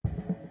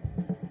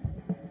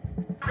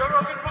Joe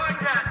Rogan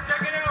Podcast.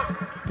 Check it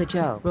out. The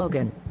Joe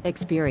Rogan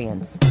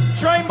Experience.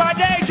 Train by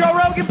day, Joe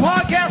Rogan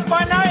Podcast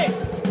by night,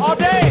 all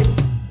day.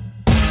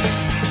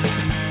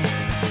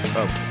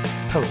 Okay.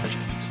 Hello,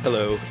 James.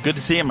 Hello. Good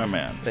to see you, my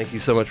man. Thank you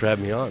so much for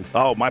having me on.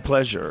 Oh, my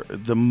pleasure.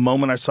 The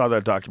moment I saw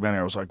that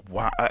documentary, I was like,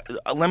 wow.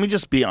 Let me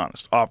just be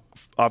honest off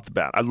the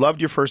bat. I loved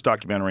your first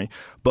documentary,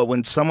 but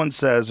when someone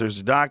says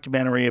there's a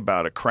documentary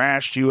about a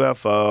crashed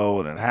UFO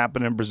and it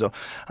happened in Brazil,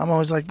 I'm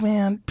always like,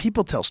 man,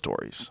 people tell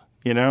stories.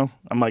 You know,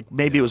 I'm like,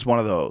 maybe it was one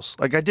of those.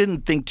 Like, I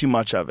didn't think too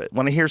much of it.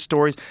 When I hear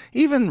stories,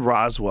 even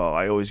Roswell,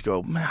 I always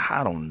go, man,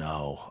 I don't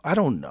know.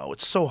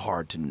 It's so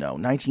hard to know.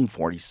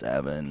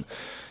 1947,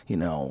 you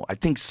know, I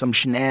think some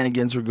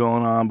shenanigans were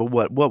going on, but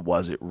what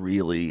was it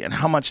really? And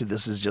how much of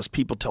this is just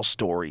people tell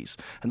stories,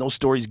 and those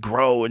stories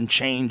grow and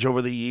change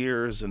over the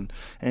years, and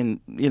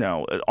you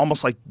know,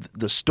 almost like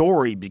the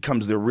story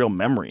becomes their real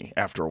memory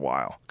after a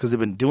while because they've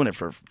been doing it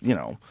for, you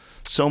know,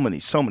 so many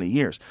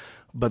years.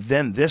 But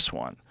then this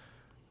one,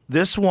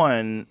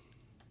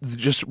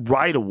 just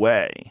right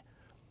away,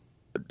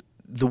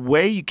 the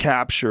way you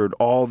captured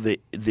all the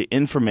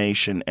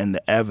information and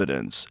the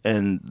evidence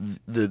and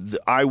the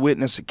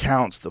eyewitness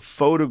accounts, the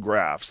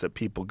photographs that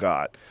people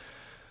got,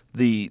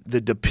 the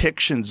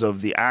depictions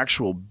of the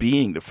actual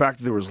being, the fact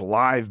that there was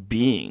live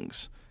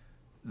beings.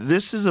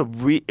 This is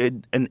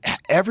and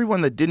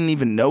everyone that didn't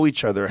even know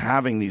each other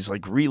having these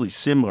like really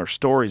similar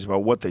stories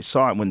about what they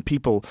saw. And when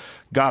people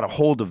got a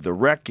hold of the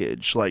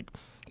wreckage, like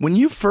when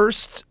you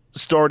first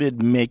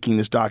started making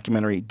this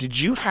documentary, did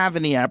you have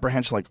any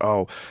apprehension like,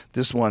 oh,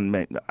 this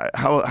one,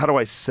 how do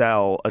I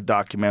sell a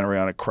documentary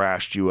on a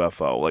crashed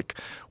UFO? Like,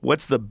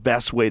 what's the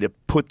best way to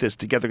put this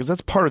together? Because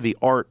that's part of the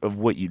art of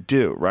what you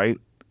do, right?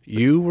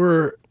 You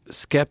were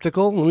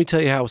skeptical. Let me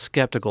tell you how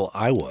skeptical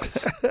I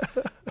was.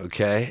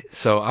 Okay?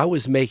 So I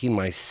was making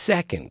my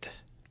second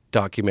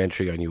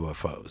documentary on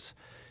UFOs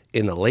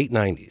in the late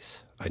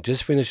 90s. I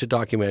just finished a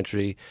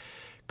documentary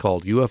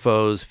called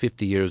UFOs,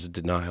 50 Years of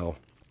Denial.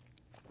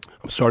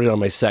 I started on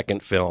my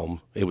second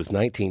film. It was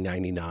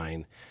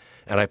 1999,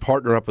 and I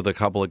partnered up with a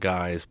couple of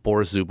guys.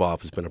 Boris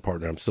Zuboff has been a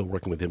partner. I'm still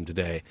working with him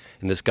today.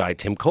 And this guy,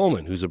 Tim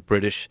Coleman, who's a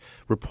British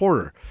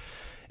reporter.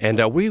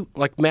 And we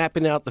like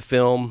mapping out the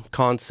film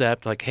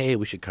concept, like, hey,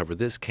 we should cover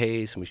this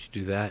case, and we should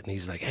do that. And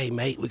he's like, hey,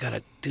 mate, we got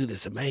to do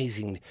this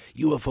amazing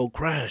UFO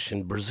crash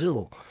in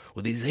Brazil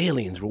with these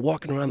aliens. We're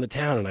walking around the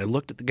town. And I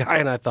looked at the guy,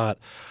 and I thought,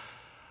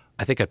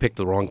 I think I picked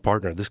the wrong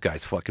partner. This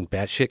guy's fucking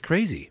batshit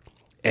crazy.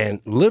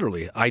 And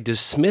literally, I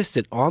dismissed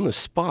it on the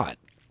spot,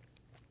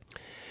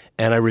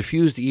 and I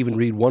refused to even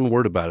read one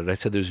word about it. I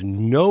said, there's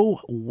no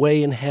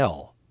way in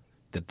hell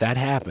that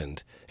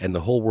happened, and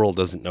the whole world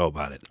doesn't know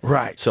about it.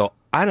 Right. So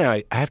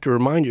I have to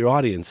remind your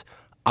audience,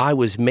 I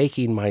was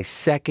making my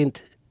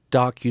second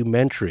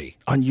documentary.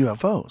 On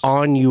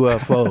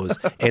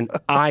UFOs. And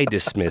I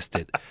dismissed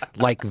it.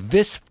 Like,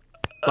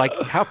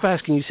 how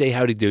fast can you say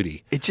howdy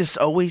doody? It just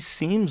always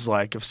seems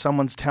like if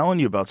someone's telling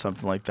you about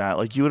something like that,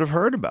 like you would have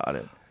heard about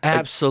it.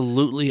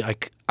 Absolutely.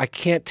 I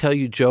can't tell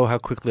you, Joe, how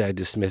quickly I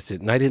dismissed it.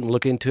 And I didn't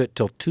look into it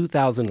till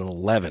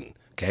 2011.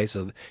 Okay,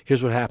 so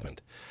here's what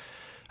happened.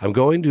 I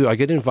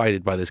get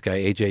invited by this guy,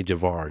 A.J.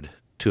 Javard,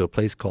 to a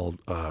place called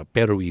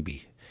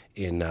Peruíbe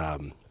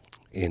in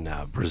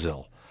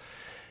Brazil.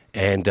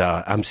 And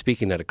I'm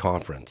speaking at a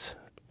conference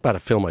about a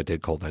film I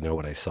did called I Know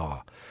What I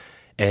Saw.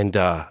 And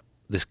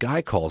this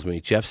guy calls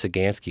me, Jeff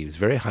Sagansky, who's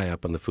very high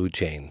up on the food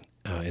chain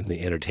in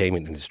the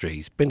entertainment industry.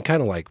 He's been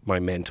kind of like my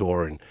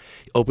mentor and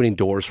opening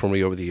doors for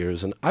me over the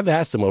years. And I've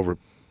asked him over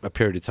a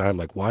period of time,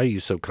 like, why are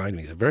you so kind to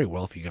me? He's a very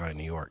wealthy guy in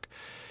New York.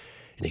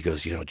 And he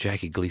goes, you know,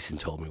 Jackie Gleason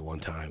told me one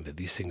time that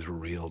these things were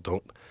real.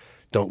 Don't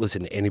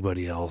listen to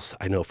anybody else.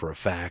 I know for a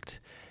fact.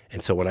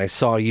 And so when I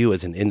saw you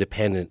as an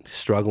independent,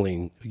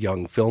 struggling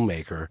young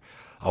filmmaker,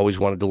 I always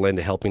wanted to lend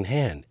a helping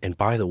hand. And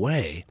by the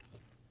way,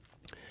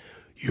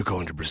 you're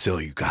going to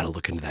Brazil. You got to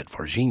look into that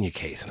Varginha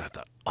case. And I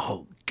thought,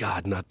 oh,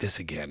 God, not this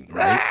again,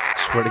 right?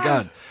 Swear to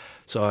God.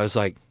 So I was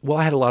like, well,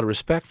 I had a lot of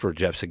respect for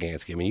Jeff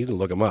Sagansky. I mean, you can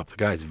look him up. The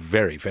guy's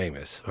very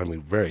famous. I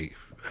mean,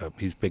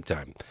 he's big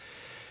time.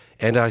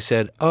 And I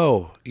said,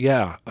 oh,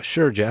 yeah,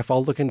 sure, Jeff,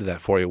 I'll look into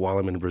that for you while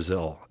I'm in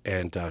Brazil.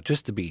 And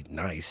just to be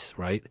nice,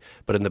 right?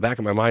 But in the back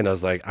of my mind, I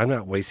was like, I'm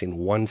not wasting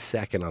 1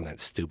 second on that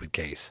stupid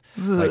case.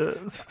 Like,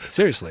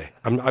 seriously,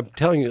 I'm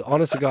telling you,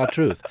 honest to God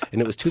truth. And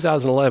it was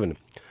 2011.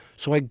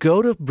 So I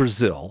go to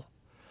Brazil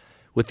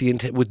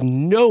with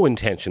no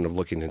intention of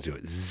looking into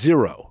it.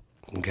 Zero,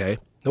 okay?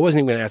 I wasn't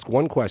even going to ask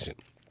one question.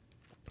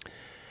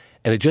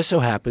 And it just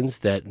so happens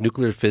that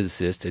nuclear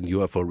physicist and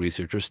UFO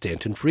researcher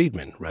Stanton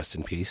Friedman, rest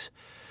in peace,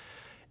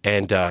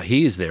 and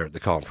he is there at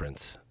the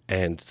conference.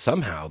 And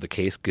somehow the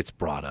case gets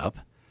brought up.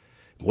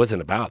 It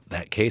wasn't about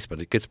that case,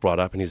 but it gets brought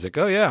up. And he's like,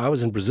 oh, yeah, I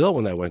was in Brazil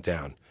when that went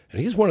down. And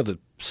he's one of the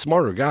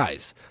smarter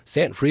guys.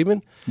 Stanton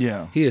Friedman,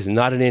 yeah, he is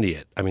not an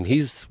idiot. I mean,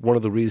 he's one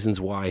of the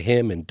reasons why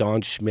him and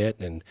Don Schmidt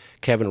and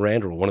Kevin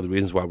Randall are one of the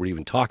reasons why we're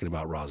even talking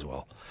about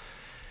Roswell.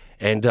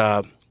 And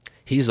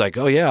he's like,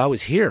 oh, yeah, I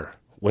was here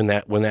when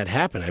that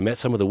happened. I met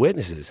some of the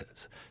witnesses.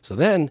 So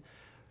then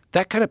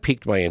that kind of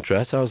piqued my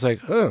interest. I was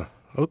like,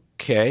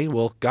 okay,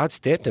 well, God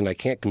Stanton, I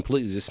can't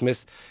completely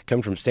dismiss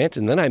coming from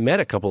Stanton. Then I met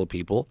a couple of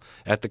people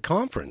at the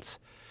conference.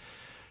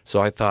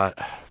 So I thought,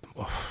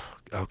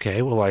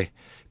 okay, well, I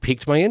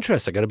piqued my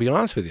interest. I got to be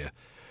honest with you.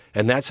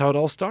 And that's how it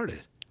all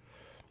started.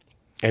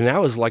 And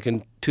that was like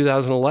in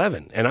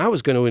 2011. And I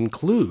was going to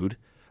include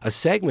a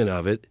segment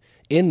of it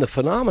in the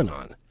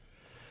phenomenon.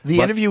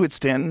 The interview with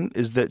Stanton,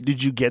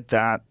 did you get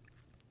that?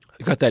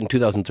 I got that in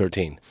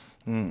 2013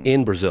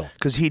 in Brazil.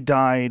 Because he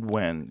died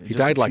when? He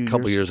died like a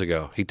couple years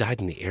ago. He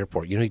died in the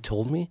airport. You know, he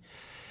told me,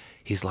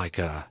 he's like,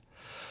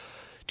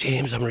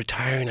 James, I'm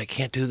retiring. I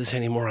can't do this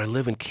anymore. I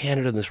live in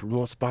Canada in this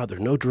remote spot. There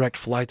are no direct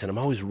flights, and I'm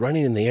always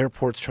running in the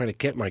airports trying to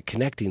get my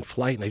connecting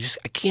flight, and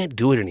I can't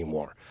do it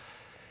anymore.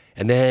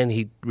 And then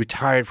he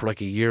retired for like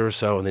a year or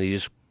so, and then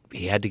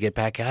he had to get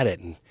back at it,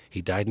 and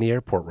he died in the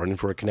airport running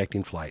for a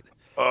connecting flight.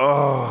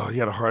 Oh, he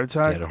had a heart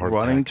attack? He had a heart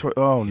attack.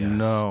 Yes.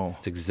 No.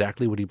 It's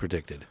exactly what he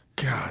predicted.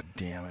 God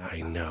damn it.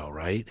 I know,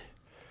 right?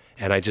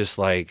 And I just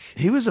like...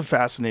 He was a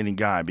fascinating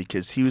guy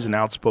because he was an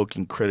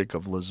outspoken critic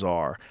of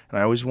Lazar, and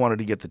I always wanted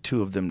to get the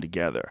two of them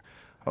together.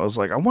 I was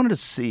like, I wanted to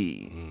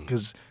see,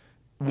 because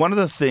one of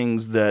the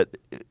things that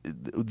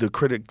the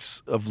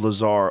critics of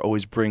Lazar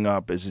always bring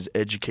up is his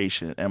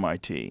education at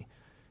MIT.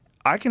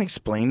 I can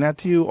explain that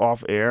to you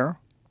off air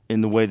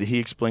in the way that he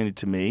explained it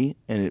to me,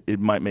 and it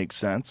might make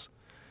sense.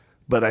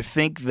 But I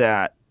think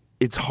that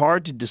it's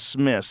hard to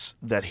dismiss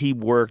that he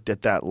worked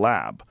at that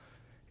lab.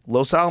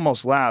 Los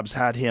Alamos Labs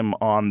had him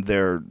on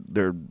their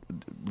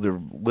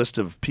list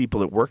of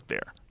people that worked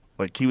there.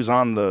 Like he was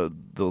on the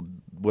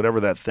whatever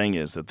that thing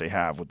is that they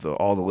have with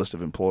all the list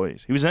of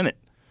employees. He was in it.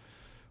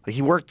 Like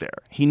he worked there.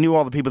 He knew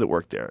all the people that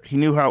worked there. He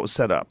knew how it was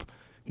set up.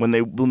 When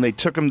they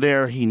took him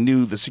there, he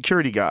knew the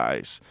security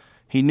guys.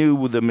 He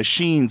knew the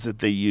machines that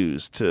they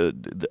used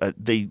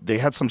they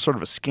had some sort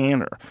of a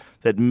scanner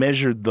that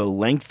measured the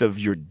length of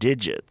your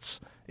digits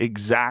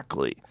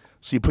exactly.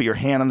 So you put your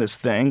hand on this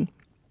thing,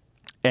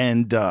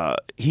 and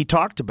he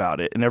talked about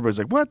it, and everybody's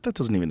like, what? That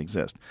doesn't even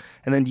exist.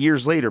 And then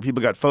years later,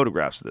 people got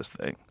photographs of this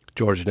thing.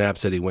 George Knapp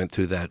said he went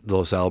through that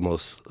Los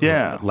Alamos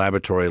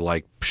laboratory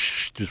like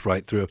just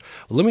right through.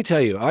 Well, let me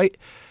tell you,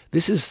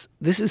 this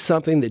is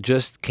something that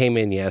just came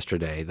in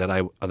yesterday that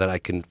I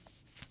can,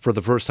 for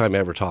the first time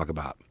ever, talk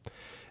about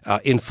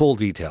in full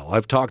detail.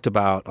 I've talked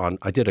about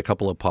I did a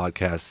couple of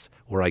podcasts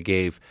where I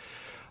gave,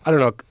 I don't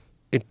know,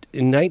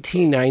 in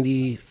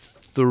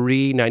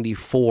 1993,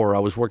 94, I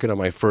was working on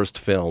my first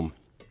film.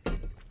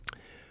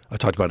 I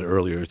talked about it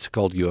earlier. It's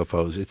called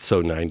UFOs. It's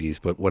so 90s,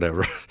 but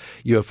whatever.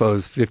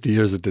 UFOs, 50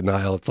 years of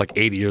denial. It's like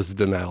 80 years of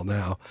denial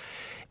now.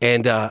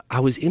 And I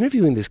was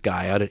interviewing this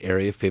guy out at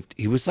Area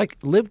 50. He was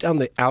lived on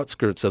the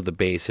outskirts of the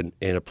base in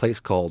a place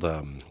called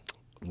near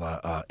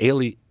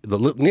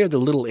the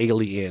Little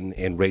Alien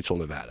in Rachel,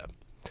 Nevada.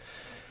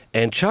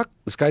 And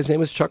this guy's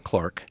name is Chuck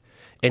Clark.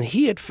 And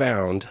he had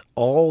found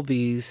all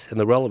these, and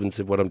the relevance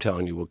of what I'm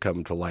telling you will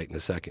come to light in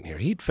a second here.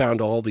 He'd found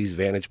all these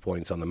vantage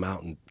points on the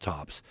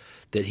mountaintops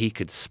that he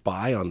could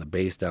spy on the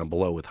base down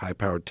below with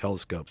high-powered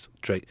telescopes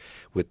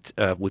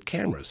with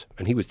cameras.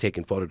 And he was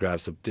taking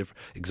photographs of different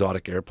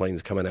exotic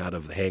airplanes coming out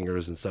of the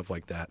hangars and stuff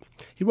like that.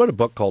 He wrote a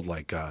book called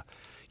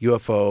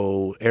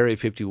UFO Area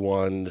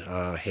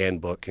 51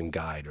 Handbook and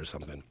Guide or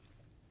something.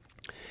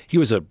 He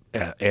was an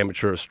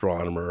amateur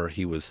astronomer.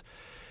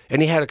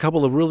 And he had a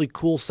couple of really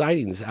cool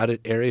sightings out at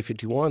Area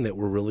 51 that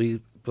were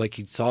really, like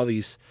he saw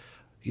these,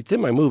 it's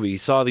in my movie, he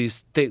saw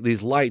these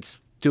lights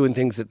doing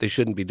things that they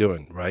shouldn't be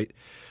doing, right?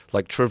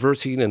 Like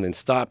traversing and then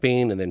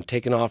stopping and then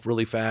taking off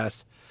really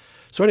fast.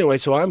 So anyway,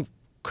 I'm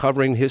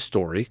covering his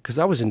story because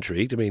I was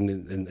intrigued. I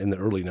mean, in the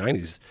early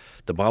 90s,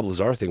 the Bob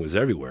Lazar thing was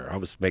everywhere. I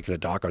was making a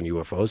doc on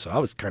UFOs, so I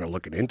was kind of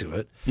looking into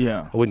it.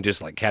 Yeah. I wouldn't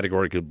just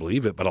categorically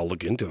believe it, but I'll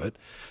look into it.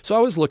 So I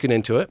was looking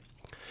into it.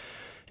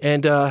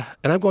 And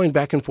I'm going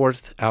back and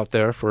forth out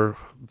there for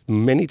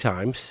many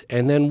times.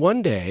 And then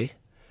one day,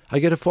 I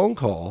get a phone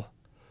call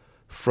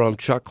from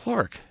Chuck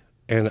Clark.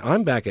 And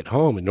I'm back at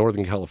home in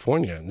Northern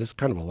California, and this is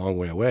kind of a long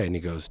way away. And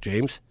he goes,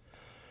 James,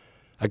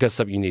 I got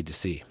something you need to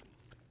see.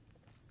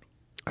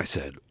 I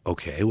said,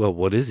 okay, well,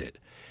 what is it?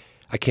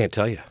 I can't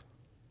tell you.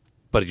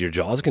 But your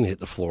jaw's going to hit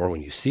the floor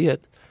when you see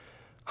it.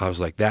 I was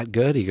like, that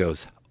good? He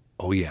goes,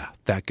 oh, yeah,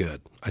 that good.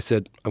 I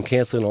said, I'm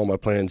canceling all my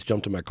plans,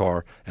 jumped in my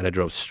car, and I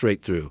drove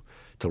straight through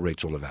to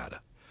Rachel,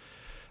 Nevada.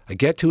 I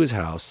get to his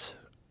house.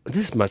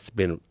 This must have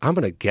been, I'm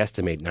going to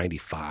guesstimate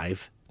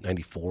 95,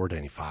 94,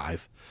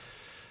 95.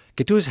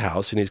 Get to his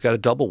house, and he's got a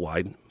double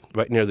wide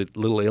right near the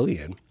Little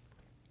Alien.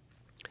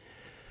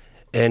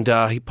 And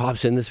he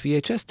pops in this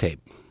VHS tape.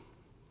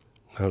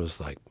 I was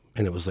like,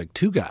 and it was like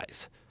two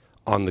guys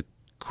on the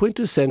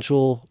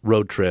quintessential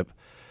road trip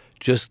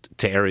just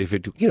to Area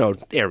 50,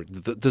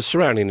 the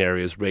surrounding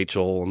areas,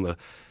 Rachel and the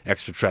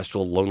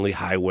extraterrestrial lonely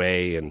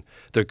highway, and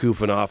they're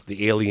goofing off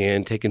the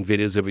alien, taking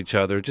videos of each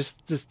other,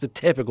 just the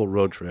typical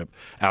road trip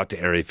out to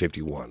Area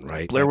 51,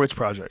 right? Blair Witch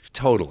Project.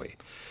 Totally.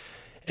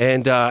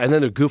 And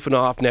then they're goofing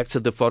off next to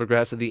the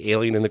photographs of the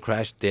alien in the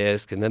crash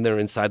disc, and then they're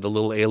inside the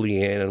Little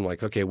Alien, and I'm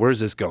like, okay, where's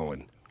this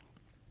going?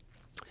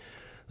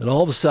 Then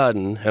all of a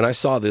sudden, and I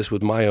saw this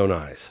with my own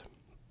eyes,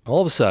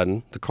 all of a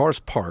sudden, the car's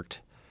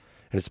parked,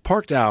 and it's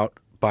parked out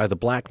by the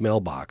black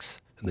mailbox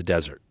in the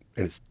desert,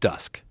 and it's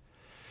dusk.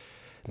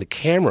 And the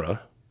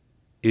camera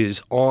is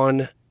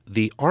on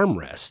the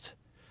armrest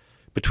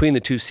between the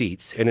two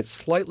seats, and it's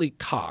slightly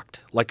cocked,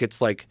 like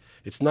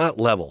it's not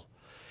level.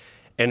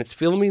 And it's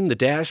filming the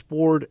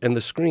dashboard and the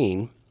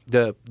screen,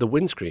 the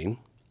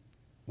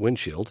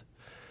windshield,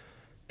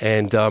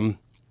 and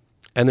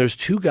there's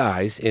two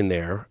guys in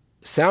there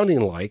sounding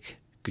like,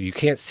 you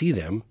can't see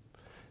them,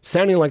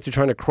 sounding like they're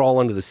trying to crawl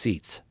under the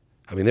seats.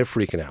 I mean, they're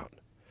freaking out.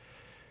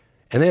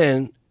 And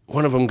then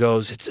one of them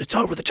goes, it's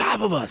over the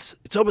top of us.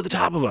 It's over the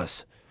top of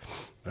us.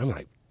 And I'm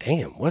like,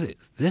 damn, what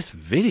is this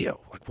video?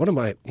 Like, what am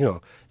I,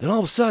 Then all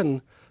of a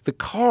sudden, the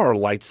car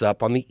lights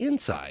up on the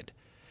inside.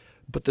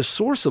 But the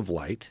source of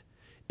light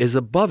is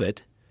above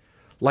it.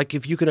 Like,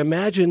 if you can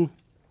imagine,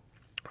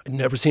 I've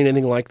never seen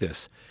anything like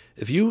this.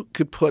 If you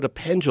could put a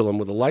pendulum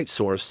with a light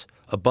source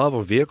above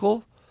a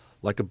vehicle,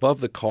 like above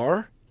the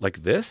car,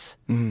 like this,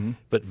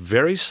 but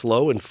very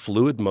slow and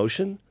fluid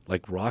motion,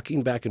 like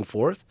rocking back and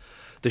forth,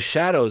 the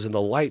shadows and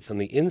the lights on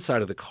the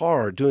inside of the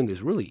car are doing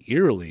this really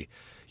eerily.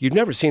 You've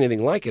never seen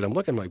anything like it. I'm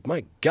looking like,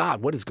 my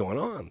God, what is going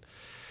on?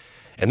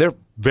 And they're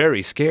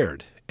very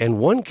scared. And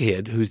one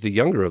kid, who's the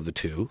younger of the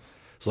two,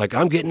 is like,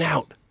 I'm getting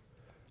out.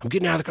 I'm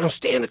getting out of the car.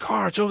 Stay in the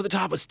car. It's over the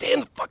top. Stay in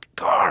the fucking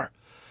car.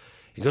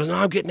 He goes, no,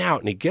 I'm getting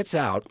out. And he gets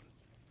out,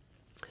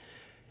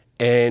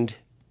 and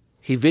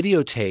he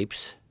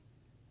videotapes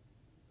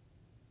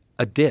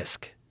a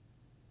disc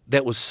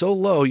that was so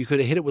low you could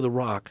have hit it with a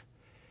rock.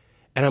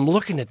 And I'm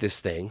looking at this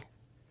thing,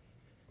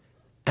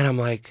 and I'm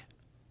like,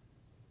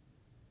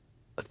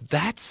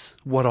 that's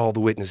what all the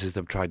witnesses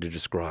have tried to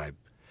describe.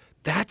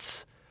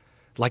 That's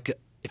like,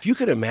 if you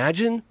could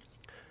imagine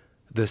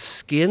the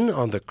skin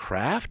on the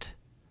craft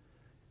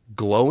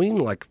glowing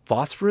like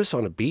phosphorus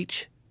on a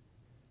beach,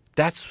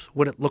 that's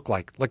what it looked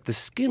like. Like the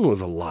skin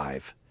was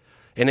alive.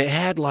 And it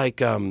had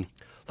like a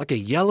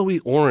yellowy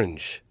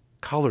orange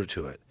color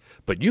to it.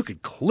 But you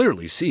could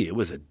clearly see it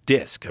was a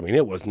disc. I mean,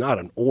 it was not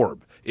an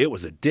orb. It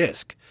was a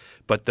disc.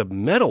 But the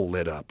metal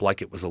lit up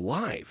like it was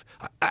alive.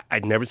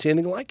 I'd never seen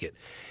anything like it.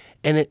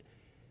 And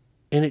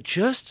it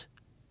just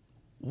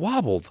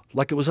wobbled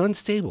like it was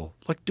unstable,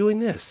 like doing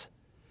this.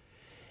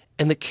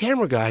 And the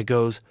camera guy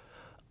goes,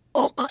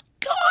 oh my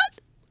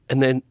God.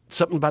 And then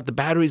something about the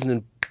batteries, and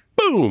then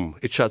boom,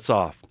 it shuts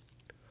off.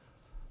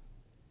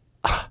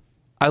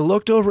 I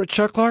looked over at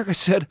Chuck Clark. I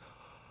said,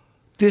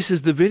 this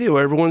is the video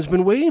everyone's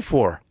been waiting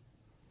for.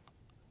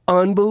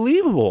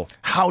 Unbelievable.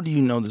 How do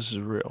you know this is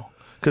real?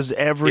 Because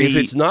if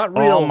it's not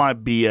real, all my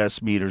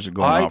BS meters are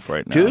going off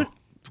right now. Dude,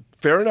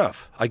 fair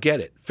enough. I get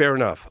it. Fair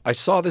enough. I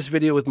saw this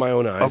video with my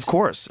own eyes. Of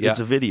course. Yeah.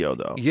 It's a video,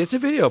 though. It's a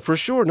video, for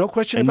sure. No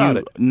question and about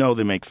you it. know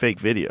they make fake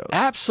videos.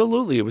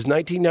 Absolutely. It was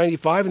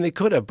 1995, and they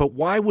could have. But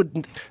why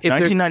wouldn't...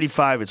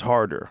 1995 is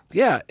harder.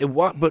 Yeah,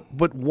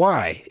 but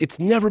why? It's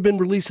never been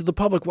released to the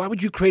public. Why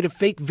would you create a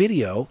fake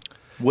video?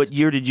 What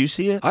year did you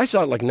see it? I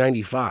saw it like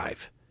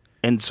 95.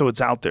 And so it's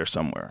out there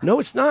somewhere.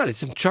 No, it's not.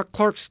 It's in Chuck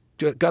Clark's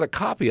got a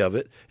copy of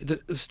it.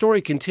 The story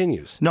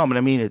continues. No, but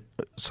I mean,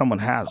 someone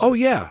has it. Oh,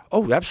 yeah.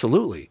 Oh,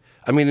 absolutely.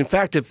 I mean, in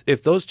fact,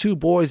 if those two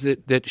boys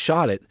that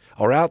shot it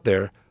are out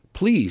there,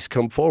 please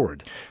come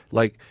forward.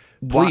 Like,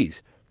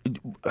 please.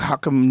 How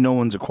come no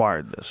one's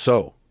acquired this?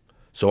 So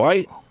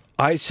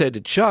I said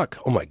to Chuck,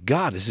 oh, my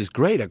God, this is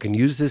great. I can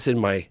use this in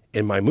my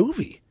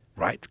movie.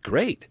 Right?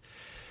 Great.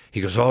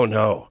 He goes, oh,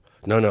 no,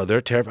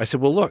 they're terrified. I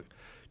said, well, look,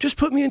 just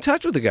put me in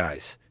touch with the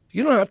guys.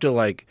 You don't have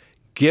to,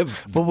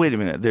 give... But wait a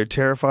minute. They're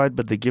terrified,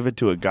 but they give it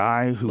to a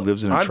guy who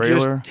lives in a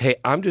trailer?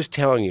 I'm just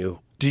telling you.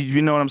 Do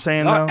you know what I'm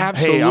saying, though?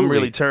 Absolutely. Hey, I'm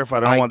really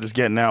terrified. I don't want this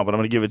getting out, but I'm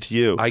going to give it to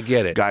you. I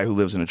get it. Guy who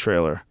lives in a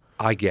trailer.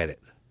 I get it.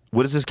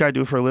 What does this guy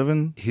do for a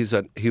living? He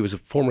was a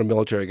former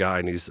military guy,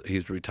 and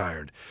he's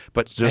retired.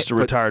 But just a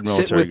retired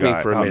military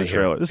guy for a out in minute a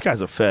trailer. Here. This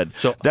guy's a Fed.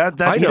 So that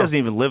he doesn't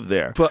even live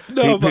there. But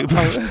no,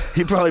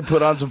 he probably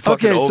put on some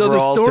fucking overalls so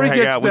the story to hang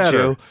gets out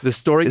better. with you. The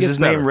story Is gets his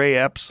better. name Ray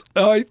Epps?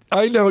 I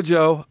know,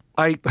 Joe.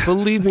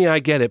 Believe me, I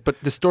get it.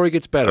 But the story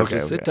gets better. Okay,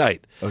 Sit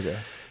tight. Okay.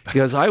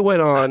 Because I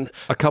went on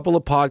a couple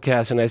of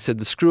podcasts and I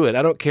said, screw it.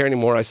 I don't care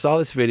anymore. I saw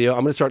this video.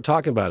 I'm going to start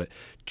talking about it.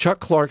 Chuck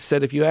Clark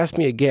said, if you ask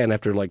me again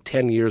after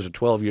 10 years or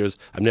 12 years,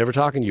 I'm never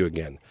talking to you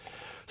again.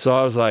 So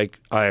I was like,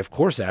 I of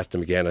course asked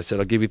him again. I said,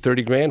 I'll give you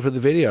 $30,000 for the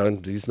video.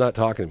 And he's not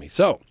talking to me.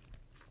 So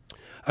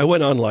I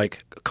went on a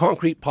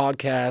Concrete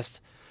podcast,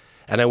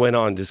 and I went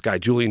on this guy,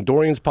 Julian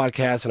Dorian's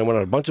podcast, and I went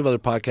on a bunch of other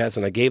podcasts,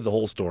 and I gave the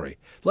whole story.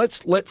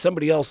 Let's let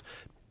somebody else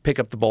pick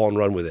up the ball and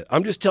run with it.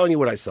 I'm just telling you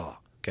what I saw,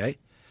 okay?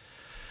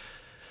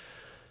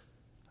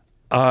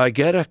 I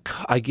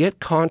get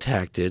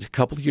contacted a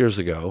couple of years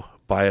ago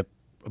by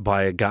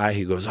a guy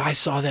who goes, I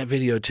saw that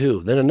video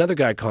too. Then another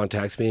guy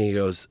contacts me and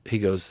he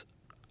goes,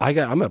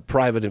 I'm a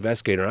private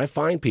investigator and I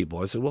find people.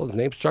 I said, well, his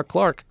name's Chuck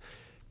Clark.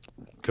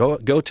 Go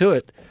to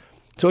it.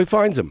 So he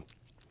finds him.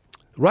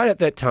 Right at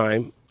that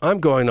time,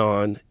 I'm going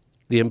on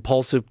the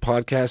Impulsive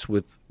podcast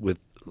with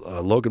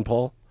Logan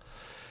Paul.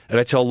 And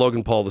I tell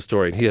Logan Paul the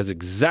story, and he has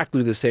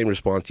exactly the same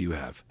response you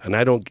have. And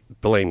I don't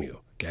blame you,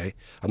 okay?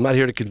 I'm not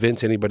here to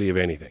convince anybody of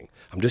anything.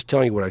 I'm just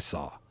telling you what I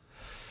saw.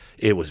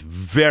 It was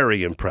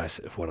very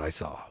impressive what I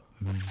saw.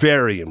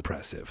 Very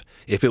impressive.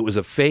 If it was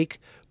a fake,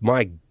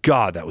 my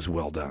God, that was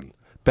well done.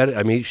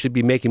 He should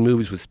be making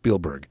movies with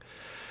Spielberg.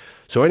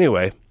 So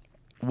anyway.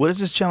 What is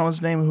this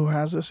gentleman's name who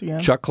has this again?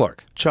 Chuck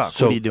Clark. Chuck,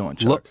 what are you doing,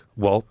 Chuck?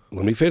 Well,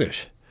 let me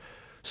finish.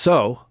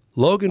 So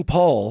Logan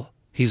Paul,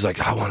 he's like,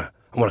 I want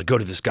to go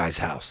to this guy's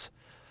house.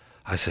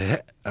 I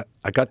said, hey,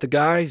 I got the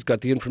guy. He's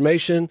got the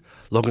information.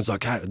 Logan's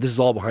like, this is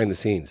all behind the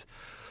scenes.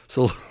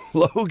 So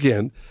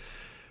Logan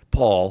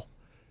Paul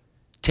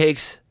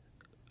takes,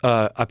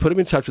 I put him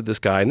in touch with this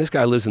guy, and this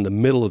guy lives in the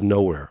middle of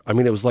nowhere. I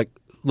mean, it was like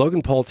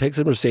Logan Paul takes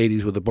a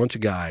Mercedes with a bunch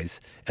of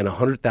guys and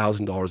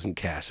 $100,000 in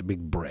cash, a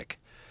big brick.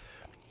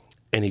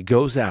 And he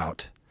goes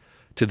out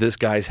to this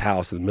guy's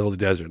house in the middle of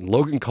the desert. And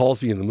Logan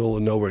calls me in the middle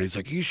of nowhere. And he's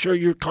like, you sure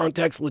your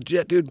contact's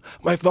legit, dude?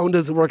 My phone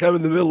doesn't work. I'm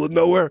in the middle of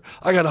nowhere.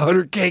 I got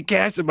 $100K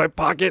cash in my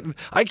pocket, and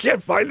I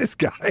can't find this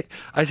guy.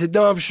 I said,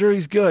 no, I'm sure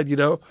he's good, you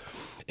know?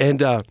 And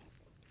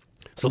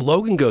so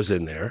Logan goes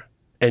in there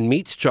and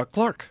meets Chuck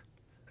Clark.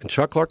 And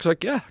Chuck Clark's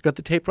like, yeah, I got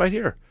the tape right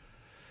here.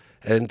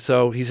 And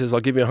so he says, I'll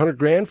give you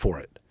 $100,000 for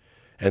it.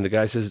 And the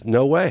guy says,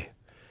 no way.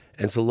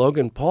 And so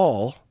Logan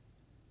Paul,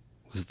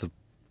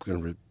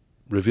 going to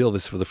reveal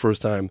this for the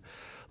first time,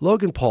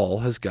 Logan Paul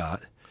has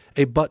got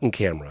a button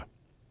camera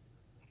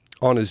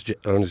on his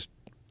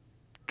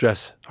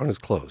dress, on his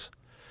clothes.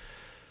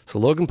 So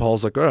Logan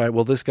Paul's like, all right,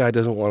 well, this guy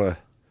doesn't want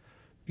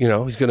to,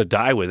 he's going to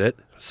die with it.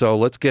 So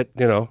let's get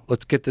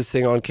this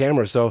thing on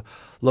camera. So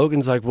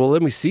Logan's like, well,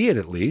 let me see it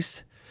at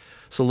least.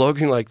 So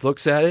Logan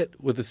looks at it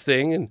with this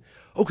thing and,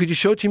 could you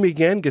show it to me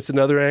again? Gets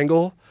another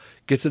angle,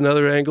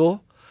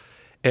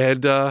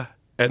 and then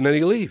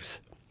he leaves.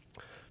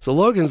 So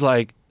Logan's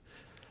like,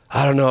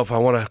 I don't know if I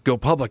want to go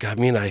public. I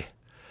mean, I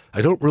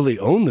don't really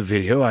own the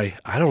video. I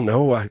don't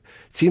know. It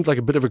seems like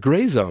a bit of a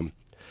gray zone.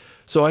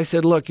 So I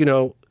said, look,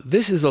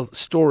 this is a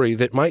story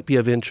that might be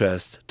of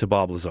interest to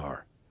Bob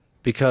Lazar,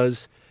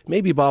 because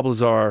maybe Bob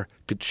Lazar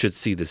should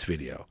see this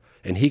video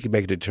and he could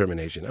make a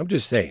determination. I'm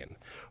just saying.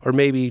 Or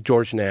maybe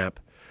George Knapp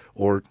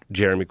or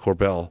Jeremy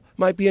Corbell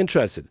might be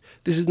interested.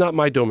 This is not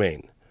my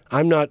domain.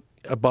 I'm not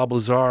a Bob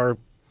Lazar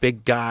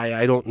big guy.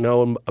 I don't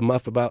know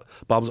enough about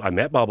Bob Lazar. I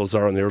met Bob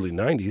Lazar in the early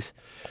 90s,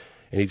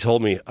 and he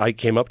told me, I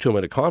came up to him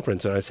at a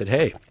conference, and I said,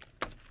 hey,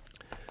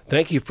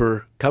 thank you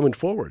for coming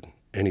forward.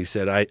 And he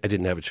said, I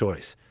didn't have a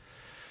choice.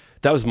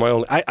 That was my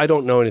only, I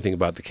don't know anything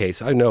about the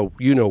case. I know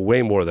you know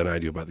way more than I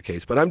do about the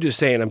case, but I'm just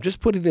saying, I'm just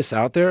putting this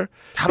out there.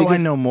 How do I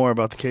know more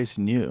about the case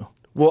than you?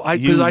 Well,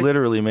 you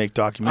literally make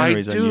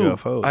documentaries on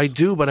UFOs. I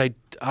do, but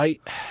I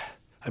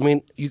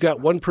mean, you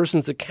got one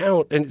person's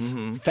account, and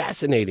it's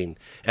fascinating.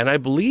 And I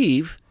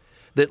believe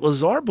that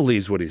Lazar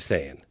believes what he's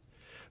saying.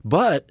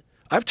 But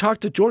I've talked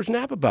to George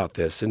Knapp about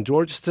this, and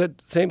George said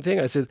the same thing.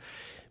 I said,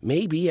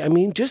 maybe,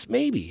 just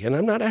maybe. And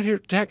I'm not out here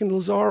attacking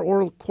Lazar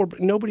or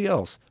nobody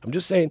else. I'm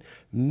just saying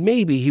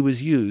maybe he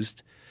was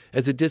used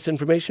as a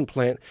disinformation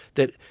plant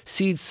that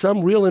seeds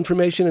some real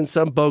information and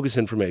some bogus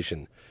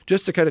information,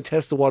 just to kind of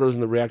test the waters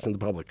and the reaction of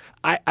the public.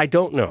 I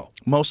don't know.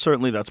 Most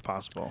certainly that's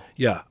possible.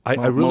 Yeah, I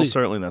really... Most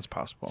certainly that's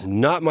possible. It's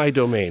not my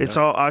domain. It's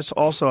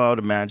also, I would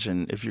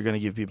imagine, if you're going to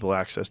give people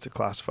access to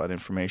classified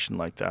information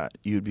like that,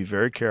 you'd be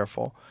very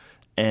careful,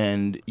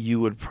 and you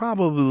would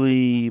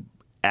probably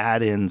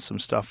add in some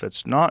stuff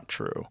that's not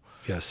true.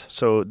 Yes.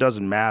 So it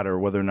doesn't matter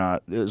whether or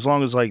not, as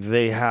long as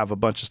they have a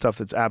bunch of stuff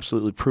that's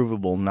absolutely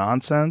provable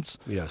nonsense.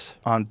 Yes.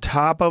 On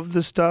top of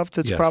the stuff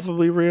that's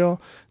probably real,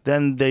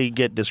 then they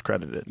get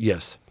discredited.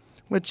 Yes.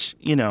 Which,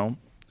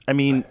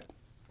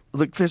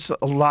 look, there's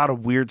a lot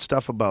of weird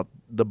stuff about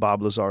the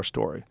Bob Lazar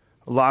story.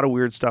 A lot of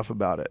weird stuff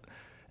about it.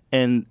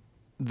 And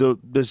the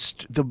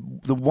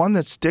one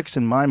that sticks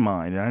in my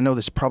mind, and I know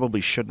this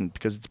probably shouldn't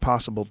because it's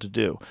possible to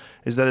do,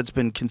 is that it's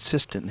been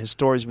consistent. His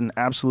story's been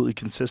absolutely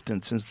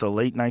consistent since the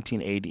late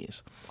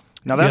 1980s.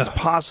 Now, that's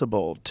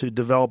possible to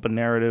develop a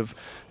narrative,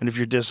 and if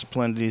you're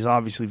disciplined, and he's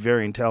obviously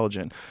very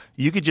intelligent,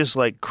 you could just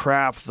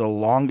craft the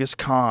longest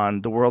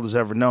con the world has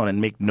ever known and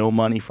make no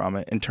money from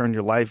it and turn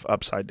your life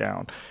upside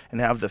down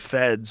and have the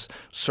feds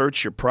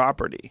search your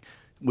property,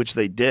 which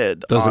they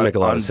did. Doesn't make a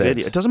lot of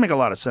sense. It doesn't make a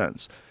lot of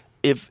sense.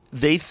 If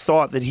they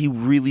thought that he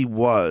really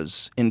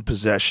was in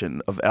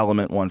possession of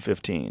element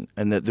 115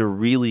 and that there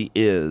really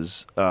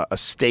is a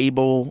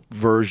stable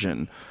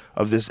version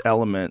of this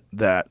element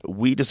that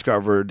we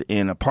discovered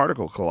in a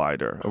particle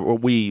collider, or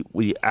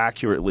we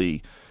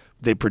accurately,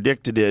 they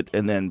predicted it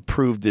and then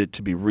proved it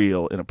to be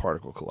real in a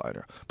particle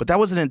collider. But that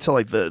wasn't until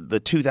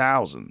the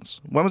 2000s.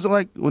 When was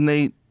it when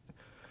they,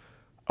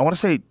 I want to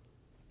say,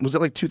 was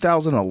it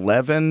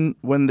 2011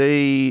 when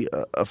they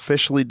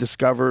officially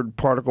discovered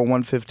particle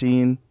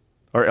 115?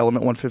 Or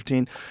element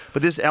 115.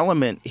 But this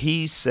element,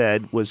 he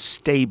said, was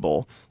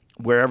stable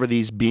wherever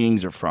these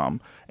beings are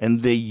from,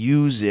 and they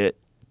use it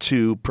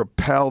to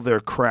propel their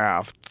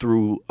craft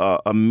through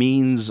a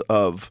means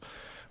of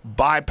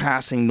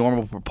bypassing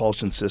normal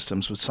propulsion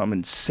systems with some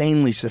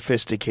insanely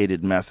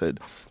sophisticated method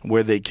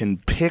where they can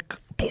pick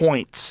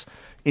points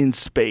in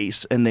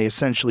space and they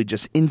essentially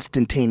just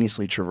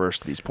instantaneously traverse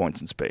these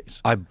points in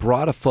space. I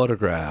brought a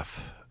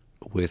photograph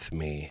with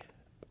me.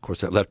 Of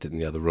course, I left it in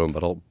the other room,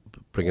 but I'll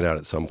bring it out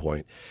at some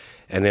point.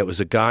 And it was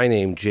a guy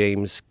named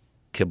James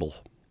Kibble.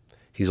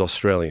 He's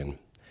Australian.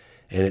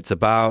 And it's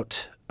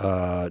about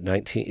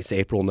it's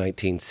April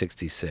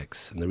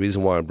 1966. And the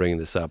reason why I'm bringing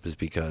this up is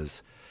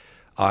because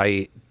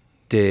I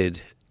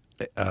did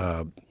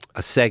a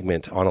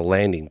segment on a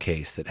landing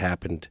case that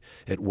happened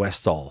at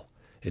Westall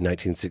in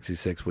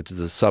 1966, which is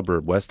a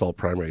suburb, Westall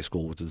Primary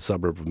School, which is a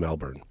suburb of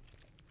Melbourne.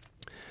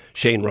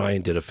 Shane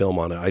Ryan did a film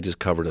on it. I just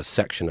covered a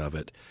section of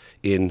it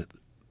in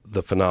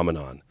The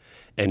Phenomenon.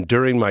 And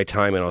during my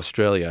time in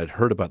Australia, I'd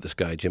heard about this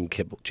guy,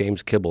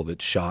 James Kibble,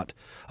 that shot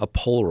a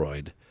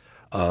Polaroid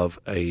of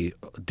a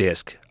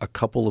disc a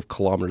couple of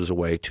kilometers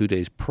away 2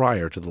 days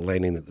prior to the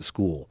landing at the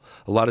school.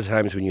 A lot of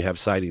times when you have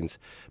sightings,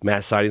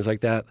 mass sightings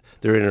like that,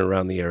 they're in and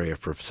around the area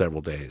for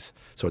several days.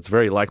 So it's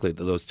very likely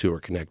that those two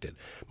are connected.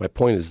 My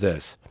point is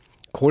this.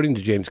 According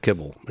to James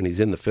Kibble, and he's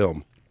in the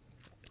film,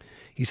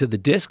 he said the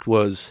disc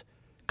was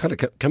kind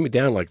of coming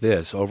down like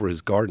this over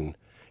his garden,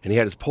 and he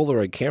had his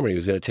Polaroid camera he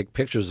was going to take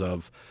pictures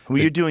of. Were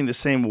you doing the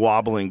same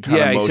wobbling kind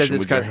of motion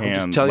with your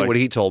hand? I'm just telling you what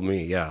he told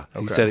me, yeah.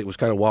 Okay. He said it was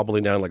kind of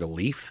wobbling down like a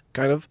leaf,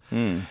 kind of.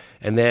 And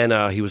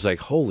then he was like,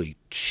 holy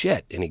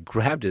shit. And he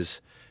grabbed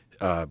his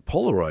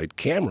Polaroid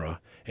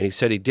camera, and he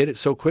said he did it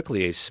so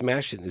quickly, he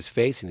smashed it in his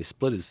face, and he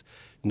split his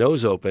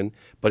nose open,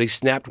 but he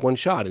snapped one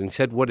shot. And he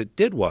said what it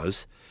did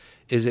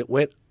is it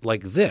went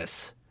like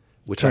this.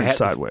 Which Turned I had,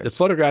 sideways. The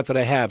photograph that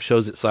I have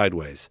shows it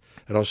sideways.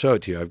 And I'll show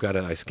it to you.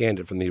 I scanned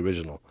it from the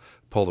original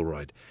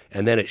Polaroid.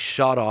 And then it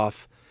shot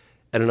off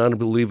at an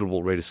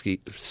unbelievable rate of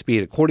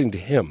speed, according to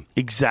him.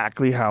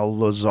 Exactly how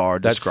Lazar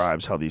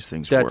describes how these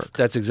things work.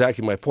 That's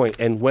exactly my point.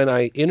 And when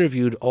I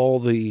interviewed all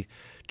the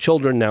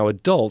children, now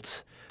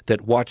adults,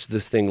 that watched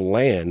this thing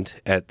land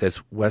at this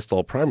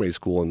Westall Primary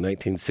School in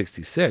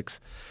 1966,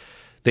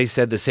 they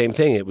said the same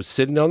thing. It was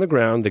sitting on the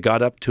ground. They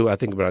got up to, I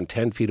think, about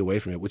 10 feet away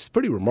from it, which is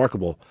pretty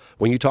remarkable.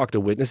 When you talk to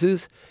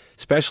witnesses,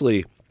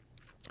 especially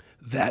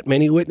that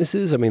many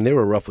witnesses, I mean, there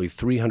were roughly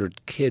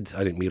 300 kids.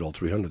 I didn't meet all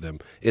 300 of them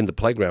in the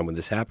playground when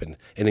this happened,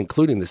 and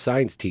including the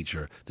science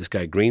teacher, this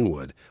guy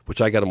Greenwood,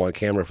 which I got him on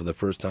camera for the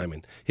first time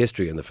in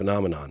history in The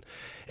Phenomenon.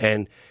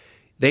 And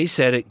they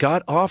said it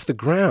got off the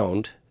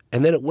ground,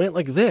 and then it went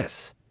like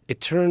this. It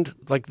turned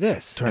like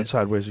this. Turned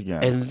sideways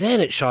again. And then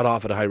it shot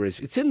off at a high rate.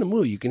 It's in the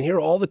movie. You can hear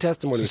all the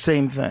testimony. It's the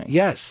same thing.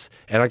 Yes.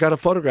 And I got a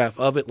photograph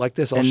of it like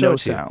this. I'll show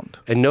it to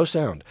you. And no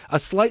sound. A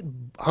slight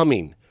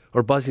humming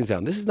or buzzing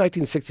sound. This is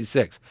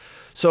 1966.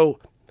 So,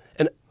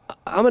 and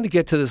I'm going to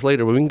get to this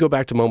later, but we can go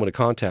back to moment of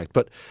contact.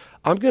 But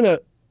I'm going to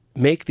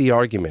make the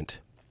argument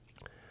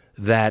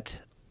that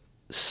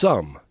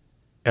some,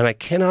 and I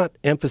cannot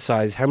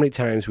emphasize how many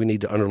times we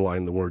need to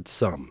underline the word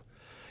some,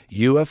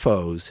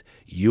 UFOs,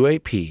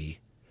 UAP,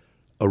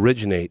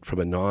 originate from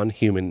a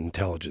non-human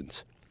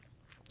intelligence.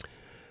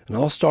 And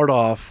I'll start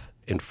off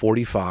in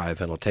 45,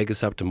 and I'll take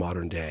us up to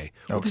modern day.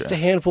 Okay. Just a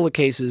handful of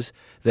cases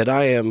that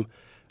I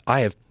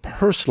have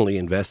personally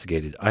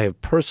investigated. I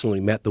have personally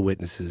met the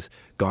witnesses,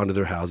 gone to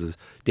their houses,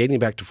 dating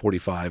back to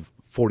 45,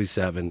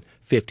 47,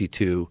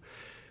 52,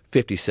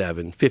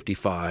 57,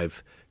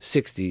 55,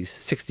 60s,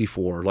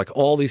 64, like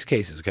all these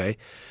cases, okay?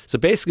 So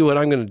basically what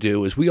I'm going to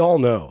do is we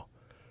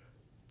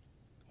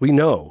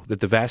know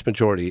that the vast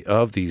majority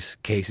of these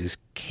cases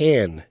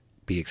can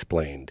be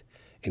explained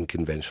in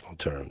conventional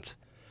terms.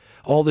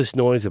 All this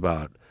noise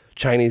about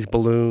Chinese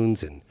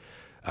balloons and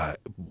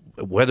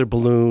weather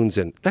balloons,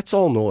 and that's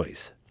all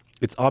noise.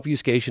 It's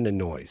obfuscation and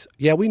noise.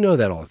 Yeah, we know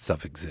that all that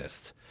stuff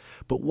exists.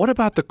 But what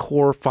about the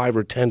core 5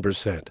 or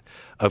 10%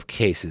 of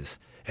cases,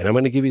 and I'm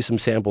going to give you some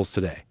samples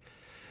today,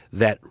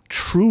 that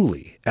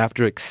truly,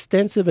 after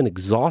extensive and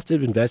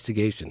exhaustive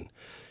investigation,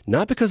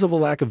 not because of a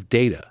lack of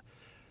data,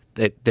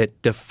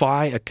 that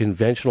defy a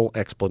conventional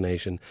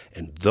explanation,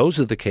 and those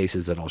are the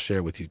cases that I'll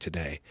share with you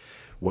today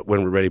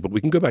when we're ready. But we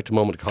can go back to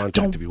moment of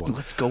contact if you want.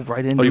 Let's go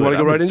right into it. Oh, you want to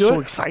go right into it? I'm so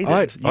excited. All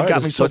right. You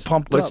got me so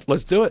pumped up.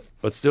 Let's do it.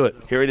 Let's do it.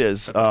 Here it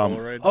is.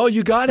 Oh,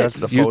 you got it. That's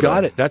the You photo.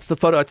 got it. That's the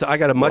photo. I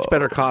got a much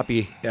better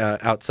copy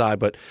outside,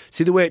 but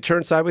see the way it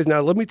turns sideways?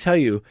 Now, let me tell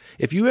you,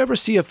 if you ever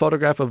see a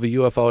photograph of a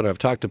UFO, and I've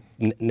talked to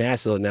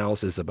NASA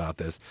analysis about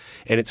this,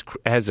 and it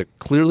has a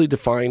clearly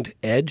defined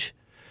edge,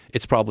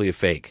 it's probably a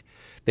fake.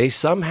 They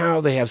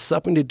have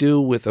something to do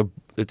with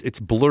it's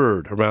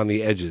blurred around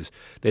the edges.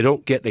 They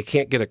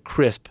can't get a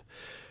crisp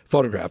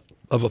photograph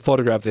of a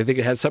photograph. They think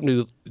it has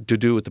something to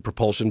do with the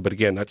propulsion, but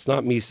again, that's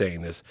not me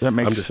saying this. That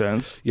makes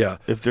sense. Yeah.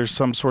 If there's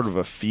some sort of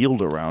a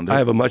field around it. I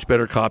have a much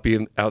better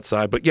copy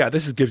outside, but yeah,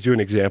 this gives you an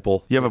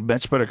example. You have a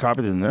much better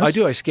copy than this? I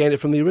do. I scanned it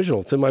from the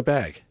original. It's in my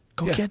bag.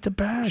 Go get the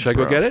bag. Should I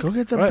go get it? Go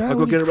get the All right, bag. I'll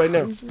go get it right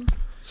now.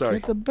 Sorry.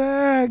 Get the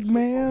bag,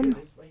 man.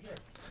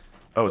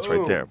 Oh, it's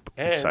right there.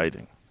 And-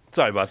 Exciting.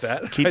 Sorry about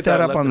that. Keep I that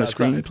thought I up left on it the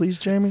screen, outside. please,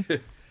 Jamie.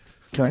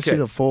 Can I see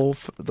the full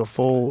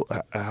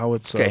how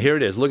it's? Okay, here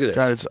it is. Look at this.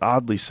 God, it's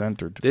oddly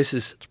centered. This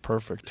is It's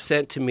perfect.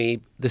 sent to me.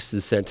 This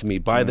is sent to me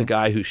by the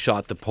guy who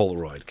shot the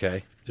Polaroid.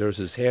 Okay, there's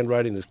his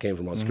handwriting. This came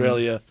from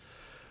Australia.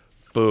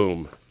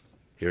 Boom.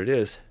 Here it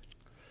is.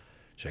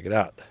 Check it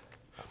out.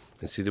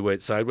 And see the way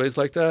it's sideways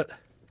like that?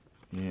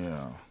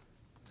 Yeah.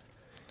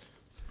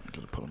 I'm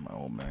gonna put on my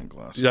old man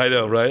glasses. Yeah, I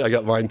know, right? I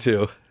got mine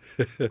too.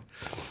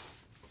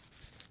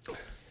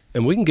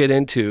 And we can get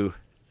into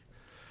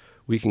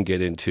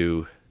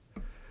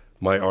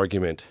my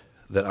argument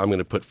that I'm going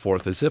to put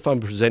forth as if I'm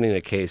presenting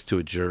a case to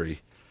a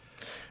jury.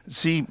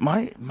 See,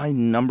 my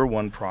number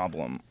one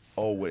problem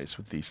always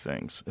with these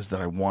things is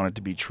that I want it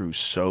to be true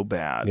so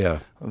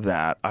bad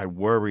that I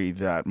worry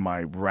that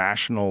my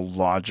rational,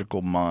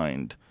 logical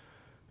mind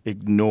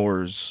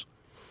ignores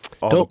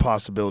all the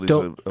possibilities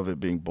of it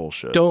being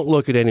bullshit. Don't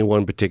look at any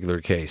one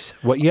particular case.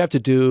 What you have to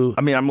do...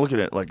 I mean, I'm looking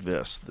at like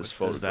this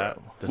photograph.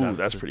 Does Ooh, that-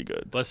 that's pretty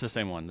good. That's the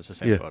same one. That's the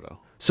same photo.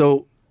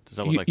 So Does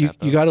that look like you, that,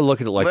 though? you got to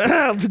look at it like...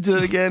 Do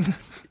it again.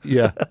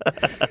 Yeah.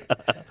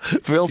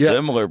 Real Yeah.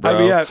 similar, bro. I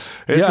mean, yeah.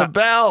 It's Yeah. a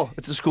bell.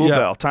 It's a school Yeah.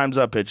 bell. Time's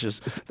up,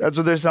 bitches. That's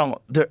what they're telling.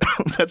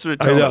 That's what they're I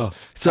telling know. us.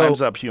 So-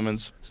 Time's up,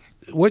 humans.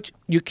 What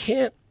you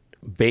can't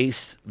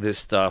base this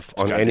stuff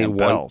on Goddamn any one...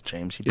 bell,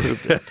 James. He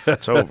proved it.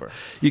 It's over.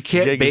 You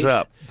can't Jig base... is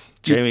up.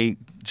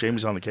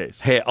 Jamie's on the case.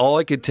 Hey, all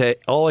I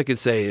could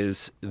say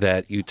is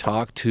that you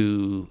talk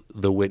to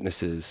the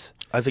witnesses.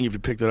 I think if you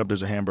picked it up,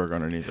 there's a hamburger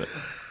underneath it.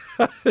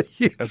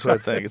 That's what I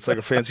think. It's like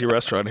a fancy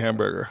restaurant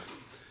hamburger.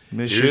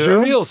 Here's your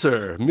meal,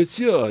 sir.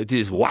 Monsieur, it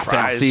is waffle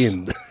Fries.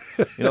 thin.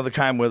 You know the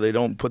kind where they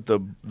don't put the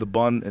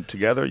bun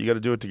together? You got to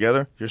do it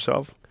together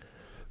yourself?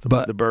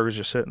 But The burger's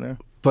just sitting there?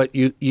 But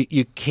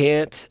you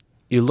can't.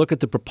 You look at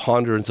the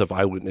preponderance of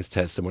eyewitness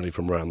testimony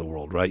from around the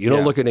world, right? You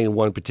don't Yeah. look at any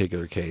one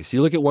particular case.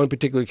 You look at one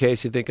particular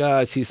case, you think,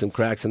 I see some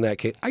cracks in that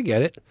case. I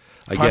get it.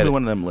 I Find get me it.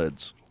 one of them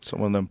lids.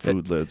 One of them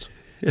food lids.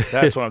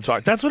 That's what I'm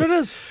talking. That's what it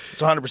is.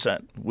 It's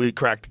 100%. We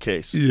cracked the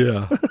case.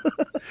 Yeah.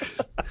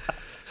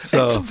 It's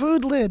a so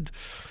food lid.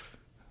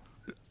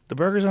 The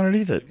burger's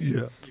underneath it.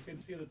 yeah. You can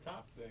see the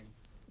top thing.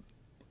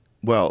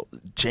 Well,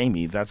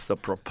 Jamie, that's the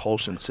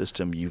propulsion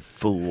system, you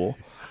fool.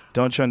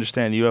 Don't you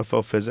understand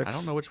UFO physics? I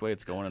don't know which way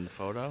it's going in the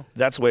photo.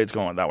 That's the way it's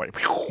going, that way.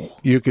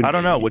 You could. I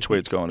don't know which way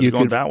it's going. Is it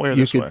going that way or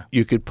this way?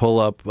 You could pull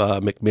up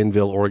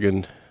McMinnville,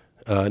 Oregon,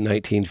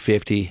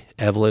 1950.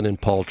 Evelyn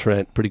and Paul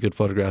Trent. Pretty good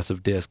photographs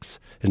of discs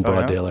in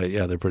broad yeah? daylight.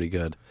 Yeah, they're pretty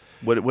good.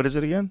 What is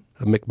it again?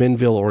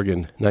 McMinnville,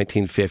 Oregon,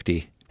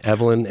 1950.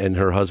 Evelyn and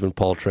her husband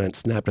Paul Trent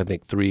snapped, I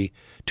think, 2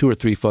 or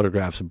 3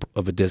 photographs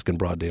of a disc in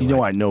broad daylight. You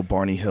know, I know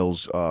Barney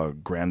Hill's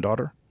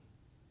granddaughter.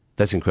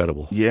 That's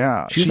incredible.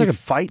 Yeah, She's she like a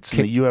fights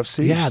in the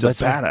UFC. Yeah, She's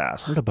that's a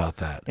badass. I heard about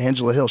that.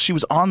 Angela Hill. She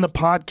was on the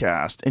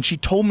podcast, and she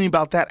told me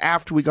about that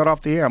after we got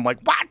off the air. I'm like,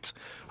 what?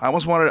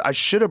 I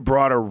should have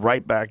brought her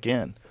right back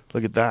in.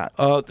 Look at that.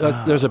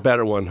 There's a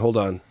better one. Hold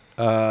on.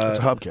 It's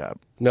a hubcap.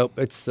 Nope,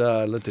 it's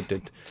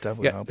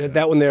definitely a hubcap.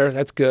 that one there.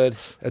 That's good.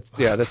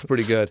 That's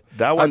pretty good.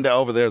 That one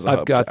over there is a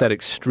I've got hubcap. that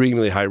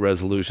extremely high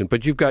resolution.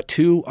 But you've got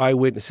 2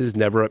 eyewitnesses,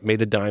 never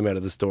made a dime out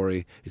of the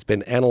story. It's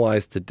been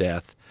analyzed to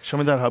death. Show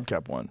me that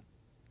hubcap one.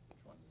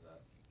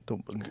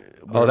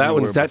 That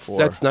one's that's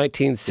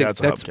 1960. Yeah, it's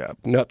a hubcap.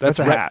 No, That's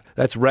a hat.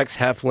 That's Rex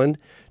Heflin.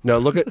 No,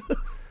 look at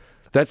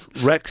that's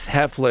Rex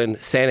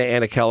Heflin, Santa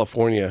Ana,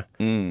 California,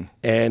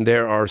 and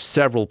there are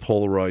several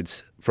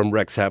Polaroids from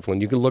Rex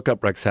Heflin. You can look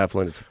up Rex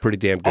Heflin. It's a pretty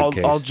damn good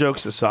case. All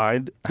jokes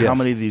aside, how Yes.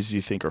 many of these do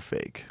you think are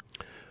fake?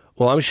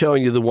 Well, I'm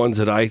showing you the ones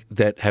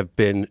that have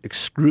been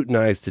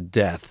scrutinized to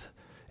death,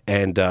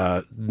 and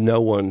no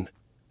one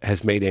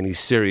has made any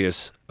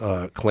serious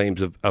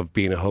claims of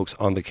being a hoax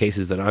on the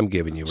cases that I'm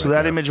giving you. So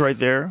that image right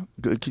there,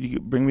 could you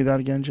bring me that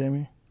again,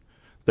 Jamie?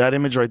 That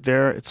image right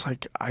there, it's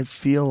like I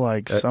feel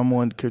like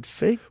someone could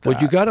fake that.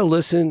 Well, you got to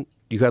listen.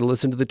 You got to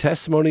listen to the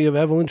testimony of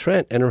Evelyn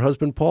Trent and her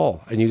husband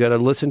Paul, and you got to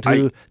listen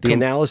to the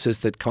analysis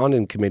that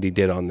Condon Committee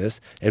did on this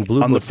and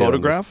Blue on the Book did on this.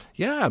 photograph.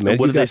 Yeah, And man.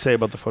 what you did they got- say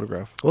about the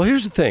photograph? Well,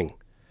 here's the thing.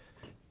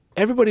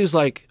 Everybody was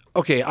like,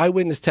 "Okay,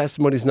 eyewitness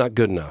testimony is not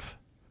good enough."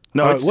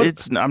 No, All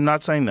right, I'm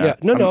not saying that.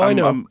 Yeah, no, I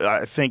know.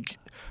 I think.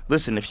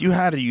 Listen, if you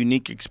had a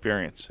unique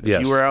experience, if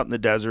Yes. you were out in the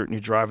desert and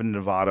you're driving to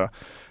Nevada,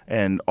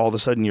 and all of a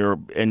sudden your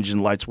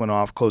engine lights went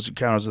off, Close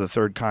Encounters of the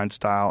Third Kind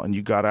style, and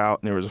you got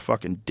out and there was a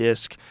fucking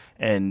disc,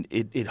 and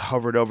it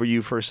hovered over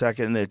you for a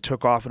second, and then it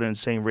took off at an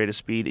insane rate of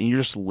speed, and you're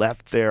just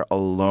left there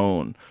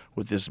alone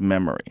with this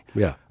memory.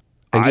 Yeah.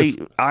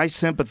 And I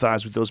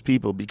sympathize with those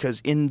people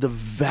because in the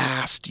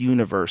vast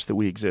universe that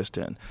we exist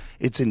in,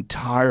 it's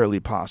entirely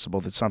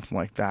possible that something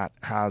like that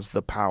has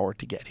the power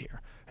to get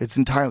here. It's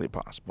entirely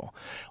possible.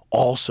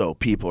 Also,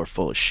 people are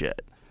full of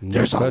shit.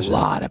 There's question. a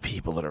lot of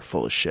people that are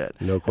full of shit.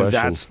 No And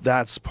question.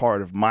 that's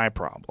part of my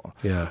problem.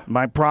 Yeah.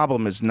 My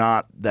problem is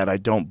not that I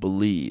don't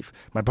believe.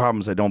 My problem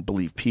is I don't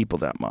believe people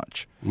that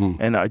much.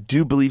 And I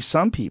do believe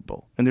some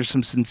people. And there's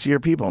some sincere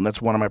people. And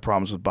that's one of my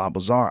problems with Bob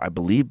Lazar. I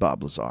believe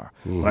Bob Lazar.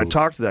 When I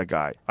talk to that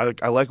guy,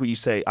 I like what you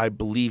say. I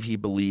believe he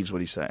believes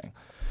what he's saying.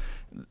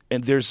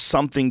 And there's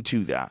something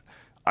to that.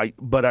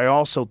 But I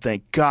also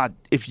think, God,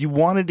 if you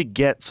wanted to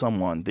get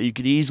someone that you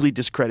could easily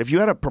discredit, if you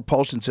had a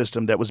propulsion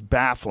system that was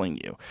baffling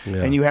you,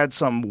 and you had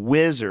some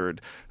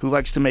wizard who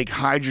likes to make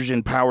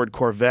hydrogen-powered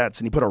Corvettes,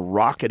 and he put a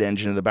rocket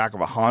engine in the back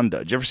of a Honda.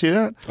 Did you ever see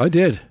that? I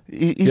did.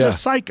 He's a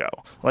psycho.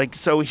 Like,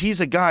 so he's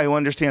a guy who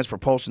understands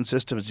propulsion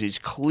systems. He's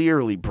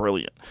clearly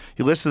brilliant.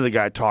 You listen to the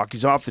guy talk.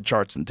 He's off the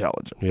charts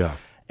intelligent. Yeah.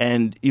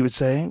 And you would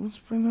say, hey, let's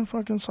bring the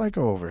fucking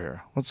psycho over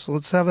here.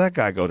 Let's have that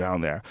guy go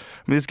down there.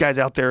 I mean, this guy's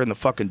out there in the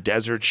fucking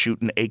desert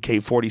shooting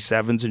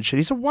AK-47s and shit.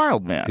 He's a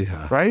wild man,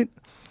 right?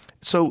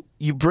 So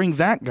you bring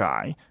that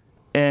guy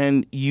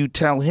and you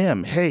tell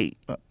him, hey,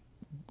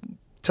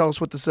 tell us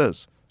what this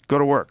is. Go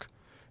to work.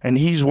 And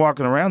he's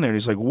walking around there and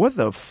he's like, what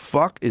the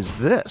fuck is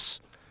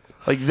this?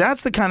 Like,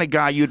 that's the kind of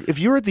guy if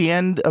you're at the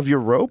end of your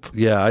rope.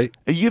 Yeah.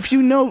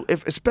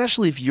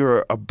 Especially if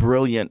you're a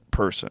brilliant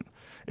person.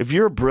 If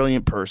you're a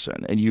brilliant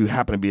person and you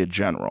happen to be a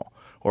general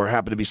or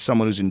happen to be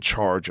someone who's in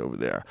charge over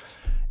there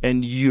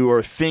and you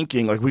are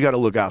thinking, like, we got to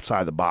look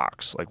outside the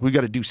box. Like, we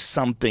got to do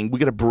something. We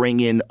got to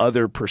bring in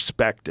other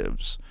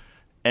perspectives.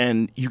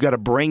 And you got to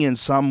bring in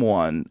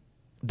someone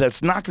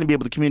that's not going to be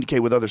able to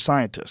communicate with other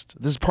scientists.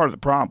 This is part of the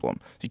problem.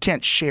 You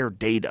can't share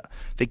data.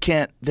 They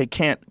can't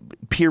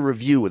peer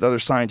review with other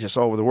scientists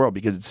all over the world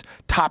because it's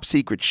top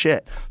secret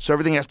shit. So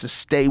everything has to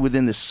stay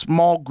within this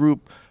small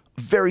group,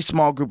 very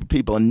small group of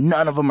people, and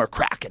none of them are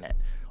cracking it.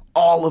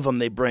 All of them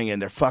they bring in,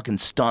 they're fucking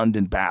stunned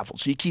and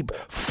baffled. So you keep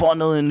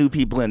funneling new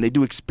people in. They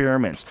do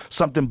experiments.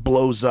 Something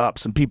blows up.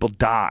 Some people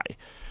die.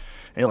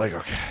 And you're like,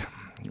 okay,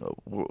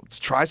 let's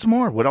try some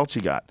more. What else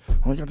you got? Well,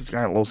 we got this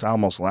guy at Los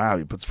Alamos Lab.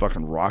 He puts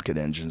fucking rocket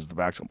engines in the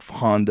backs of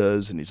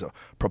Hondas, and he's a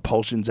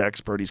propulsions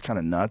expert. He's kind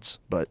of nuts,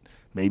 but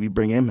maybe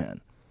bring him in.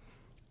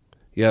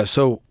 Yeah,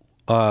 so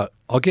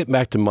I'll get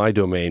back to my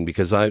domain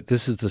because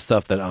this is the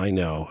stuff that I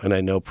know, and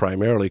I know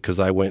primarily because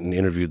I went and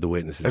interviewed the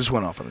witnesses. I just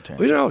went off on a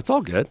tangent. Well, it's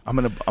all good. I'm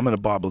in a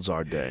Bob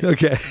Lazar day.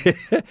 Okay.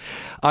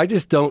 I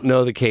just don't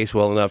know the case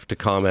well enough to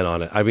comment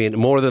on it. I mean,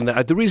 more than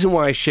that, the reason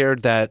why I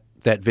shared that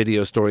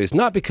video story is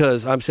not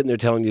because I'm sitting there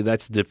telling you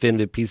that's a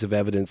definitive piece of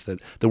evidence that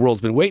the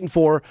world's been waiting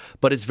for,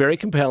 but it's very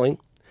compelling.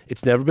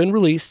 It's never been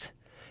released,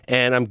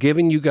 and I'm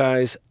giving you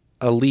guys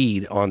a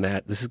lead on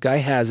that. This guy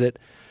has it.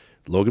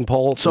 Logan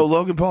Paul. So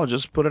Logan Paul,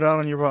 just put it out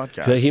on your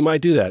podcast. He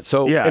might do that.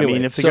 So yeah, anyway, I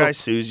mean, if the guy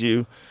sues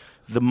you,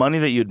 the money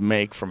that you'd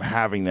make from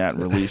having that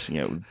and releasing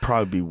it would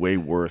probably be way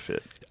worth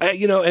it.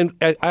 And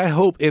I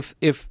hope if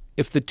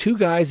the two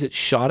guys that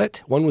shot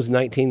it, one was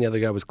 19, the other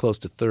guy was close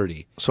to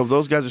 30. So if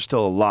those guys are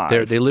still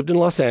alive. They lived in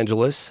Los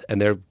Angeles, and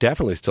they're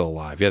definitely still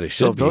alive. Yeah, they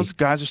should be. So if those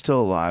guys are still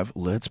alive,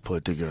 let's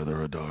put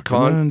together a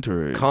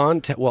documentary.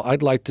 Well,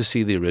 I'd like to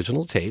see the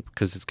original tape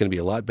because it's going to be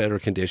a lot better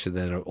condition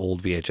than an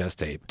old VHS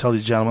tape. Tell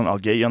these gentlemen, I'll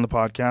get you on the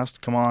podcast.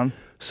 Come on.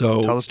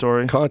 So tell the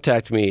story.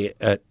 Contact me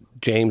at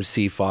James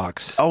C.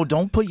 Fox. Oh,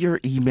 don't put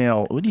your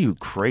email. What are you,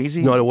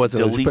 crazy? No, it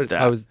wasn't. Delete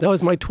that. That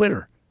was my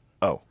Twitter.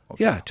 Oh.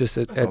 Okay. Yeah, just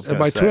at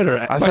my Twitter.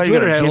 I my thought you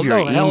Twitter were handle.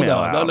 going to give your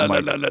email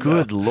No. out.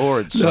 Good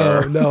Lord,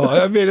 sir. No,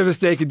 I made a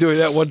mistake in doing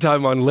that one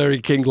time on Larry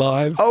King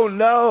Live. Oh,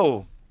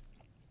 no.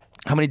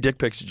 How many dick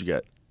pics did you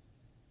get?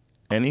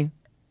 Any?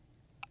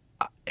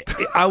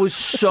 I was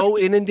so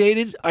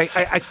inundated.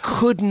 I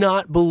could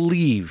not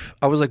believe.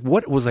 I was like,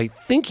 what was I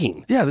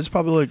thinking? Yeah, there's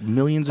probably like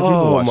millions of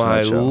people watching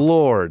that show. Oh, my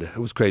Lord. It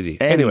was crazy.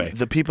 And anyway.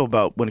 the people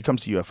when it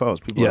comes to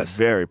UFOs, people are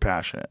very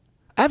passionate.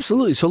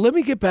 Absolutely. So let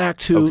me get back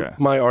to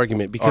my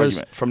argument because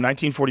from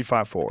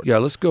 1945 forward. Yeah,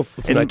 let's go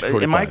from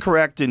 1945. Am I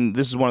correct? And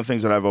this is one of the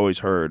things that I've always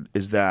heard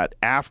is that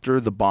after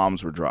the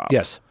bombs were dropped,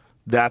 yes,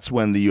 that's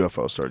when the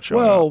UFO started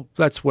showing up. Well,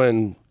 that's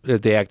when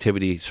the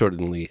activity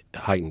certainly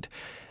heightened,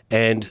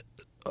 and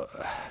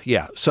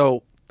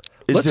So,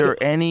 is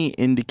there any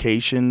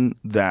indication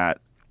that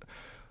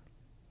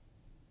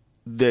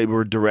they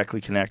were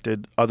directly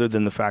connected, other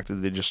than the fact that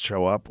they just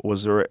show up?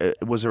 Was there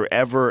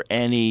ever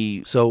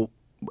any? So.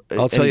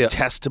 I'll tell you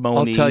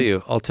testimony.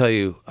 I'll tell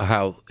you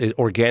how it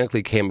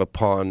organically came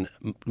upon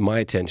my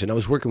attention. I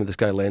was working with this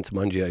guy Lance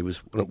Mungia. He was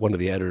one of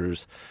the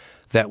editors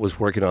that was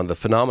working on the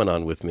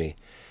phenomenon with me,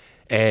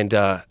 and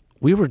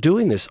we were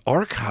doing this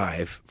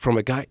archive from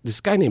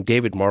this guy named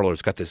David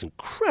Marler's got this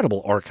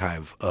incredible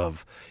archive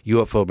of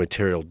UFO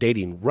material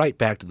dating right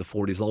back to the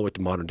 40s, all the way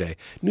to modern day.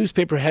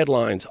 Newspaper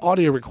headlines,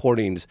 audio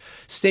recordings,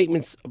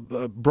 statements,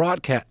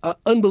 broadcast.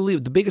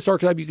 Unbelievable. The biggest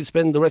archive you could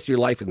spend the rest of your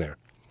life in there.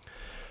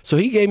 So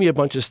he gave me a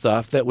bunch of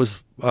stuff that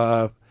was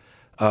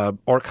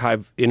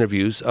archive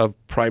interviews of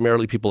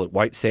primarily people at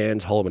White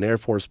Sands, Holloman Air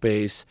Force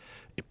Base,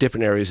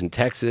 different areas in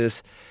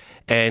Texas.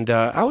 And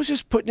I was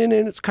just putting it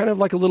in. It's kind of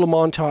like a little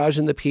montage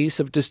in the piece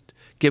of just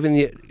giving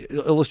the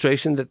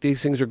illustration that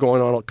these things are going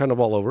on kind of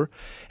all over.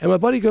 And my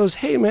buddy goes,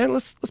 hey, man,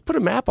 let's put a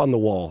map on the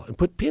wall and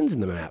put pins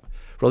in the map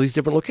for all these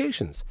different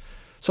locations.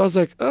 So I was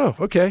like, oh,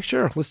 okay,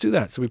 sure, let's do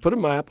that. So we put a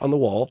map on the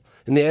wall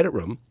in the edit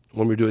room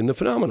when we were doing the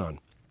phenomenon.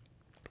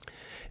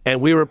 And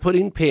we were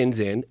putting pins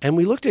in, and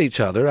we looked at each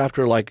other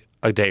after like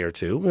a day or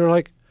two. We were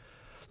like,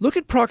 look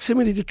at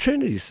proximity to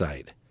Trinity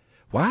Site.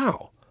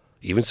 Wow.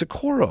 Even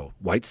Socorro,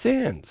 White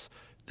Sands,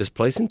 this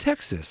place in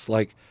Texas.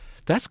 Like,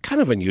 that's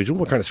kind of unusual.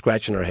 We're kind of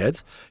scratching our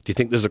heads. Do you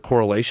think there's a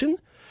correlation?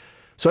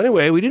 So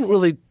anyway, we didn't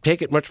really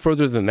take it much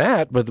further than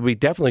that, but we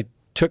definitely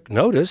took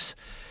notice.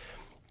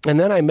 And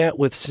then I met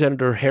with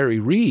Senator Harry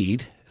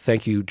Reid.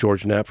 Thank you,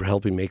 George Knapp, for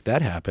helping make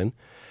that happen.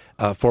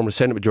 Former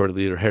Senate Majority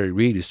Leader Harry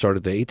Reid, who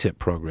started the ATIP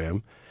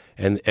program.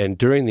 And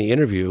during the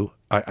interview,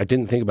 I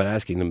didn't think about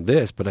asking him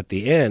this, but at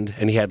the end,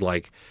 and he had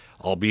like,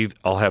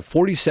 I'll have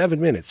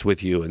 47 minutes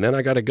with you, and then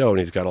I got to go. And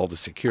he's got all the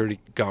security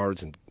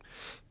guards and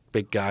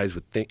big guys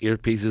with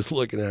earpieces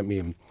looking at me.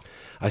 And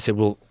I said,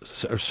 well,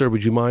 sir,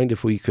 would you mind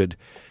if we could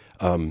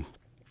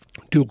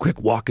do a quick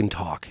walk and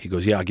talk? He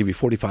goes, yeah, I'll give you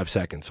 45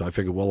 seconds. So I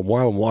figured, well,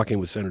 while I'm walking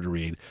with Senator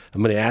Reid,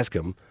 I'm going to ask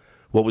him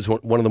what was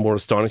one of the more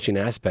astonishing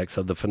aspects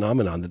of the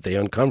phenomenon that they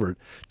uncovered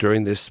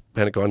during this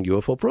Pentagon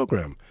UFO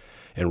program.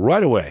 And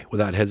right away,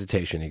 without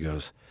hesitation, he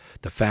goes,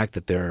 the fact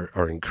that there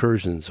are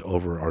incursions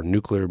over our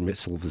nuclear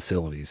missile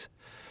facilities,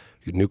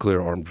 nuclear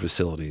armed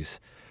facilities,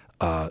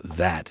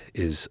 that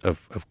is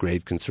of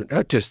grave concern.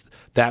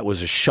 That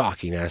was a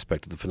shocking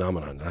aspect of the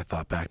phenomenon. And I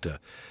thought back to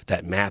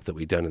that map that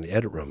we'd done in the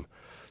edit room.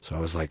 So I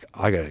was like,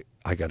 I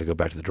got to go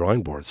back to the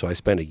drawing board. So I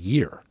spent a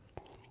year.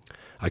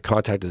 I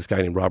contacted this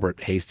guy named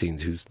Robert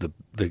Hastings, who's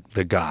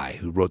the guy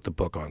who wrote the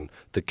book on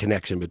the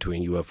connection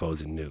between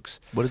UFOs and nukes.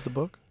 What is the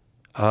book?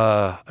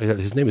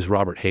 His name is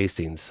Robert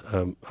Hastings,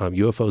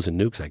 UFOs and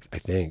Nukes, I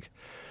think.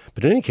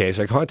 But in any case,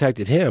 I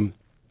contacted him,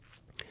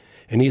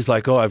 and he's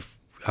like,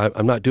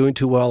 I'm not doing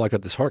too well. I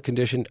got this heart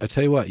condition. I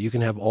tell you what, you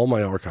can have all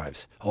my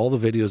archives, all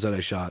the videos that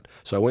I shot.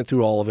 So I went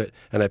through all of it,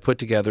 and I put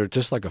together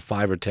just like a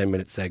 5 or 10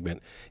 minute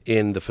segment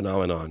in the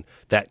phenomenon,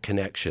 that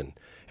connection.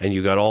 And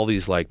you got all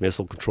these like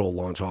missile control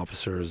launch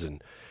officers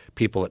and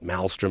people at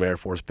Malmstrom Air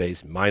Force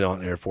Base,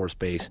 Minot Air Force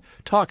Base,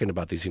 talking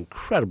about these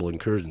incredible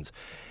incursions.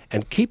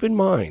 And keep in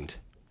mind,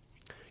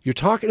 you're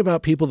talking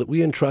about people that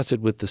we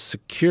entrusted with the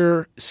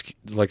securement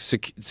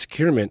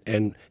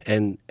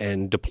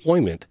and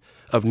deployment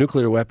of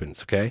nuclear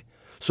weapons, okay?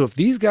 So if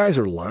these guys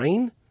are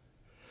lying,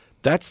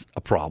 that's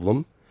a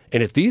problem.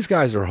 And if these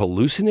guys are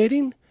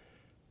hallucinating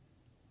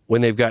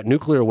when they've got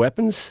nuclear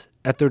weapons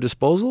at their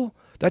disposal,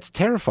 that's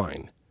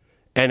terrifying.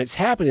 And it's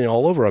happening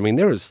all over. I mean,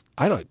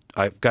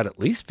 I've got at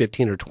least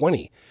 15 or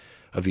 20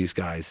 of these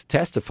guys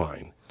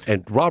testifying.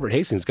 And Robert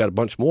Hastings got a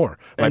bunch more.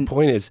 My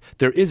point is,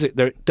 there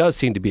does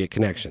seem to be a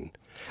connection.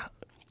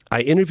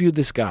 I interviewed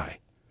this guy,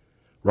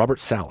 Robert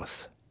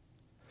Salas.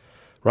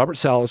 Robert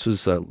Salas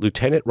was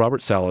Lieutenant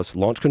Robert Salas,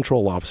 Launch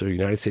Control Officer,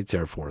 United States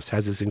Air Force,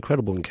 has this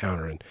incredible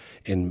encounter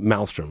in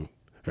Malmstrom,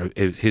 or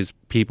his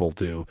people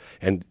do,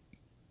 and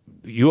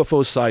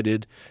UFO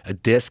sighted, a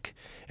disc,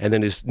 and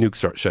then his nuke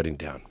starts shutting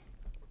down.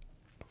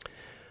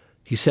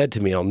 He said to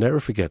me, I'll never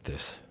forget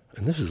this,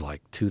 and this is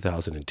like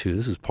 2002,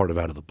 this is part of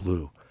Out of the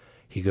Blue.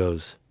 He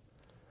goes,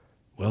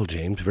 well,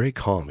 James, very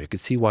calm. You could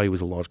see why he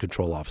was a launch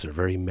control officer,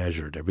 very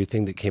measured.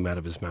 Everything that came out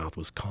of his mouth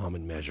was calm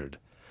and measured.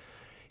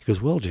 He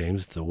goes, well,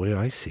 James, the way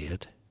I see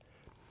it,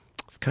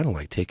 it's kind of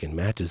like taking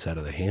matches out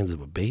of the hands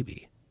of a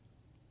baby.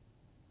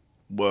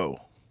 Whoa.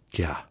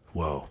 Yeah,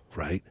 whoa,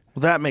 right?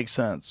 Well, that makes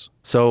sense.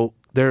 So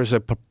there's a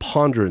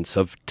preponderance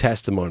of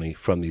testimony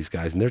from these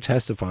guys, and they're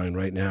testifying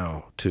right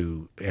now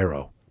to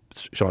AARO,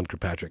 Sean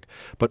Kirkpatrick.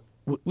 But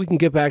we can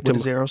get back to... What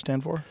does AARO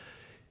stand for?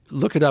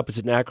 Look it up. It's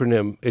an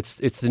acronym. It's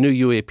the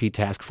new UAP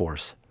task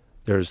force.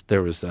 There was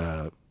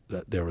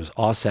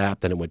OSAP,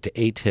 then it went to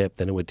ATIP,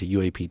 then it went to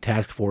UAP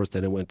task force,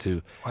 then it went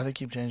to... Why do they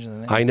keep changing the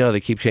name? I know they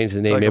keep changing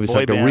the name. Like maybe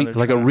it's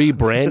like a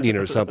rebranding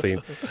or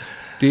something.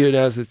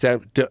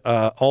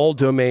 DNS, All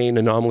Domain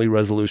Anomaly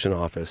Resolution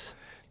Office.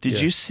 Did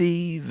you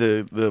see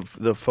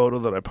the photo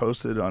that I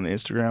posted on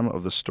Instagram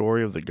of the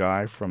story of the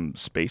guy from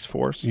Space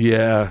Force?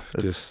 Yeah.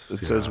 It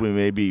says we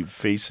may be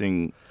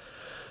facing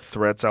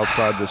threats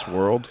outside this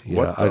world. Yeah,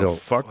 what the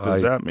fuck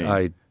does that mean?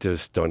 I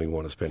just don't even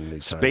want to spend any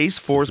time. Space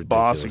Force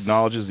boss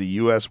acknowledges the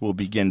U.S. will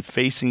begin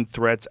facing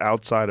threats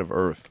outside of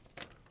Earth.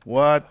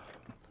 What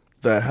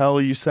the hell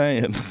are you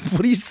saying?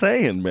 What are you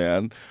saying,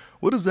 man?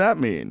 What does that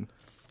mean?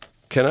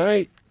 Can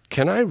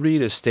I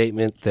read a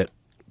statement that...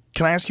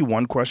 Can I ask you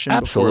one question?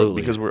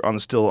 Absolutely. Because we're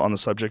still on the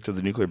subject of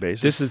the nuclear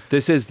bases.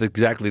 This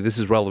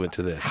is relevant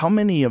to this. How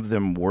many of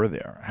them were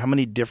there? How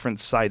many different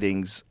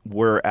sightings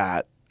were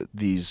at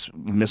these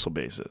missile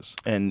bases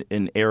and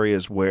in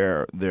areas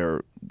where they're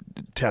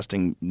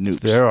testing nukes?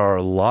 There are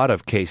a lot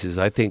of cases.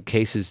 I think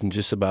cases in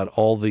just about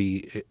all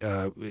the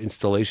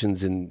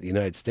installations in the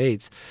United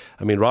States.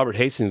 I mean, Robert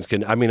Hastings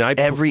can...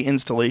 Every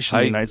installation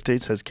in the United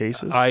States has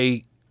cases?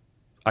 I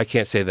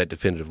can't say that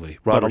definitively.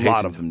 But a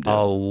lot of them do.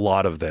 A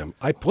lot of them.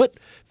 I put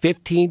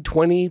 15,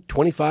 20,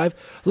 25.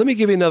 Let me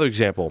give you another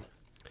example.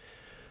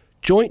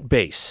 Joint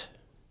Base,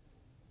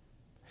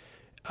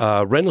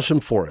 Rendlesham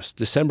Forest,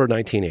 December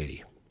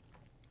 1980.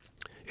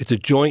 It's a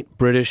joint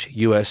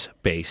British-U.S.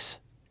 base.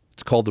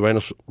 It's called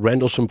the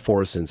Rendlesham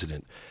Forest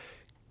Incident.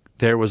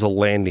 There was a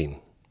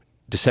landing,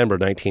 December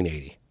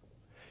 1980.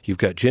 You've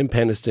got Jim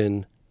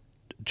Penniston,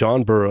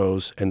 John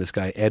Burroughs, and this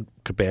guy Ed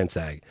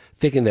Kabansag,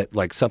 thinking that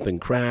like something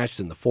crashed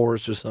in the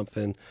forest or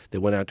something. They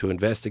went out to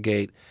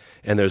investigate,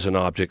 and there's an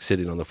object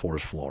sitting on the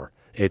forest floor.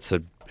 It's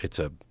a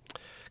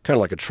kind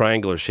of like a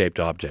triangular-shaped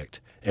object,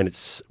 and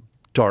it's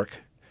dark,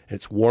 and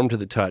it's warm to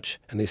the touch,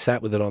 and they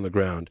sat with it on the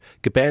ground.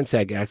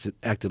 Gabansag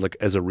acted like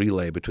as a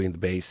relay between the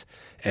base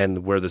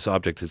and where this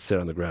object had sit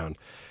on the ground.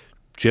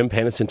 Jim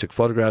Pennison took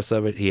photographs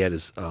of it. He had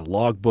his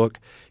log book.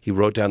 He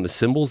wrote down the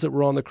symbols that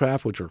were on the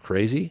craft, which were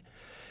crazy.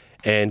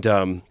 And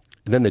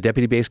then the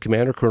deputy base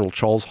commander, Colonel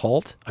Charles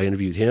Halt, I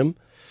interviewed him.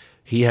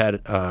 He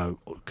had,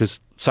 because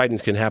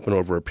sightings can happen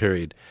over a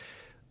period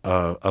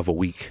of a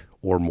week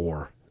or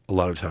more, a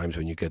lot of times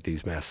when you get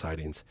these mass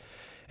sightings.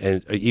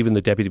 And even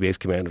the deputy base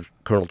commander,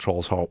 Colonel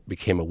Charles Halt,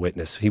 became a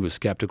witness. He was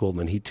skeptical, and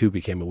then he too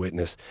became a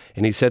witness.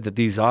 And he said that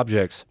these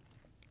objects,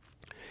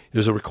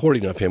 there's a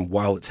recording of him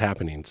while it's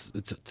happening.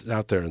 It's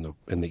out there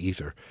in the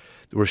ether.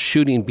 They were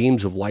shooting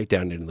beams of light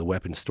down into the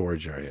weapons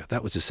storage area.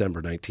 That was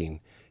December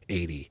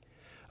 1980.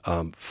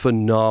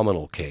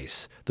 Phenomenal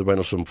case, the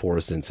Rendlesham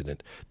Forest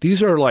incident.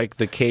 These are like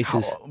the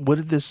cases. What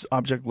did this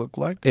object look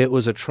like? It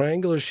was a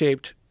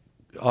triangular-shaped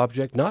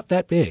object, not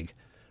that big.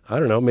 I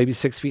don't know, maybe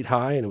 6 feet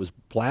high, and it was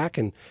black,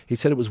 and he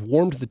said it was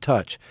warm to the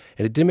touch,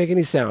 and it didn't make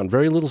any sound,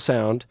 very little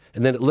sound,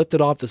 and then it lifted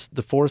off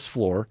the forest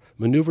floor,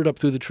 maneuvered up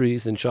through the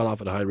trees, and shot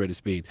off at a high rate of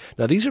speed.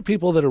 Now, these are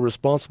people that are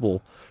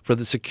responsible for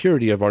the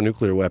security of our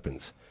nuclear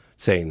weapons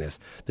saying this.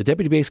 The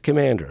deputy base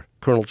commander,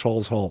 Colonel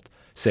Charles Halt,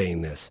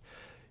 saying this.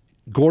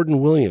 Gordon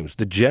Williams,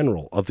 the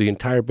general of the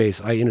entire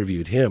base, I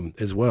interviewed him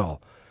as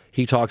well.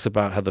 He talks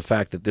about how the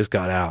fact that this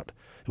got out,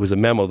 it was a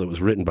memo that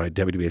was written by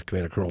Deputy Base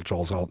Commander Colonel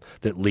Charles Halt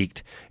that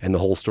leaked, and the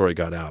whole story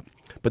got out.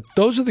 But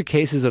those are the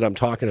cases that I'm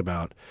talking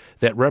about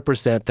that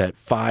represent that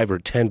 5 or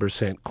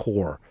 10%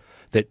 core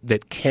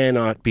that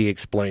cannot be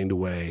explained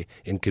away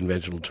in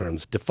conventional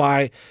terms.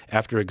 Defy,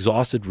 after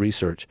exhaustive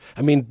research.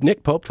 I mean,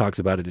 Nick Pope talks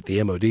about it at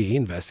the MOD. He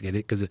investigated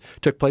it because it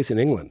took place in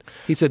England.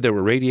 He said there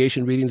were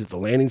radiation readings at the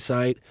landing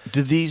site.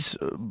 Do these,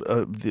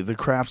 the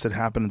crafts that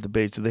happened at the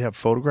base, do they have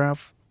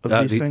photograph of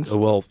these things?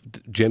 Well,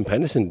 Jim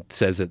Pennison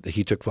says that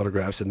he took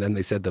photographs, and then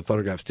they said the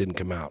photographs didn't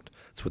come out.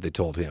 That's what they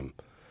told him.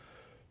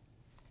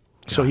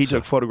 So he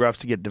took photographs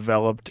to get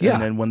developed, Yeah.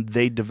 and then when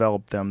they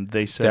developed them,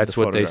 they said That's the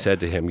what they photograph. said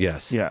to him,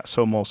 yes. Yeah,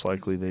 so most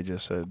likely they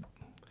just said.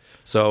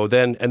 So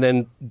then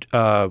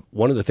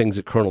one of the things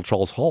that Colonel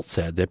Charles Halt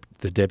said, that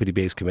the deputy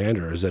base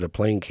commander, is that a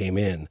plane came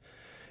in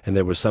and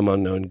there was some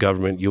unknown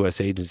government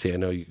U.S. agency. I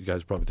know you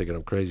guys are probably thinking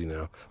I'm crazy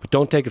now, but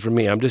don't take it from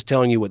me. I'm just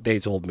telling you what they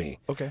told me.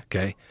 Okay.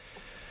 Okay.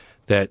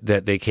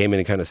 That they came in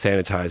and kind of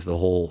sanitized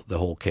the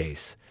whole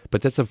case.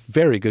 But that's a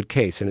very good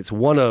case, and it's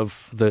one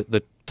of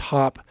the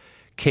top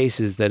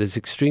cases that is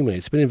extremely.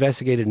 It's been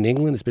investigated in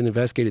England. It's been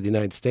investigated in the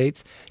United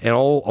States, and a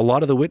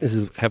lot of the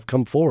witnesses have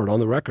come forward on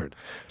the record.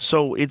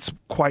 So it's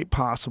quite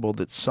possible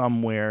that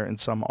somewhere in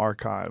some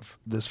archive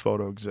this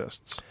photo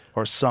exists,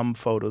 or some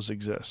photos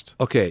exist.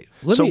 Okay,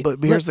 But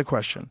here's the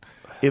question: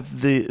 if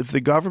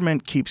the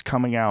government keeps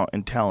coming out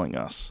and telling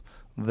us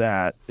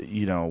that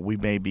we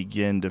may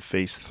begin to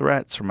face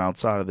threats from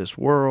outside of this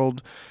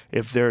world,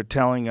 if they're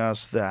telling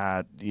us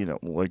that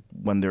like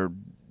when they're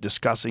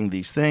discussing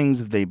these things,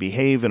 that they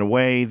behave in a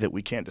way that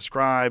we can't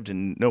describe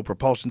and no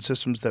propulsion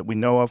systems that we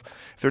know of.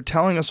 If they're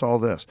telling us all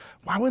this,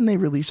 why wouldn't they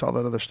release all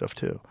that other stuff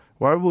too?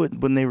 Why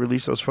wouldn't they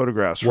release those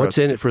photographs for What's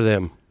us in it for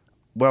them?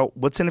 Well,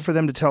 what's in it for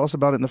them to tell us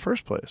about it in the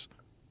first place?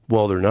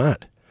 Well, they're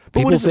not.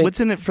 But what's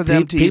in it for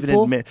them to even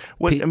admit?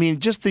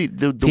 Just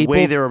the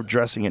way they're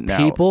addressing it now.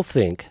 People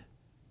think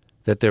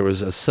that there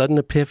was a sudden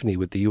epiphany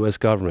with the U.S.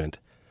 government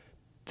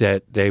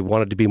that they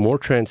wanted to be more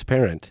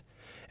transparent,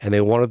 and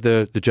they wanted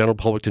the general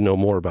public to know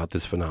more about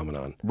this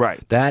phenomenon.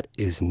 Right. That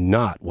is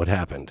not what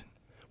happened.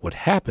 What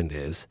happened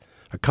is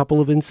a couple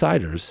of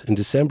insiders in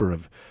December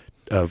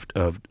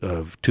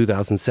of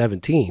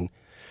 2017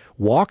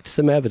 walked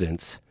some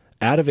evidence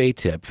out of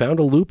ATIP, found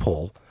a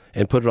loophole,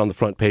 and put it on the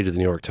front page of the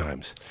New York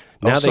Times.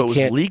 Now so it was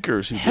can't-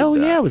 leakers who did Hell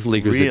that. yeah, it was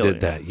leakers that Really?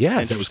 did that. Yes, it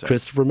was Interesting.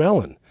 Christopher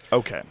Mellon.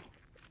 Okay.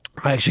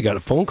 I actually got a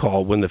phone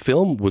call when the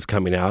film was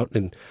coming out,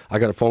 and I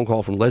got a phone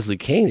call from Leslie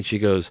Kane, and she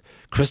goes,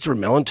 Christopher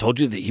Mellon told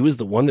you that he was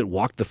the one that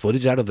walked the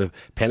footage out of the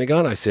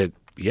Pentagon? I said,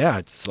 yeah,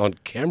 it's on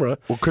camera.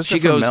 Well,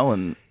 Christopher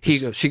Mellon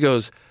She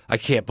goes, I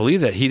can't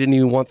believe that. He didn't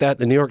even want that in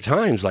the New York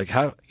Times. Like,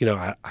 how,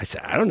 I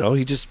said, I don't know.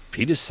 He just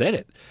said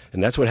it,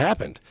 and that's what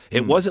happened.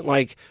 It wasn't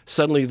like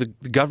suddenly the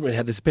government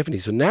had this epiphany.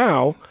 So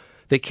now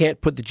they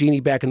can't put the genie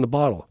back in the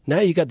bottle.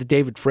 Now you got the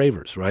David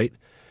Fravors, right?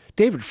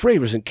 David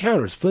Fravors'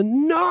 encounter is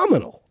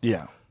phenomenal.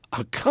 Yeah.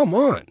 Oh, come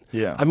on.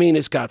 Yeah. I mean,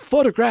 it's got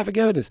photographic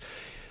evidence.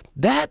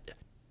 That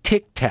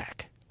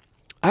tic-tac.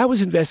 I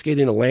was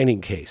investigating a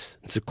landing case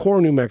in Socorro,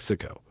 New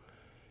Mexico.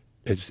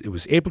 It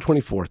was April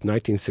 24th,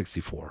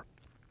 1964.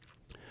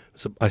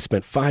 So I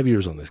spent 5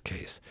 years on this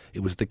case.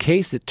 It was the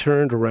case that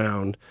turned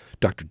around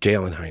Dr.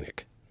 Jalen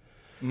Hynek.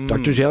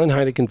 Dr. Jalen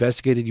Hynek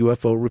investigated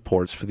UFO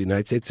reports for the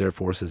United States Air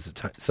Force as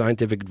a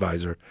scientific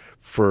advisor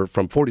from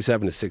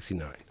 47 to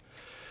 69.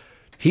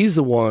 He's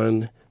the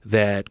one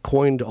that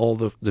coined all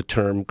the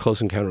term close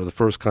encounter of the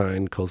first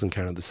kind, close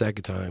encounter of the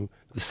second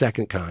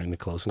kind, the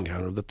close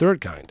encounter of the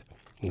third kind.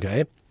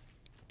 Okay?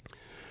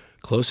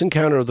 Close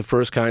encounter of the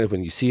first kind is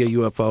when you see a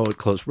UFO at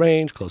close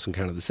range. Close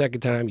encounter the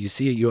second time, you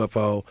see a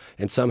UFO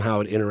and somehow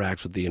it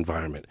interacts with the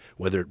environment,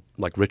 whether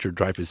like Richard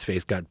Dreyfuss'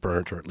 face got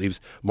burnt or it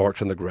leaves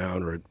marks on the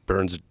ground or it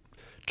burns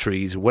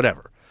trees or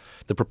whatever.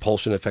 The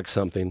propulsion affects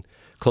something.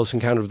 Close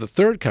encounter of the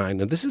third kind,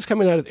 and this is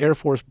coming out of Air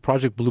Force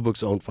Project Blue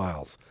Book's own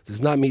files. This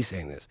is not me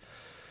saying this.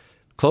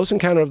 Close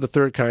encounter of the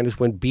third kind is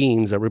when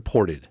beings are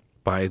reported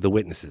by the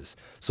witnesses.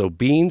 So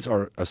beings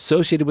are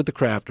associated with the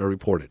craft are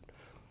reported.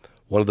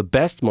 One of the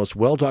best, most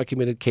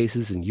well-documented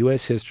cases in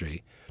U.S.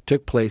 history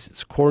took place at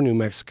Socorro, New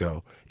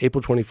Mexico,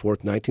 April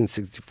 24th,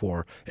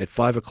 1964, at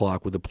 5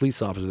 o'clock with a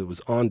police officer that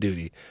was on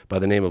duty by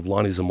the name of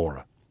Lonnie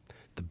Zamora.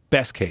 The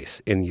best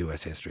case in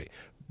U.S. history.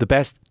 The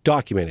best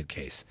documented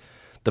case.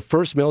 The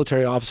first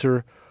military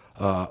officer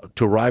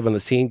to arrive on the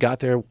scene got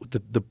there,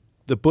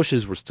 the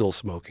bushes were still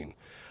smoking.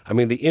 I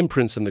mean, the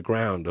imprints in the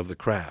ground of the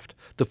craft,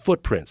 the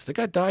footprints, they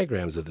got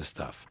diagrams of this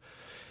stuff.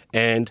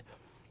 And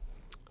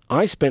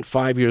I spent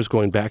 5 years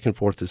going back and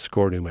forth to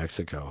Socorro, New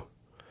Mexico.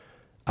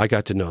 I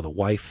got to know the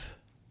wife,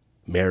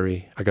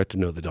 Mary. I got to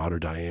know the daughter,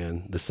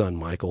 Diane, the son,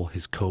 Michael,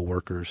 his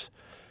co-workers.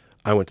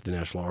 I went to the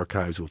National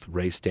Archives with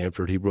Ray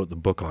Stanford. He wrote the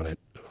book on it,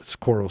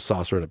 Socorro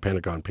Saucer in a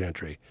Pentagon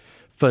Pantry.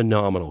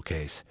 Phenomenal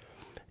case.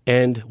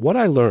 And what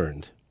I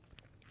learned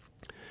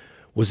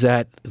was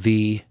that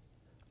the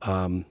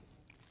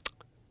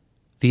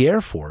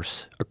Air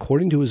Force,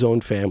 according to his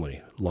own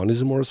family, Lonnie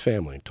Zamora's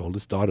family, told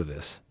his daughter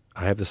this.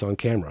 I have this on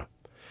camera.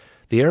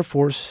 The Air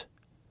Force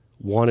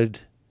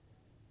wanted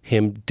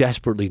him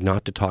desperately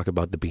not to talk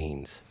about the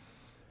beans.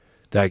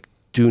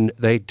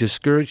 They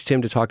discouraged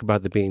him to talk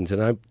about the beans,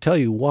 and I tell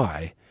you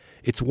why.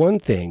 It's one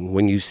thing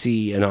when you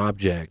see an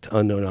object,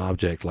 unknown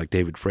object like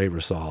David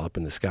Fravor saw up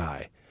in the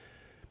sky,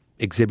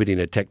 exhibiting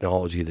a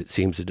technology that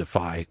seems to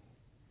defy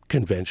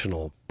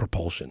conventional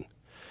propulsion.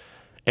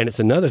 And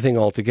it's another thing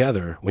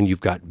altogether when you've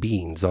got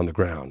beans on the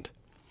ground.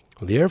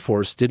 Well, the Air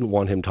Force didn't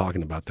want him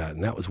talking about that,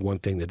 and that was one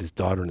thing that his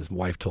daughter and his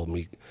wife told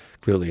me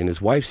clearly. And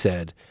his wife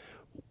said,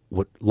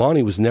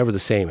 Lonnie was never the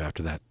same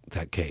after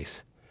that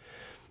case.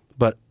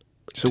 But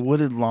So what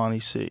did Lonnie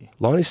see?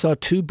 Lonnie saw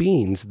two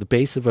beans at the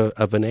base of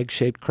an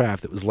egg-shaped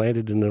craft that was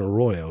landed in an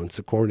arroyo in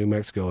Socorro, New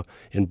Mexico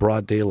in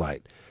broad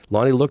daylight.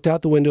 Lonnie looked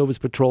out the window of his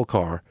patrol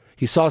car.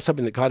 He saw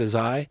something that caught his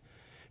eye,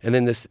 and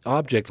then this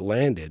object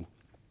landed.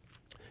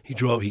 He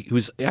drove. He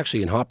was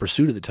actually in hot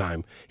pursuit at the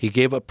time. He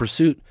gave up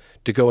pursuit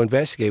to go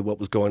investigate what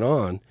was going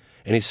on,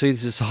 and he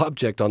sees this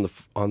object in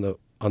the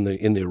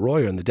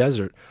arroyo in the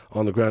desert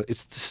on the ground.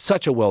 It's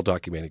such a well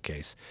documented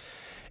case,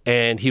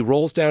 and he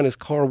rolls down his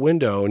car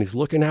window and he's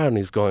looking out and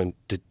he's going,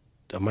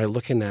 "Am I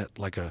looking at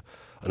like an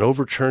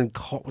overturned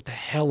car? What the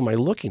hell am I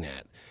looking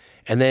at?"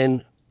 And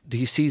then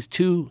he sees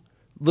two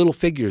little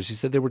figures. He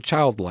said they were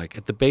childlike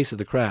at the base of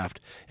the craft,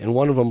 and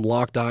one of them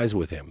locked eyes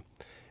with him.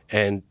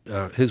 And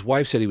his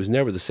wife said he was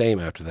never the same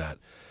after that.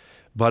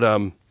 But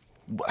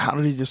How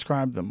did he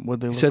describe them? What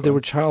they he look said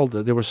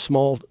like? they were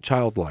small,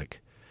 childlike.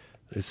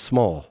 It's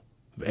small,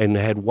 and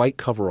they had white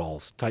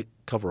coveralls, tight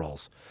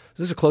coveralls.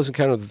 This is a close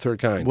encounter of the third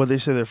kind. What they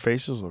say their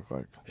faces look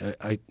like?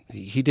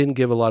 He didn't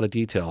give a lot of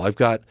detail.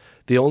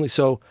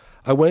 So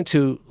I went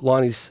to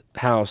Lonnie's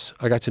house.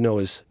 I got to know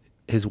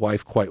his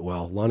wife quite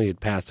well. Lonnie had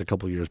passed a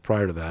couple of years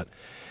prior to that,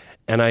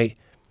 and I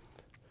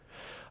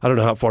don't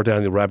know how far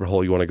down the rabbit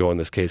hole you want to go in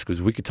this case,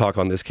 because we could talk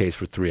on this case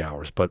for 3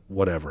 hours, but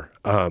whatever.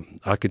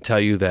 I could tell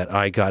you that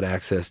I got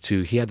access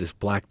to, he had this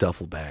black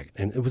duffel bag,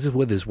 and it was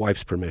with his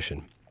wife's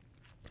permission.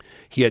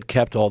 He had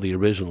kept all the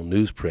original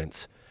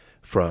newsprints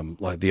from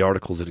like the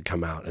articles that had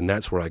come out, and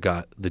that's where I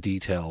got the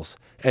details.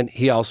 And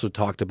he also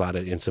talked about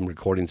it in some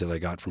recordings that I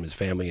got from his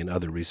family and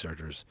other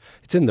researchers.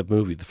 It's in the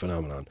movie, The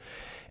Phenomenon.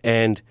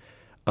 And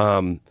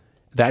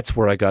that's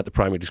where I got the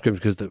primary description,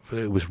 because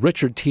it was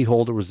Richard T.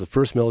 Holder was the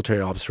first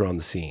military officer on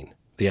the scene.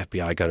 The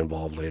FBI got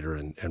involved later,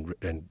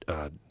 and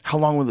How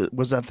long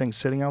was that thing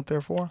sitting out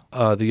there for?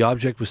 the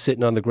object was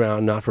sitting on the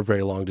ground, not for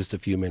very long, just a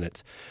few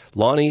minutes.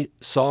 Lonnie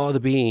saw the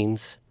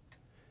beans,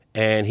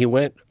 and he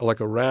went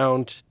like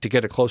around to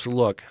get a closer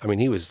look. I mean,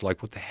 he was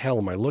like, "What the hell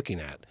am I looking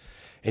at?"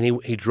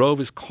 And he drove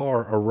his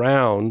car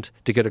around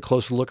to get a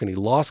closer look, and he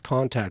lost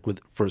contact with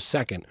it for a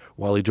second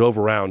while he drove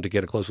around to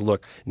get a closer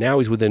look. Now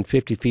he's within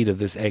 50 feet of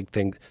this egg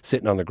thing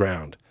sitting on the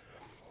ground.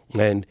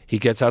 And he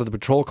gets out of the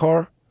patrol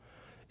car.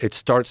 It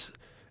starts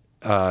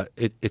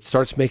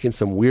making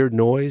some weird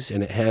noise,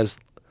 and it has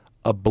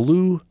a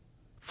blue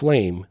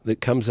flame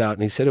that comes out.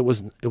 And he said it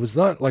was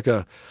not like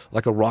a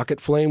rocket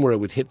flame where it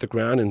would hit the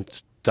ground and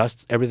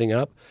dust everything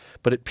up,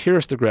 but it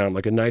pierced the ground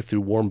like a knife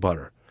through warm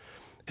butter.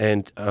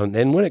 And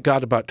then when it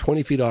got about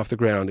 20 feet off the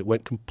ground, it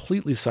went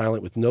completely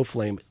silent with no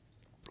flame,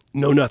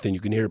 no nothing. You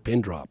can hear a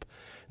pin drop.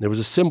 And there was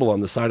a symbol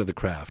on the side of the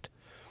craft.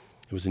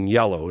 It was in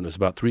yellow, and it was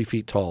about 3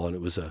 feet tall, and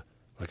it was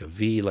like a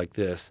V like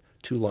this,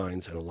 2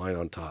 lines and a line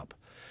on top.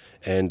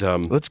 And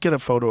Let's get a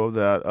photo of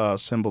that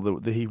symbol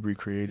that he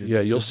recreated.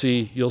 yeah, you'll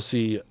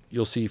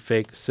see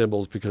fake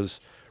symbols, because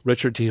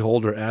Richard T.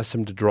 Holder asked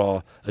him to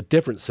draw a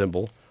different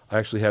symbol. I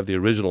actually have the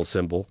original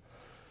symbol.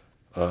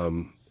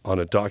 on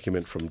a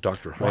document from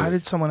Dr. Why Hynek.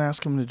 did someone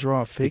ask him to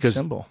draw a fake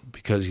symbol?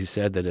 Because he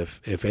said that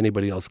if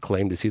anybody else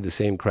claimed to see the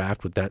same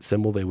craft with that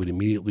symbol, they would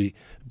immediately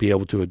be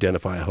able to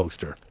identify a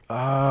hoaxer.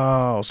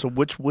 Oh, so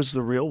which was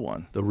the real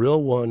one? The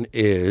real one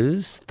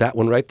is that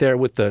one right there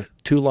with the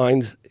two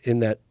lines in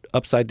that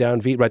upside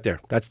down V right there.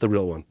 That's the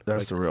real one.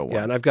 That's the real one.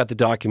 Yeah, and I've got the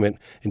document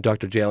in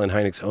Dr. Jalen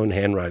Hynek's own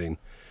handwriting.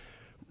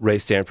 Ray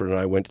Stanford and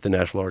I went to the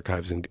National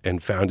Archives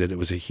and found it. It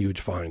was a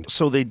huge find.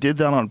 So they did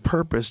that on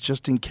purpose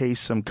just in case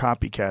some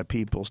copycat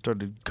people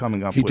started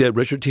coming up He with did.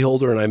 Richard T.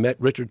 Holder, and I met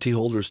Richard T.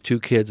 Holder's two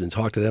kids and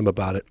talked to them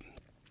about it.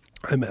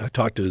 I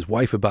talked to his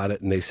wife about it,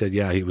 and they said,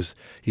 yeah, he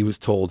was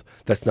told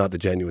that's not the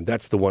genuine.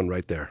 That's the one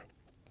right there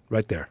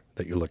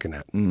that you're looking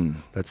at.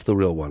 That's the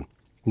real one.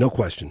 No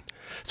question.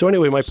 So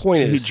anyway, my point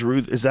So is... he drew,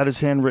 is that his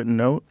handwritten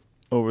note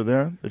over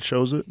there that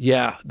shows it?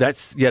 Yeah,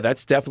 that's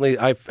definitely.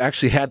 I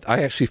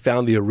actually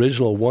found the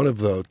original one of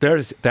those.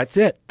 That's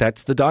it.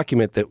 That's the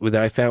document that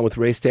I found with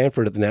Ray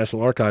Stanford at the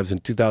National Archives in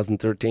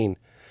 2013.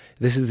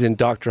 This is in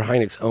Dr.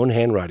 Hynek's own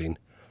handwriting.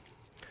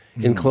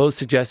 Enclosed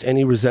suggests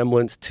any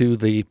resemblance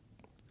to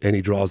and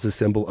he draws the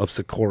symbol of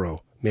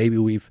Socorro. Maybe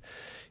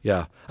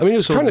yeah. I mean, it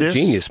was So kind of a this-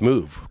 genius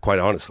move, quite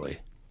honestly.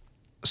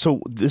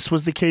 So this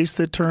was the case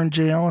that turned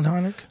J. Allen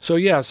Hynek?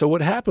 So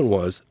what happened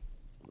was,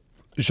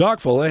 Jacques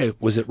Vallée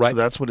was it right? So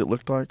that's what it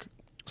looked like?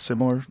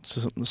 Similar?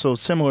 So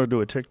similar to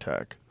a Tic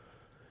Tac.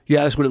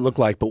 Yeah, that's what it looked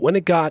like. But when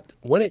it got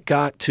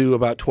to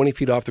about 20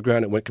 feet off the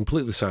ground, it went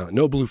completely silent.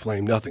 No blue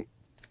flame, nothing.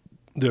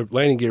 The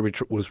landing gear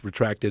was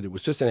retracted. It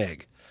was just an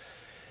egg,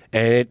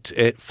 and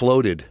it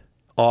floated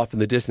off in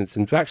the distance.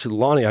 In fact,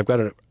 Lonnie, I've got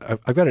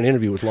an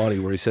interview with Lonnie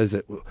where he says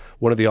that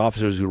one of the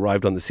officers who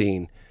arrived on the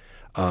scene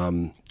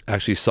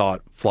actually saw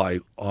it fly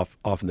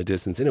off in the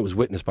distance, and it was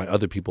witnessed by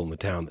other people in the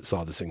town that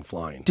saw this thing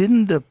flying.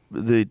 Didn't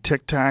the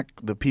Tic Tac,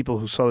 the people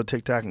who saw the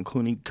Tic Tac,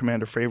 including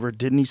Commander Fravor,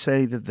 didn't he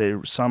say that there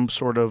was some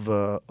sort of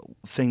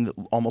thing that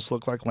almost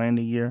looked like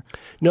landing gear?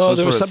 No, Some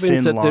there was sort of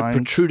something thin that lines?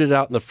 protruded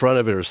out in the front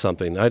of it or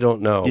something. I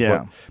don't know.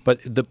 Yeah. But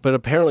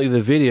apparently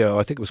the video,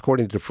 I think it was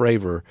according to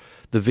Fravor,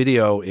 the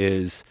video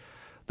is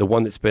the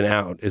one that's been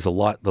out is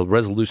the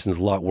resolution is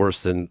a lot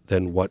worse than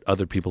what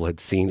other people had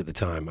seen at the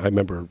time. I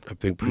remember, I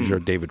think, pretty sure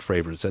David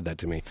Fravor said that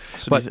to me.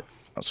 So But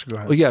so go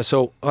ahead. well, yeah,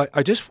 so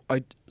I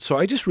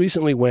just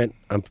recently went.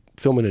 I'm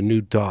filming a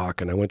new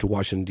doc, and I went to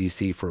Washington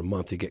D.C. for a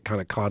month to get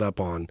kind of caught up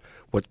on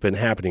what's been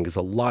happening, because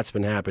a lot's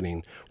been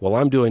happening while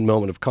I'm doing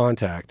Moment of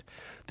Contact.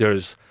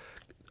 There's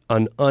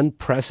an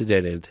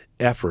unprecedented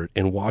effort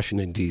in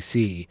Washington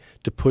D.C.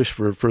 to push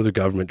for further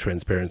government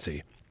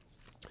transparency.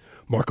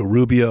 Marco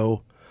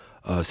Rubio,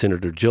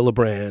 Senator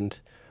Gillibrand,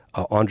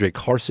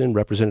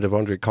 Representative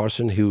Andre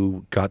Carson,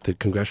 who got the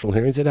congressional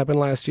hearings that happened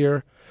last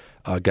year.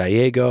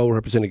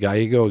 Representative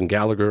Gallego and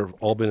Gallagher,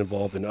 all been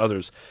involved, and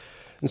others.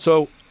 And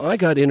so I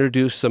got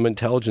introduced some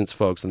intelligence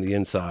folks on the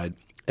inside,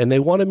 and they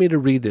wanted me to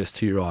read this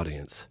to your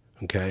audience,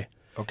 okay?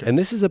 Okay. And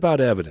this is about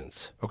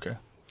evidence. Okay.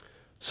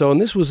 So, and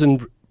this was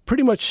in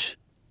pretty much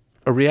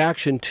a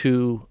reaction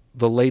to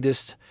the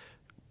latest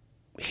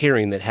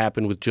hearing that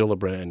happened with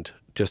Gillibrand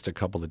just a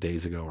couple of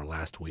days ago or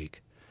last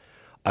week.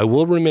 I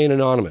will remain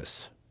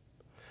anonymous,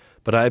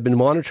 but I've been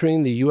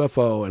monitoring the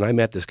UFO, and I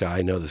met this guy.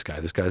 I know this guy.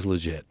 This guy's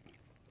legit.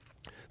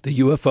 The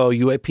UFO,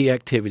 UAP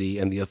activity,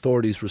 and the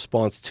authorities'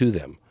 response to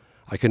them.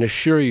 I can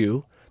assure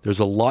you there's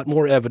a lot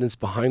more evidence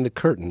behind the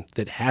curtain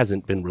that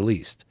hasn't been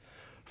released.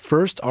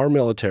 First, our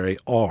military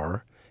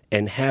are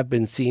and have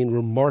been seeing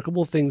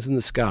remarkable things in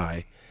the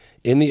sky,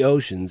 in the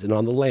oceans, and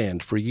on the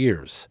land for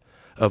years.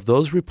 Of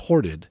those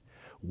reported,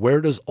 where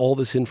does all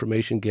this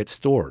information get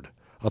stored?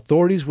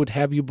 Authorities would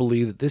have you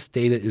believe that this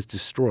data is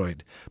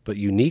destroyed, but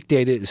unique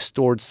data is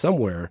stored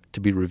somewhere to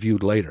be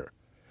reviewed later.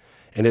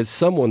 And as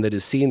someone that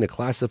has seen the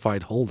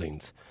classified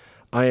holdings,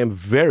 I am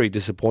very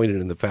disappointed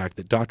in the fact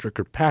that Dr.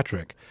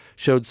 Kirkpatrick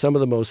showed some of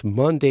the most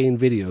mundane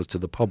videos to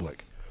the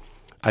public.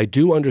 I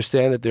do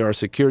understand that there are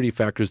security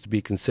factors to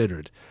be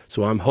considered,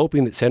 so I'm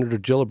hoping that Senator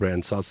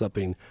Gillibrand saw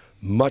something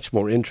much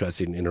more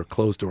interesting in her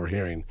closed-door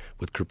hearing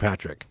with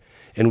Kirkpatrick.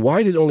 And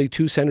why did only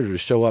 2 senators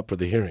show up for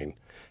the hearing?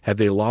 Have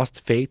they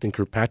lost faith in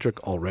Kirkpatrick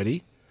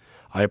already?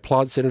 I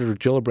applaud Senator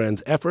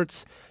Gillibrand's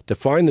efforts to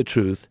find the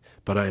truth,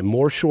 but I am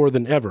more sure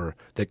than ever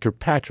that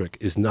Kirkpatrick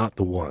is not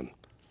the one.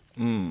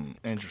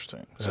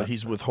 Interesting. So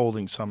he's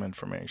withholding some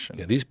information.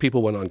 Yeah, these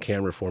people went on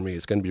camera for me.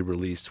 It's going to be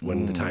released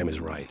when the time is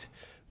right.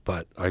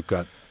 But I've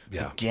got,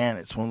 yeah. Again,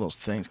 it's one of those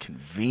things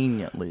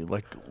conveniently,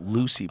 like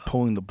Lucy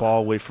pulling the ball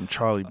away from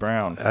Charlie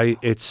Brown.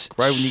 It's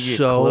Right when you get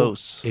so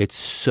close. It's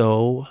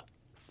so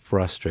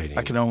frustrating.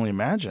 I can only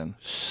imagine.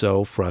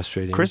 So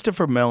frustrating.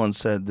 Christopher Mellon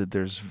said that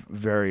there's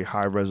very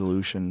high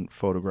resolution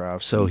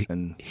photographs. So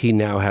and he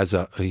now has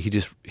he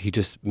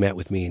just met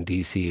with me in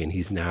D.C. and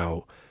he's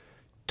now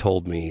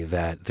told me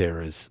that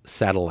there is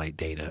satellite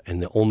data,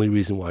 and the only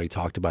reason why he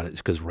talked about it is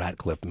because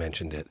Ratcliffe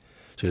mentioned it.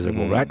 So he's like,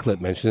 well,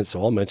 Ratcliffe mentioned it,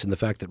 so I'll mention the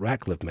fact that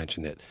Ratcliffe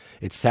mentioned it.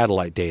 It's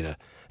satellite data.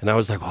 And I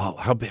was like, well,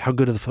 how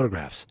good are the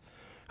photographs?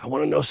 I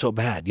want to know so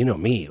bad. You know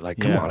me. Like,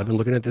 come Yeah. on, I've been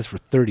looking at this for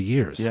 30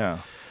 years. yeah.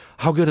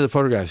 How good are the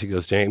photographs? He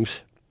goes,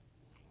 James,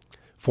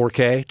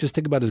 4K. Just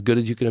think about as good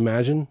as you can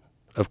imagine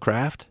of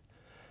craft.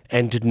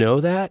 And to know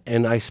that,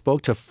 and I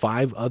spoke to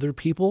 5 other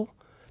people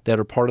that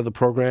are part of the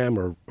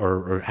program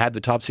or had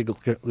the top secret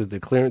the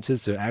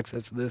clearances to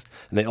access to this,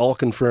 and they all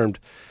confirmed.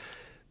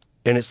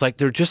 And it's like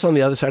they're just on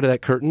the other side of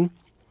that curtain.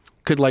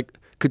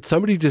 Could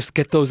somebody just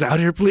get those out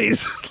here,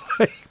 please?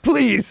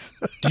 Please.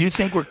 Do you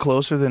think we're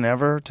closer than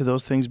ever to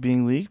those things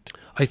being leaked?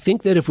 I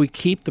think that if we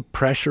keep the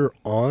pressure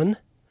on,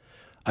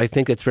 I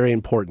think it's very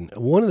important.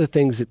 One of the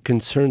things that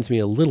concerns me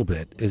a little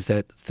bit is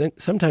that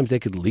sometimes they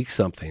could leak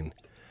something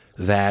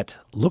that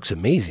looks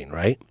amazing,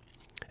 right?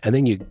 And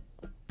then you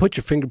put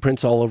your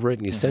fingerprints all over it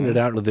and you send it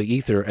out into the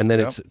ether, and then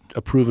it's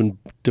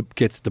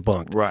gets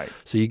debunked. Right.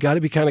 So you got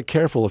to be kind of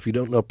careful if you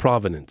don't know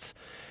provenance.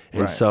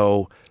 And Right.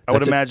 so I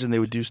would imagine they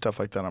would do stuff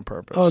like that on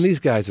purpose. Oh, and these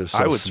guys are I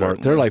so would smart.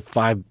 certainly. They're like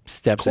 5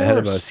 steps ahead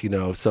of course. us, you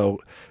know. So,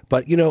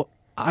 but you know,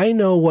 I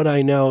know what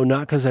I know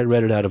not because I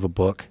read it out of a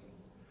book,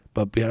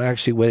 but I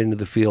actually went into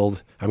the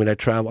field. I mean, I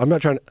travel. I'm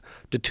not trying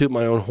to toot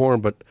my own horn,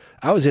 but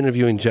I was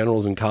interviewing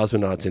generals and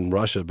cosmonauts in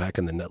Russia back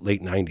in the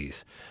late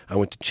 90s. I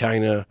went to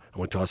China. I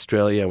went to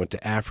Australia. I went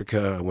to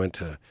Africa. I went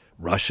to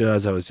Russia,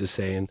 as I was just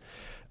saying,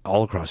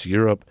 all across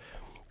Europe.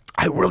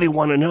 I really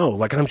want to know.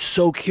 Like, I'm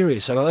so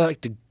curious, and I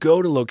like to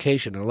go to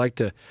location. I like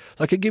to,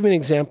 like, I'll give you an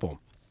example.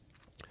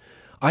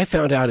 I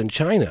found out in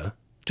China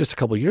just a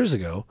couple of years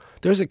ago,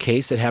 there's a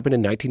case that happened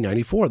in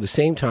 1994, the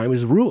same time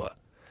as Rua,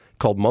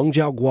 called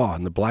Mengjiaogua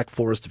in the Black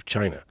Forest of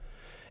China.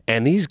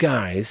 And these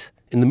guys,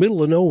 in the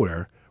middle of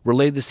nowhere,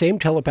 relayed the same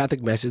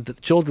telepathic message that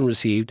the children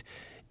received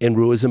in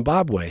Rua,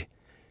 Zimbabwe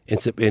in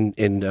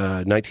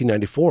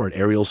 1994 at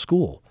Ariel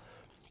School.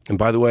 And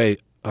by the way,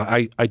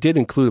 I did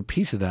include a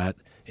piece of that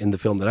in the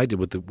film that I did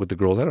with the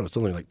girls. I don't know, it's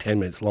only like 10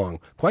 minutes long.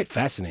 Quite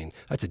fascinating.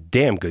 That's a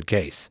damn good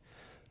case.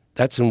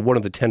 That's in one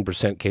of the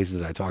 10% cases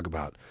that I talk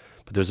about.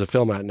 But there's a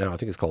film out now, I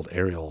think it's called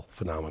Ariel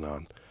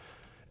Phenomenon.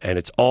 And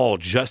it's all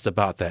just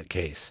about that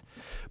case.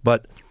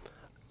 But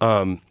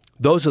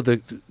those are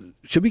the...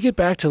 Should we get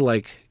back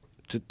to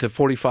to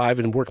 45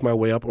 and work my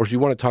way up? Or do you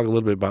want to talk a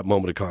little bit about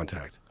Moment of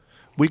Contact?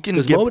 We can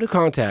Because get Moment of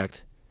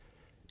Contact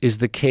is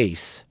the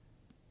case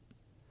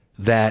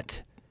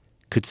that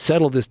could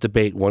settle this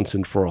debate once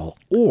and for all.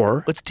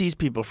 Or... Let's tease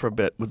people for a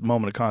bit with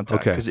Moment of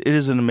Contact, Okay. because it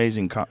is an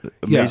amazing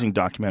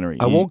documentary.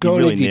 I won't go you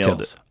really into nailed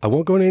details. it. I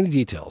won't go into any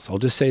details. I'll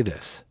just say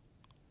this.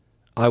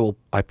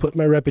 I put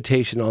my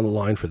reputation on the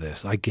line for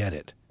this. I get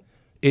it.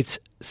 It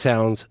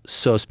sounds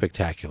so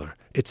spectacular.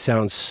 It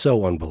sounds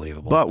so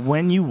unbelievable. But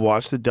when you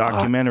watch the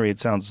documentary, it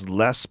sounds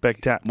less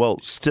spectacular. Well,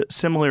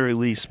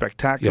 similarly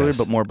spectacular, Yes.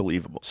 but more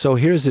believable. So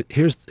here's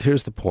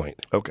the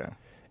point. Okay.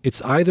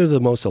 It's either the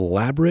most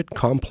elaborate,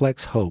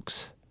 complex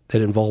hoax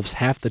that involves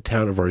half the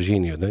town of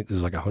Varginha. I think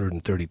there's like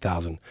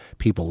 130,000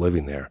 people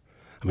living there.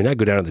 I mean, I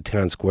go down to the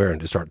town square and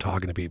just start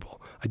talking to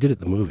people. I did it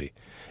in the movie.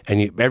 And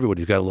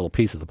everybody's got a little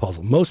piece of the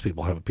puzzle. Most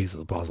people have a piece of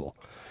the puzzle.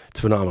 It's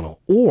phenomenal.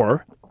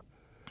 Or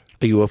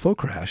a UFO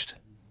crashed,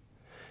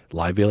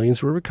 live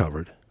aliens were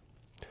recovered,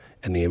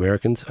 and the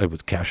Americans, it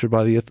was captured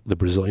by the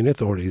Brazilian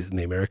authorities, and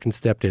the Americans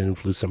stepped in and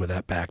flew some of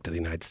that back to the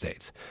United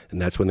States.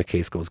 And that's when the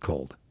case goes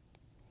cold.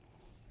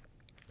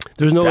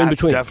 There's no in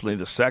That's between. definitely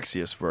the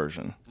sexiest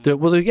version.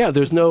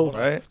 There's no,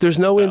 Right. there's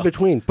no in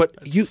between. But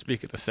you,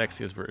 Speaking of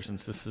sexiest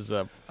versions, this is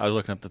I was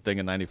looking up the thing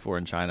in '94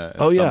 in China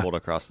and Oh, yeah. stumbled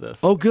across this.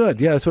 oh,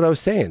 good, yeah, that's what I was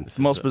saying.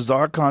 The most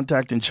bizarre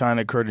contact in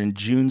China occurred in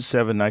June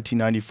 7,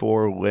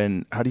 1994,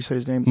 when, how do you say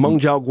his name? Meng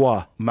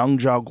Jiaogua. Meng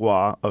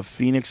Jiaogua of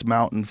Phoenix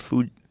Mountain,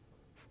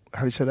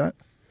 how do you say that?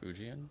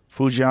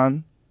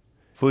 Fujian?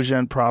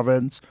 Fujian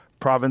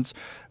province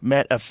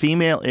met a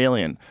female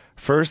alien.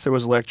 First, there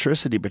was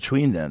electricity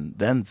between them.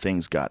 Then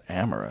things got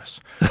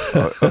amorous.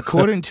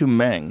 According to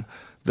Meng,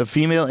 the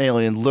female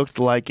alien looked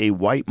like a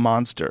white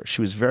monster. She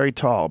was very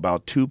tall,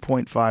 about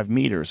 2.5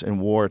 meters, and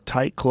wore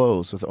tight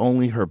clothes with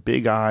only her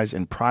big eyes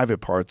and private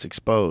parts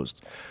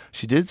exposed.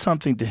 She did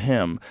something to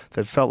him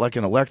that felt like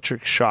an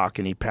electric shock,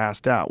 and he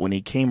passed out. When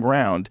he came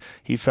round,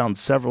 he found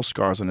several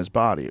scars on his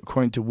body.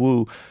 According to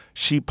Wu,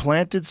 she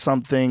planted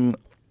something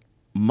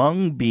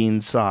mung bean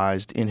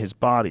sized into his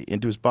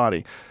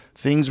body.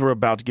 Things were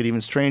about to get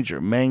even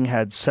stranger. Meng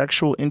had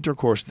sexual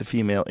intercourse with the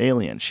female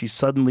alien. She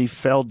suddenly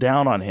fell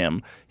down on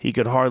him. He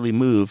could hardly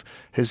move.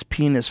 His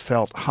penis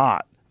felt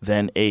hot,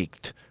 then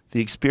ached. The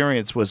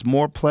experience was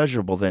more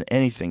pleasurable than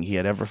anything he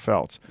had ever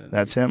felt.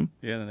 That's him?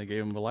 Yeah, and then they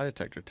gave him a lie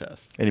detector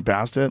test. And he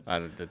passed it?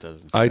 It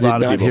doesn't. I did lot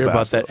of not people hear about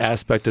pass that those.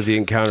 aspect of the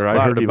encounter. A I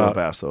lot heard of people about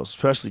pass those,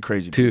 especially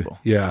crazy too. people.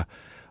 Yeah,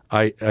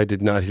 I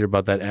did not hear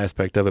about that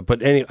aspect of it.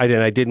 But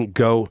I didn't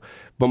go.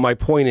 But my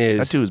point is,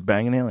 That dude was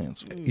banging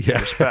aliens. Yeah.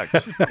 Respect.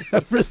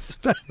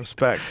 respect.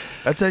 Respect.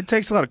 It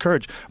takes a lot of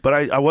courage. But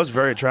I was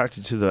very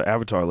attracted to the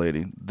Avatar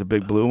lady, the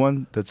big blue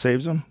one that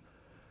saves him.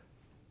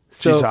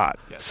 So, She's hot.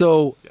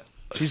 So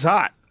She's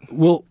hot.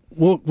 we'll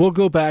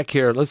go back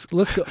here. Let's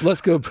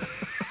go.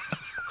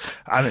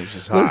 I think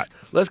she's hot.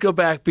 Let's go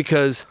back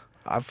because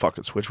I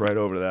fucking switch right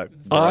over to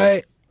that.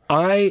 girl.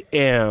 I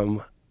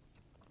am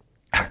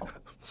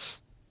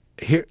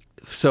here.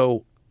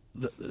 So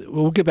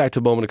we'll get back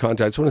to Moment of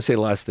Contact. I just want to say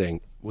the last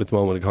thing. with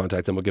Moment of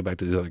Contact, and we'll get back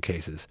to these other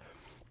cases.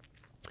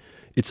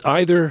 It's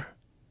either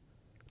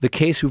the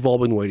case we've all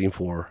been waiting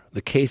for,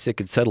 the case that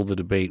could settle the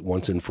debate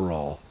once and for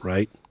all,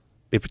 right?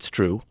 If it's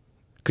true.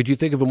 Could you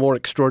think of a more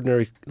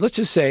extraordinary, let's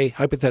just say,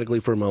 hypothetically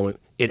for a moment,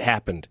 it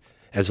happened,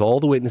 as all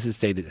the witnesses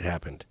stated it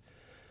happened.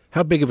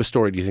 How big of a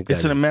story do you think that is?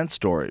 It's an immense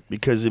story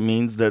because it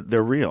means that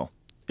they're real.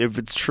 If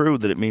it's true,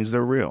 that it means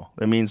they're real.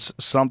 It means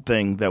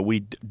something that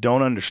we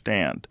don't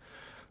understand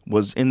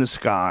was in the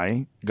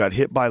sky, got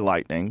hit by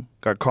lightning,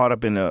 got caught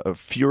up in a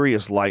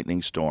furious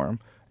lightning storm,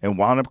 and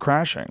wound up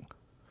crashing.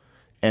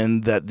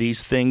 And that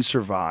these things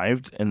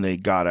survived and they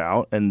got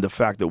out, and the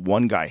fact that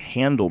one guy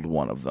handled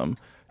one of them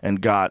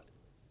and got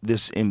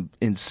this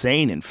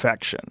insane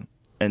infection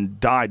and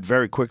died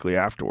very quickly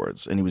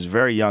afterwards, and he was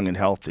very young and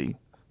healthy,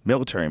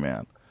 military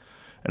man.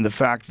 And the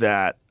fact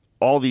that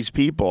all these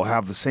people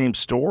have the same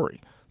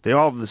story. They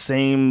all have the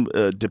same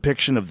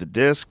depiction of the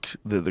disc,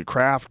 the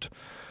craft.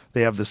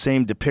 They have the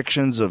same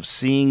depictions of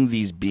seeing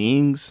these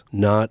beings.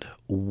 Not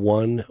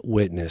one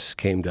witness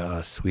came to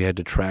us. We had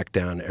to track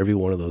down every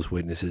one of those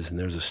witnesses, and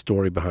there's a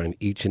story behind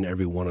each and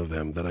every one of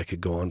them that I could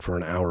go on for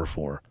an hour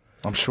for.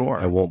 I'm sure.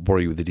 I won't bore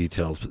you with the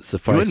details, but You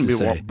suffice to wouldn't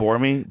say. bore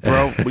me,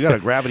 bro. We got a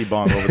gravity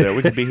bong over there.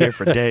 We could be here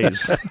for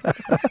days.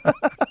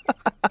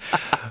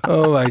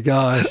 Oh, my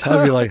gosh.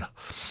 I'd be like...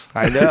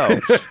 I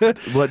know.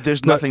 But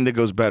there's nothing that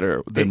goes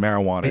better than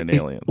marijuana and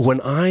aliens. When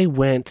I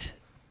went,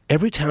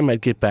 every time I'd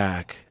get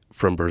back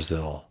from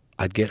Brazil,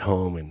 I'd get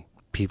home and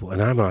people,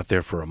 and I'm out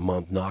there for a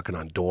month knocking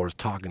on doors,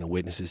 talking to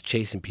witnesses,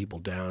 chasing people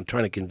down,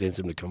 trying to convince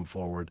them to come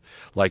forward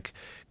like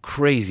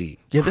crazy.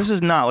 Yeah, this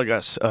is not like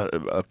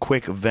a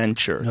quick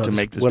venture to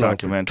make this went on for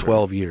documentary.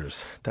 12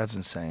 years. That's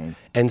insane.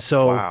 And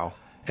so, Wow.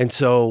 And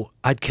so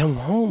I'd come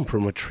home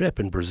from a trip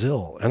in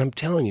Brazil, and I'm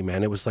telling you,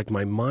 man, it was like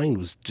my mind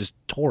was just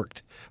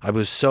torqued.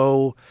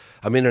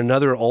 I'm in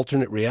another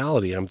alternate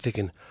reality. I'm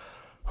thinking,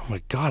 oh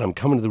my God, I'm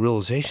coming to the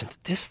realization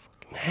that this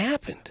fucking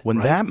happened. When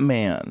right? that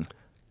man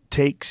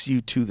takes you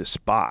to the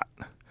spot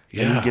and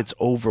Yeah. he gets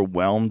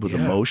overwhelmed with Yeah.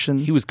 emotion.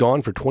 He was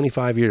gone for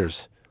 25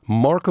 years.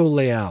 Marco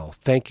Leal,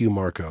 thank you,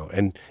 Marco,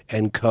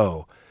 and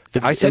co.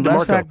 I said to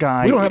unless Marco, that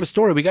guy- we don't have a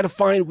story. We got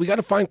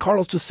to find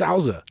Carlos de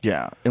Souza.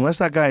 Yeah, unless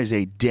that guy is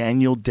a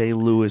Daniel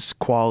Day-Lewis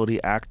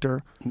quality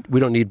actor. We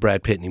don't need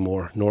Brad Pitt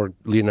anymore, nor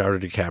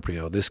Leonardo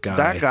DiCaprio. This guy,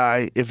 That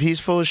guy, if he's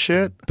full of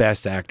shit,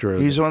 best actor.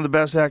 he's one of the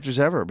best actors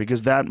ever,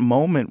 because that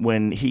moment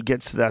when he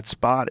gets to that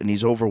spot and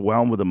he's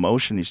overwhelmed with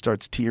emotion, he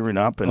starts tearing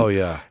up and, Oh,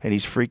 yeah. and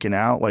he's freaking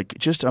out. Like,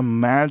 just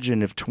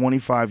imagine if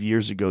 25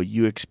 years ago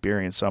you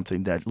experienced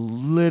something that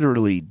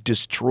literally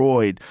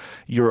destroyed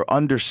your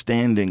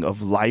understanding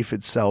of life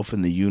itself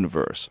in the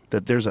universe.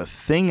 That there's a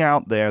thing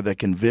out there that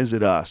can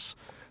visit us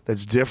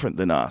that's different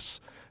than us,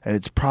 and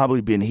it's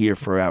probably been here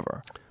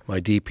forever. My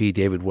DP,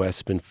 David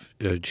West, has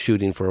been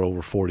shooting for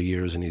over 40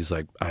 years, and he's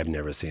like, I've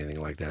never seen anything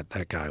like that.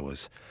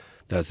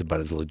 That's about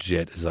as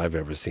legit as I've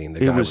ever seen.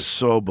 The It guy was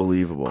so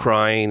believable.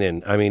 crying,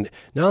 and I mean,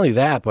 not only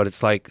that, but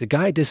it's like the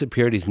guy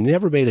disappeared. He's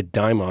never made a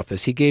dime off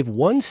this. He gave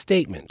one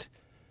statement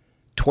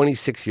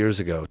 26 years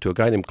ago to a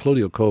guy named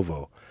Claudio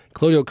Covo.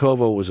 Claudio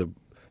Covo was an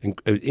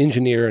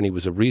engineer, and he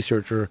was a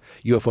researcher,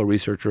 UFO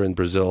researcher in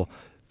Brazil.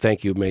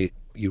 Thank you. May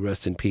you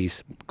rest in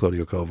peace,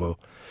 Claudio Covo.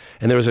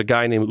 And there was a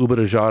guy named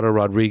Uberajara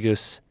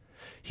Rodriguez.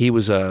 He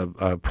was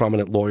a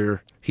prominent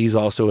lawyer. He's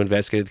also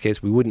investigated the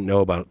case. We wouldn't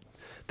know about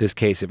this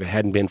case if it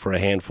hadn't been for a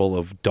handful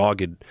of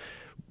dogged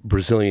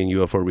Brazilian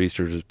UFO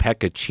researchers.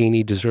 Pekka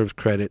Cini deserves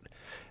credit.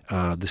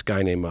 This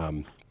guy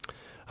named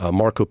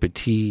Marco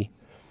Petit,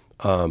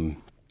 AJ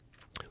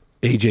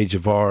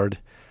Javard.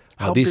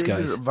 How These big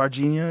guys. is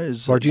Varginha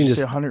is Varginha's-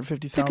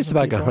 150,000. I think it's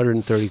about people?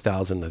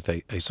 130,000. I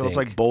think. So it's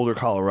like Boulder,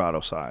 Colorado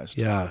sized.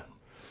 Yeah,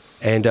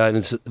 and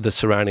it's the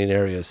surrounding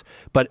areas.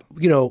 But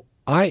you know,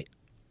 I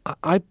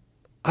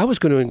was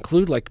going to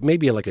include like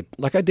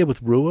I did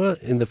with Rua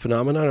in the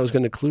phenomenon. I was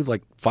going to include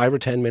like 5 or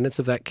 10 minutes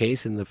of that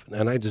case and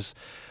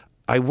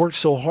I worked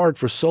so hard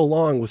for so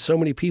long with so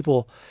many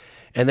people,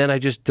 and then I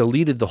just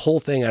deleted the whole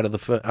thing out of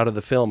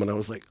the film. And I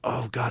was like,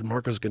 oh God,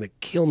 Marco's going to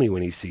kill me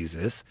when he sees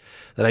this.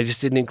 That I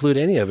just didn't include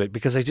any of it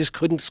because I just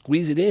couldn't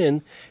squeeze it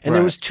in, and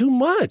there Right. was too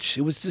much.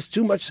 It was just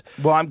too much.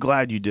 Well, I'm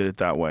glad you did it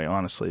that way,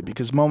 honestly,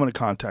 because Moment of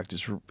Contact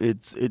is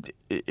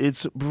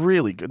it's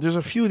really good. There's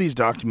a few of these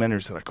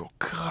documentaries that I go,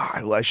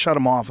 God, I shut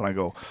them off and I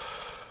go,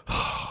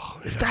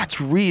 if that's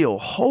real,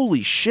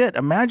 holy shit!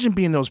 Imagine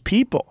being those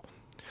people.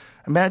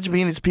 Imagine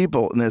being these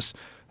people in this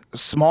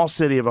small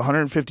city of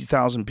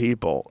 150,000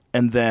 people,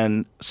 and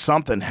then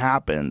something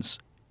happens,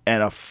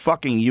 and a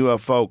fucking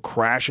UFO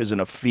crashes in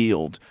a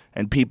field,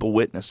 and people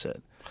witness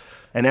it,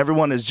 and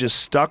everyone is just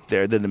stuck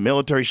there. Then the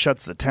military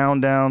shuts the town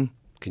down.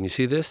 Can you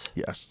see this?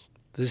 Yes.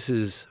 This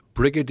is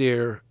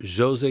Brigadier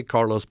Jose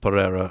Carlos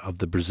Pereira of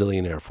the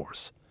Brazilian Air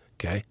Force.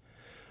 Okay,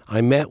 I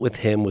met with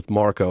him with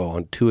Marco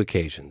on 2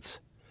 occasions.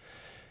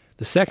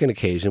 The second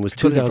occasion was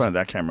Put it in 2000. front of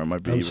that camera.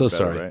 Might be I'm even so better,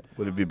 sorry. right?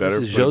 Would it be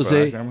better? This is if we put it in front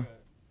of Jose. that camera?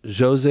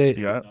 Jose.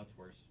 You got it?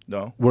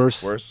 No.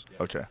 Worse. Worse.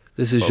 Okay.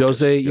 This is Focus.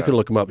 Jose. You Got can it.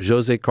 look him up.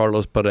 Jose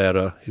Carlos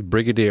Pereira,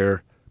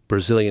 Brigadier,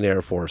 Brazilian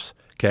Air Force.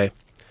 Okay.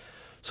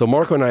 So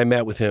Marco and I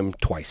met with him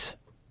twice.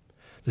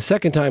 The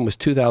second time was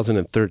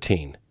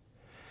 2013.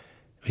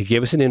 He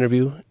gave us an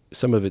interview.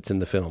 Some of it's in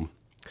the film.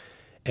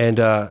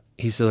 And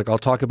he said, like, I'll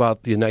talk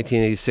about the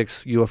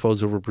 1986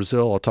 UFOs over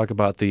Brazil. I'll talk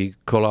about the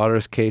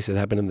Colares case that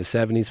happened in the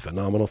 70s.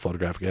 Phenomenal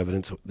photographic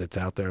evidence that's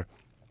out there.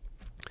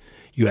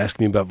 You asked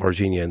me about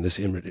Varginha, and this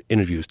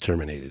interview is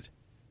terminated.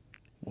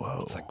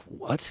 Whoa. It's like,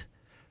 what?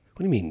 What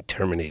do you mean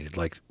terminated?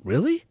 Like,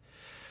 really?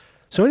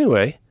 So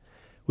anyway,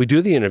 we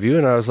do the interview,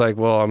 and I was like,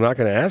 well, I'm not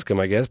going to ask him,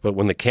 I guess. But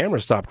when the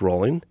camera stopped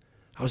rolling,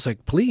 I was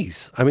like,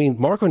 please. I mean,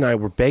 Marco and I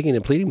were begging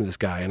and pleading with this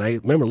guy, and I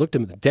remember looked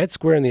him dead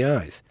square in the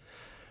eyes.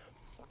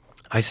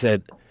 I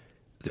said,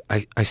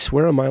 I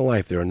swear on my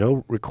life, there are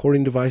no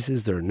recording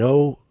devices. There are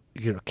no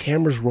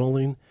cameras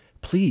rolling.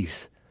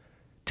 Please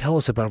tell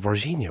us about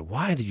Varginha.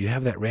 Why did you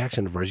have that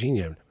reaction to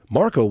Varginha?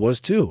 Marco was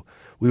too.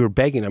 We were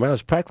begging him. I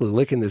was practically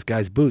licking this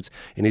guy's boots,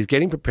 and he's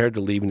getting prepared to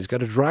leave, and he's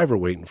got a driver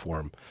waiting for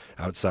him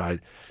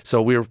outside.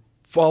 So we were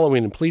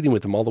following and pleading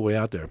with him all the way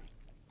out there.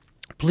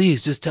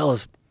 Please, just tell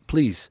us,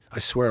 please. I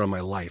swear on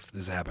my life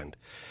this happened.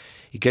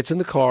 He gets in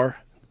the car,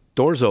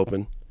 doors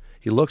open.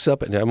 He looks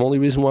up, and the only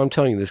reason why I'm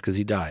telling you this because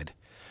he died.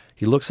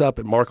 He looks up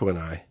at Marco and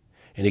I,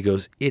 and he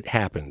goes, it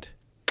happened.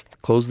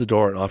 Closed the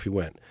door, and off he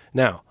went.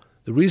 Now,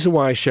 the reason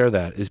why I share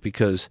that is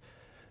because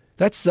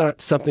that's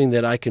not something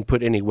that I can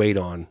put any weight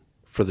on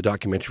for the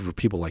documentary for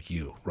people like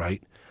you,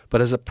 right?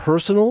 But as a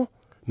personal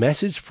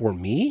message for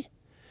me,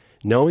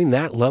 knowing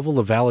that level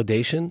of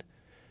validation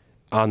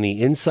on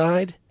the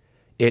inside,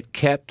 it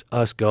kept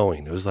us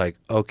going. It was like,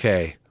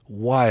 okay,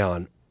 why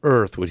on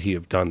earth would he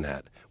have done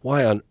that?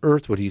 Why on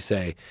earth would he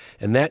say?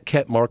 And that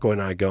kept Marco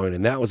and I going,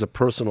 and that was a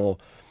personal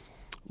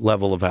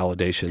level of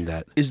validation.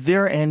 That is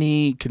there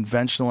any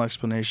conventional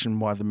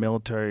explanation why the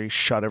military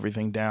shut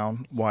everything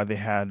down? Why they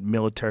had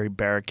military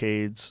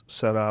barricades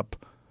set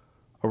up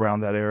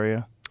around that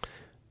area?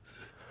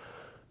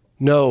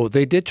 No,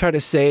 they did try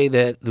to say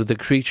that the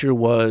creature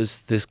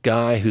was this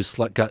guy who's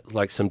got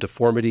like some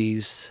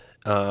deformities.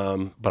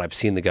 But I've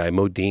seen the guy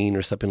Modine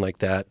or something like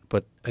that.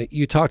 But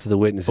you talk to the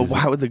witnesses. But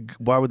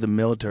why would the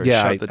military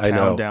shut the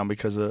town down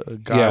because a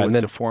guy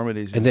with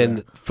deformities? And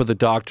then for the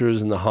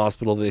doctors in the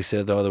hospital, they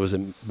said, there was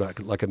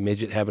like a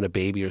midget having a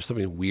baby or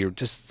something weird,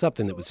 just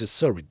something that was just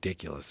so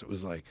ridiculous. It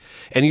was like,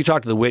 and you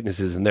talk to the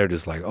witnesses, and they're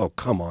just like, oh,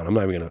 come on, I'm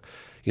not even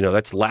gonna,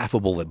 that's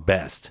laughable at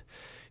best.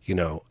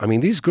 I mean,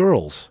 these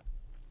girls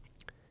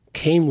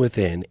came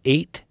within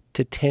 8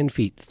 to 10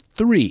 feet.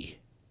 Three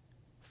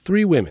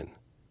women,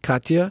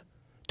 Katya,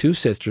 2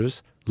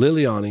 sisters,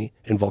 Liliani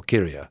and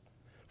Valkyria,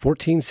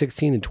 14,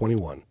 16, and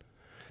 21.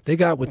 They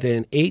got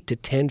within 8 to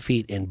 10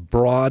 feet in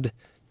broad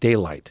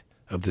daylight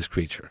of this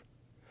creature.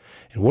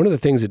 And one of the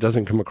things that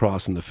doesn't come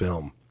across in the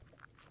film,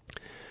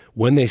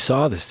 when they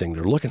saw this thing,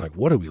 they're looking like,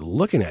 what are we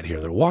looking at here?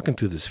 They're walking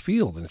through this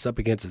field, and it's up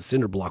against a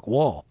cinder block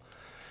wall.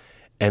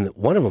 And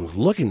one of them was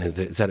looking at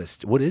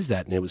it, what is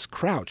that? And it was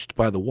crouched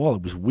by the wall.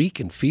 It was weak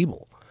and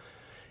feeble.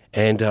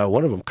 And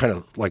one of them kind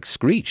of like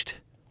screeched.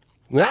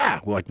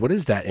 Like, what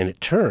is that? And it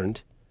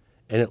turned,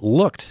 and it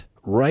looked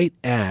right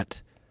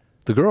at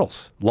the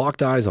girls,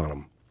 locked eyes on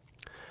them.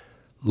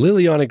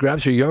 Liliana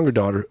grabs her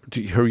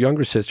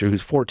younger sister,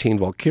 who's 14,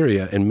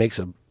 Valkyria, and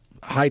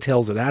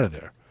hightails it out of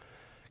there.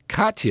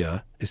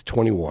 Katya is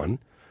 21.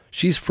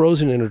 She's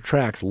frozen in her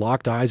tracks,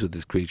 locked eyes with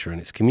this creature, and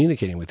it's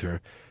communicating with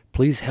her.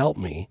 Please help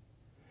me.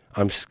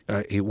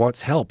 He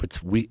wants help.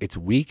 It's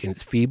weak, and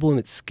it's feeble, and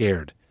it's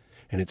scared,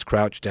 and it's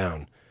crouched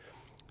down.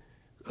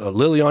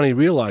 Liliani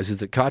realizes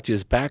that Katya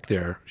is back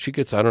there. She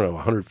gets,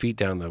 100 feet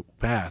down the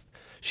path.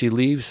 She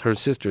leaves her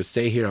sister,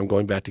 stay here, I'm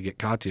going back to get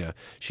Katya.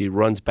 She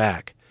runs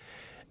back.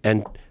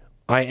 And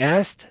I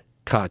asked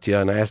Katya,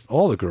 and I asked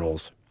all the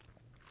girls,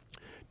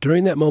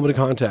 during that moment of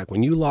contact,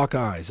 when you lock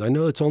eyes, I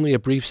know it's only a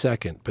brief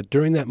second, but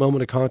during that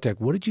moment of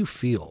contact, what did you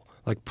feel?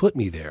 Like, put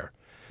me there.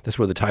 That's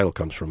where the title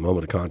comes from,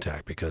 Moment of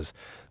Contact, because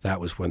that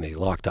was when they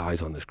locked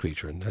eyes on this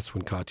creature. And that's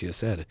when Katya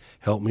said,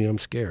 help me, I'm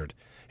scared.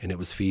 And it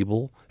was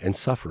feeble and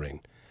suffering.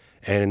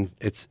 And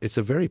it's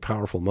a very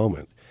powerful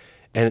moment.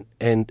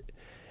 And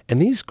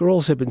these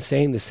girls have been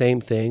saying the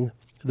same thing.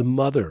 The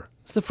mother,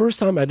 it's the first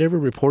time I'd ever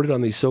reported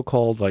on these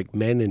so-called like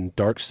men in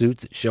dark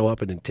suits that show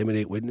up and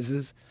intimidate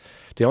witnesses.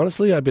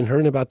 Honestly, I've been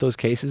hearing about those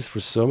cases for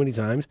so many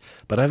times,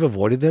 but I've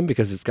avoided them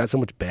because it's got so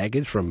much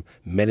baggage from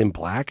Men in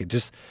Black.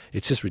 It's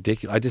just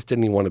ridiculous. I just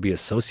didn't even want to be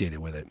associated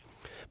with it.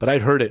 But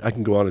I'd heard it. I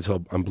can go on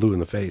until I'm blue in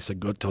the face. I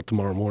go until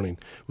tomorrow morning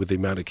with the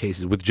amount of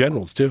cases, with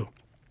generals too.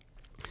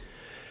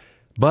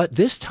 But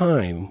this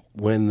time,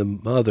 when the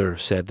mother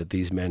said that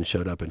these men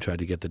showed up and tried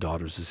to get the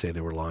daughters to say they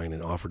were lying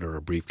and offered her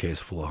a briefcase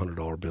full of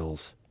 $100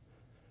 bills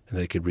and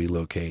they could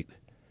relocate,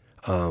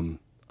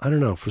 I don't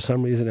know. For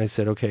some reason, I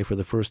said, okay, for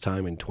the first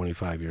time in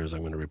 25 years,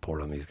 I'm going to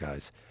report on these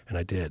guys. And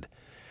I did.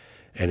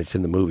 And it's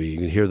in the movie. You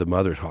can hear the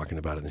mother talking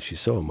about it, and she's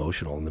so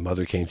emotional. And the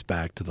mother came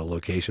back to the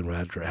location where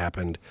it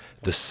happened,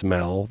 the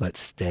smell, that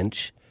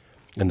stench,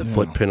 and the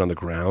footprint on the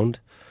ground.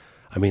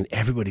 I mean,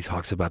 everybody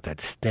talks about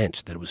that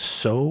stench, that it was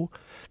so...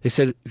 They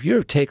said, if you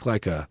ever take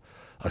like a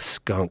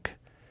skunk,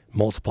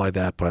 multiply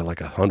that by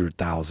like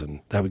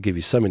 100,000. That would give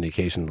you some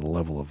indication of the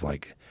level of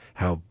like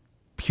how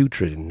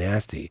putrid and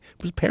nasty.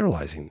 It was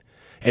paralyzing.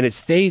 And it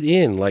stayed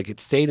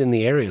in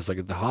the areas, like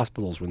at the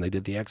hospitals when they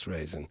did the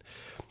x-rays, and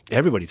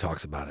everybody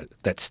talks about it.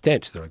 That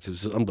stench,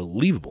 it's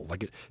unbelievable.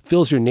 Like it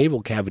fills your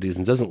navel cavities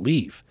and doesn't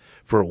leave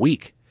for a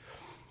week.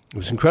 It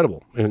was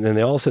incredible. And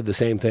they all said the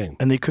same thing.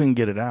 And they couldn't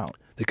get it out.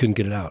 They couldn't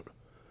get it out.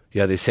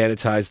 Yeah, they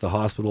sanitized the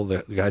hospital.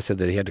 The guy said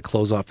that he had to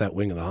close off that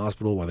wing of the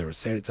hospital while they were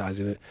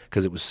sanitizing it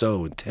because it was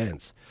so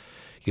intense.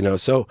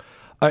 So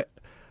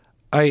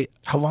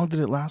How long did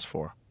it last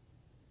for?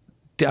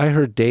 I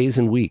heard days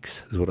and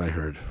weeks is what I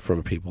heard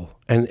from people.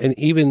 And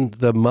even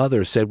the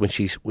mother said when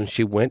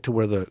she went to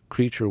where the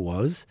creature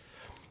was,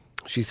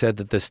 she said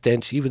that the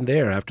stench, even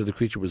there after the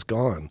creature was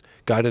gone,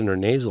 got in her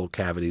nasal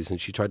cavities, and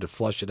she tried to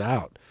flush it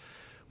out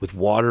with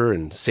water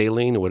and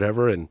saline or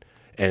whatever,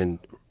 and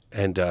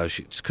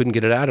she just couldn't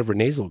get it out of her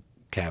nasal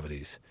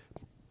cavities.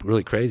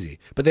 Really crazy.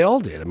 But they all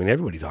did. I mean,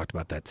 everybody talked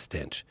about that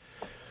stench,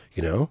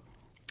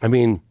 I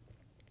mean,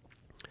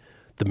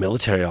 the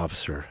military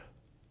officer,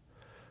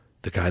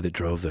 the guy that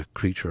drove the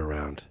creature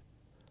around,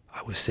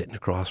 I was sitting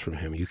across from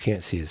him. You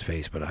can't see his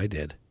face, but I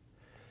did.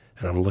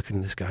 And I'm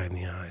looking this guy in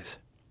the eyes.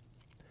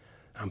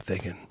 I'm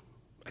thinking,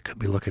 I could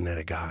be looking at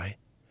a guy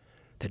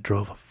that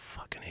drove a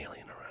fucking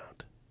alien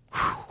around.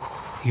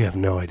 You have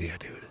no idea,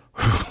 dude.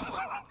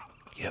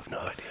 You have no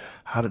idea.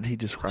 How did he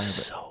describe it?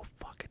 So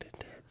fucking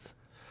intense.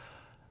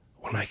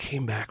 When I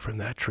came back from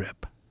that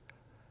trip,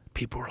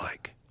 people were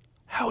like,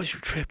 how was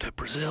your trip to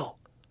Brazil?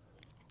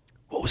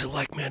 What was it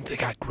like, man? They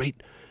got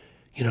great,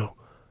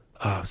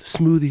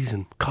 smoothies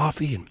and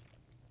coffee, and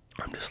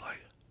I'm just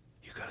like,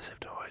 you guys have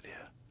no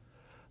idea.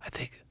 I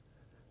think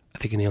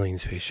an alien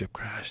spaceship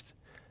crashed,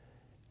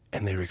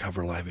 and they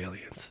recover live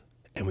aliens,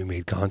 and we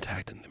made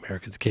contact, and the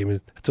Americans came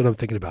in. That's what I'm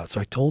thinking about. So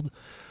I told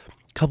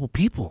a couple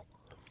people.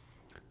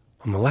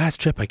 On the last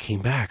trip I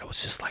came back, I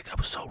was just like, I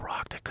was so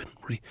rocked. I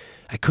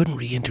couldn't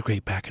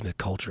reintegrate back into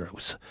culture. I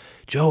was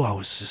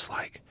just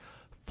like,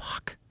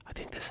 fuck, I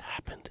think this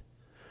happened.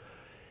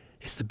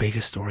 It's the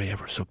biggest story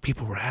ever. So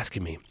people were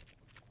asking me,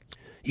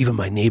 even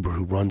my neighbor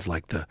who runs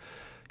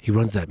he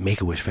runs that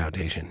Make-A-Wish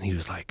Foundation. He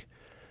was like,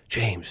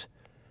 James,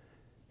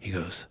 he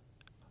goes,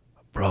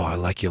 bro, I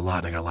like you a lot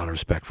and I got a lot of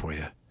respect for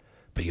you,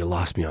 but you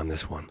lost me on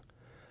this one.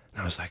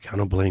 And I was like, I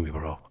don't blame you,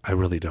 bro. I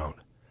really don't.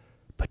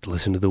 But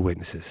listen to the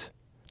witnesses.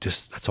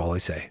 That's all I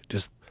say.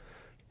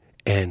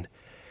 And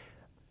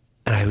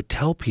I would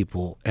tell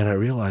people, and I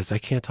realized I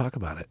can't talk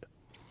about it.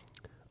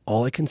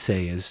 All I can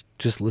say is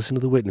just listen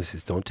to the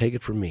witnesses. Don't take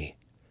it from me.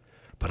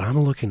 But I'm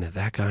looking at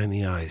that guy in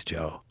the eyes,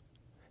 Joe.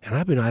 And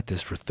I've been at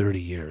this for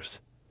 30 years.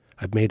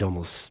 I'm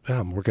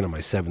working on my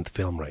 7th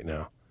film right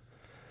now.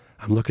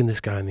 I'm looking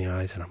this guy in the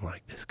eyes, and I'm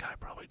like, this guy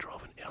probably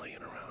drove an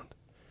alien around.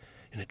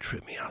 And it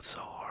tripped me out so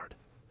hard.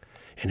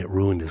 And it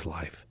ruined his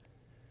life.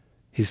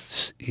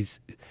 He's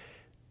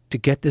to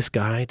get this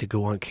guy to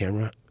go on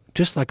camera,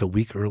 just like a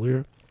week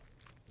earlier,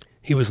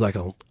 he was like,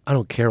 I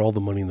don't care all the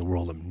money in the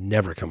world. I'm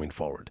never coming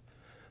forward.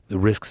 The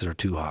risks are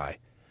too high.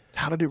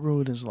 How did it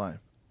ruin his life?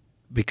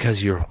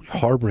 Because you're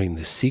harboring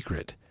this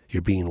secret.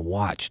 You're being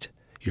watched.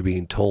 You're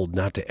being told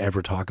not to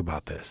ever talk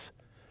about this.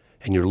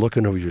 And you're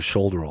looking over your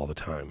shoulder all the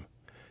time.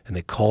 And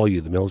they call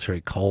you, the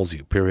military calls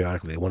you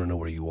periodically. They want to know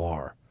where you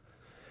are.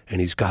 And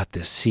he's got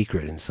this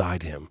secret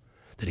inside him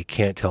that he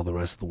can't tell the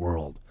rest of the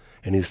world.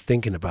 And he's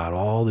thinking about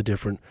all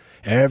the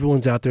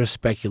everyone's out there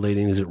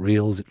speculating, is it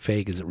real, is it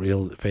fake, is it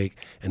real, is it fake?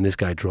 And this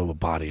guy drove a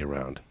body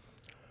around.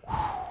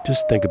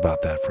 Just think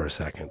about that for a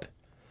second.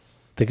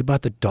 Think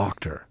about the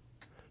doctor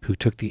who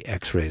took the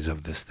x-rays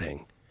of this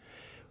thing.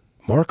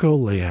 Marco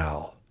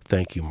Leal,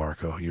 thank you,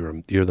 Marco,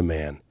 you're the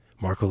man.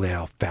 Marco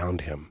Leal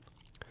found him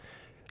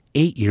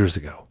 8 years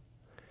ago.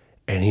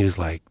 And he was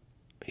like,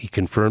 he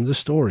confirmed the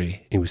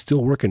story. He was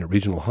still working at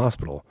Regional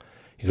Hospital.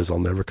 He goes, I'll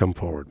never come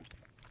forward.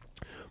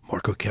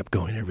 Marco kept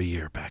going every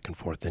year back and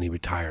forth. Then he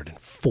retired. And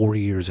 4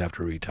 years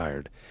after he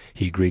retired,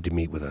 he agreed to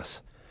meet with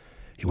us.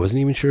 He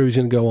wasn't even sure he was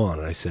going to go on.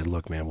 And I said,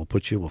 look, man,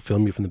 we'll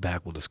film you from the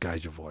back. We'll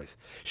disguise your voice.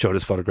 Showed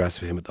us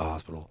photographs of him at the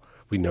hospital.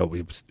 We know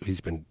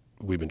we've been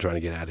trying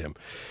to get at him.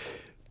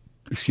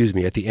 Excuse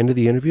me. At the end of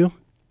the interview,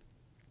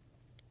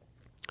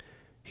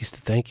 he said,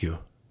 thank you.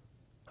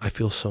 I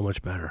feel so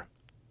much better.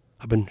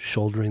 I've been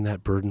shouldering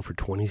that burden for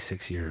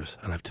 26 years,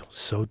 and I've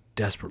so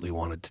desperately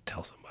wanted to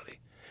tell somebody,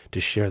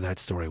 to share that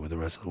story with the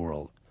rest of the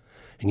world.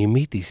 And you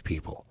meet these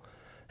people,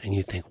 and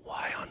you think,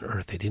 why on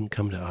earth they didn't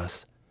come to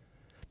us?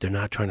 They're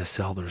not trying to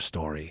sell their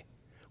story.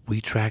 We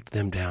tracked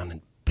them down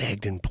and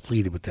begged and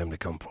pleaded with them to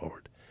come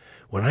forward.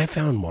 When I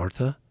found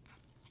Martha,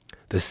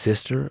 the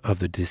sister of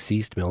the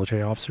deceased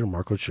military officer,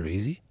 Marco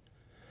Chirizi,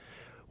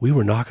 we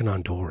were knocking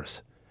on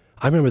doors.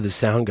 I remember the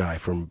sound guy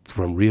from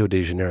Rio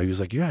de Janeiro. He was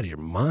like, you're out of your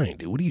mind,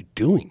 dude. What are you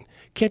doing?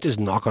 You can't just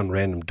knock on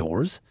random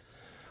doors.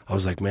 I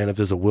was like, man, if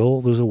there's a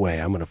will, there's a way.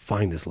 I'm going to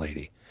find this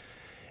lady.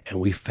 And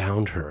we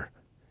found her.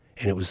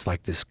 And it was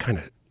like this kind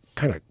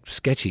of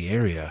sketchy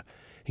area.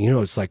 And You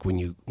know, it's like when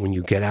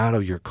you get out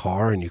of your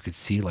car and you could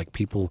see like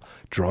people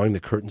drawing the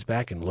curtains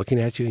back and looking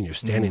at you, and you're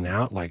standing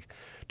out like,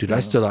 dude, I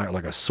stood out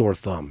like a sore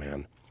thumb,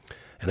 man.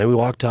 And then we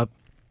walked up.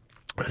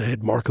 I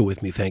had Marco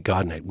with me, thank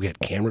God, and we had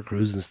camera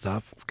crews and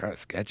stuff. It's kind of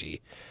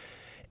sketchy.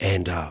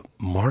 And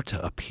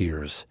Marta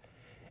appears,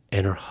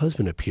 and her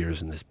husband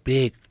appears in this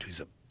he's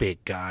a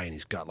big guy, and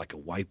he's got like a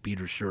white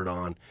beater shirt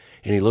on,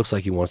 and he looks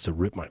like he wants to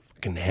rip my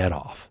fucking head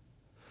off.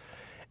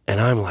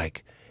 And I'm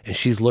like, and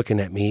she's looking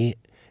at me,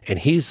 and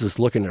he's just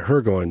looking at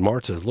her going,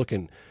 Marta's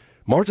looking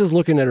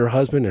at her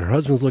husband, and her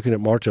husband's looking at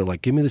Marta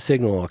like, give me the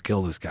signal, I'll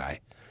kill this guy.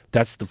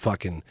 That's the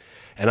fucking...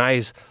 And I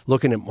was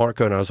looking at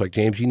Marco, and I was like,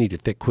 James, you need to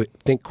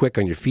think quick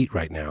on your feet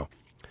right now.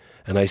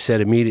 And I said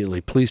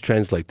immediately, please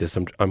translate this.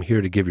 I'm here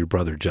to give your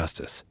brother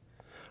justice.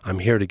 I'm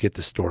here to get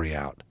the story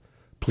out.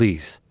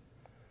 Please,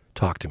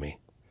 talk to me.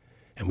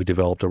 And we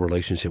developed a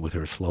relationship with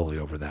her slowly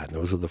over that. And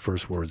those are the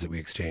first words that we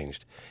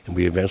exchanged. And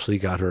we eventually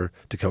got her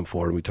to come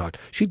forward, and we talked.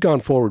 She'd gone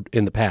forward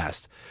in the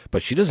past,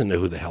 but she doesn't know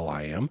who the hell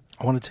I am.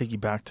 I want to take you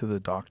back to the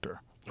doctor.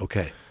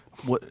 Okay.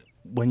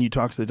 When you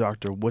talked to the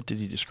doctor, what did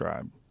he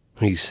describe?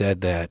 He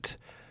said that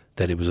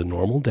it was a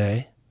normal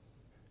day,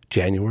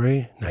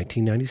 January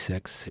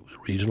 1996. It was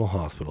a regional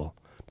hospital.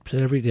 He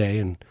said every day,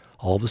 and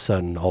all of a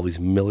sudden, all these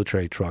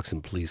military trucks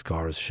and police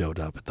cars showed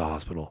up at the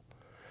hospital.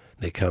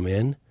 They come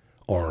in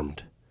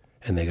armed,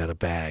 and they got a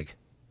bag.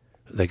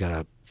 They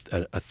got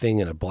a thing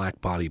in a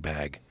black body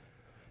bag.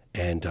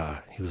 And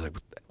he was like,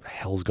 what the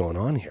hell's going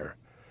on here?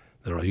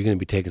 They're like, you're going to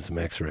be taking some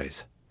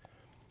x-rays.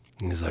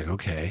 And he's like,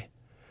 okay.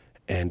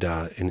 And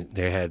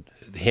they had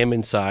him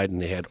inside,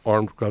 and they had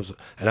armed guards.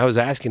 And I was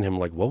asking him,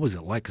 like, what was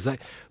it like? Because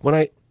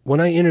when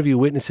I interview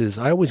witnesses,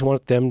 I always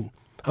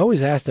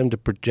ask them to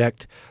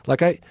project.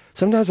 Like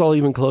sometimes I'll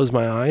even close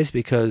my eyes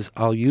because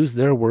I'll use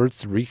their words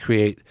to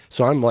recreate.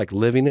 So I'm like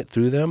living it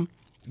through them.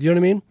 You know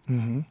what I mean?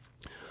 Mm-hmm.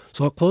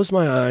 So I'll close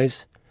my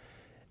eyes,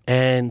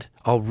 and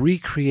I'll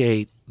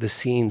recreate the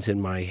scenes in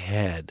my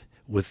head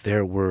with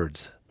their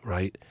words,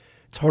 right?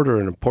 It's harder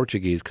in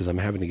Portuguese because I'm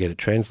having to get it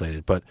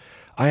translated, but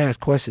I ask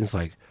questions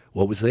like,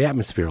 what was the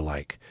atmosphere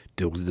like?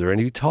 Was there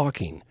any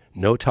talking?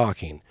 No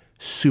talking.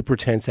 Super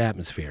tense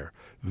atmosphere.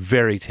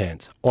 Very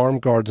tense.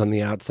 Armed guards on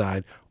the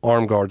outside,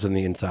 armed guards on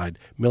the inside,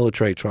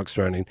 military trucks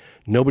running.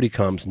 Nobody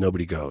comes,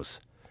 nobody goes.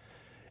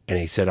 And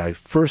he said,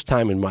 first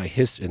time in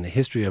in the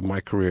history of my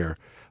career,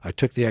 I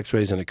took the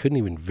x-rays and I couldn't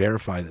even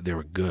verify that they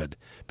were good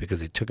because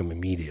they took them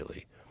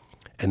immediately.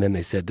 And then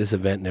they said this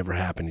event never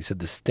happened. He said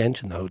the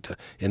stench in the hotel,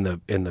 in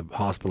the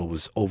hospital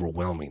was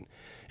overwhelming.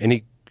 And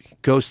he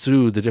goes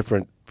through the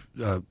different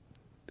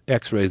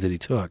x-rays that he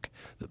took,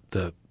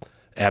 the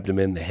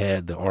abdomen, the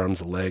head, the arms,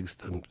 the legs,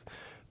 the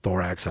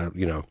thorax, and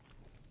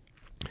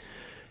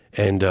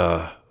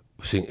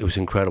it was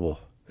incredible.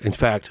 In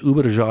fact,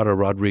 Uberajada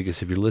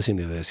Rodriguez, if you're listening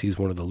to this, he's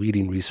one of the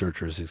leading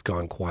researchers. He's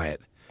gone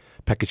quiet.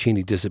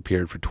 Peccaccini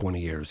disappeared for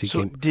 20 years.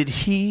 Did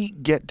he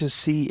get to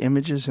see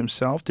images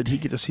himself? Did he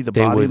get to see the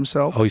body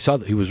himself? Oh, he saw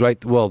that. He was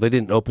right. Well, they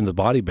didn't open the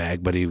body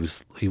bag, but he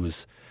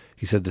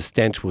said the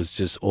stench was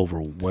just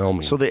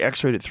overwhelming. So they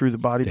x-rayed it through the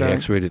body bag? They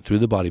x-rayed it through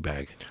the body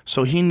bag.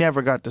 So he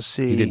never got to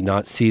see... He did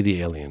not see the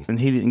alien.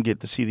 And he didn't get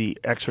to see the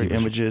x-ray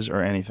images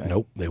or anything?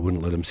 Nope. They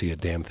wouldn't let him see a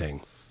damn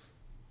thing.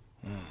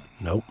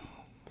 Nope.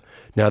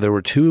 Now, there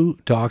were two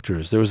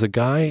doctors. There was a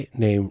guy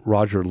named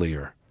Roger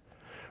Lear.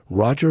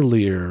 Roger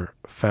Lear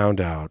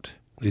found out,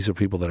 these are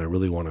people that I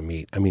really want to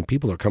meet. I mean,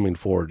 people are coming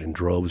forward in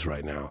droves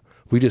right now.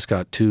 We just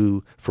got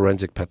two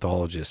forensic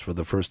pathologists for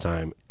the first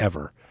time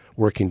ever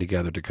working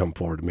together to come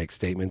forward to make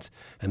statements,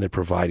 and they're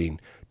providing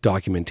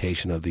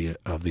documentation of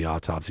the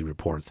autopsy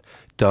reports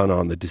done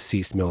on the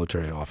deceased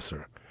military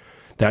officer.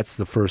 That's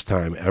the first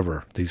time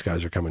ever these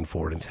guys are coming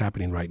forward, and it's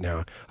happening right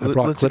now.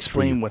 Let's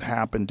explain what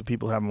happened to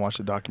people who haven't watched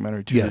the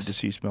documentary to the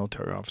deceased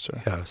military officer.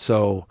 Yeah,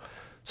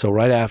 so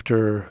right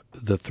after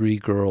the three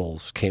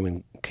girls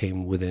came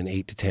within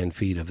 8 to 10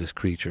 feet of this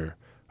creature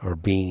or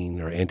being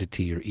or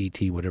entity or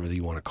ET, whatever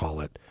you want to call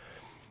it,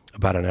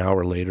 about an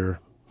hour later,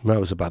 it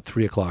was about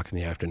 3 o'clock in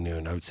the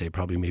afternoon, I would say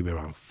probably maybe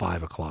around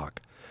 5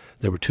 o'clock,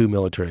 there were two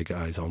military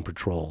guys on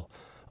patrol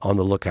on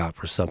the lookout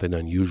for something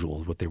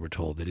unusual, is what they were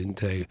told. They didn't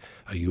say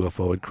a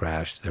UFO had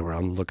crashed. They were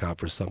on the lookout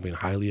for something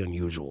highly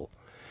unusual.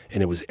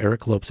 And it was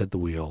Eric Lopes at the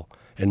wheel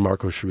and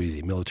Marco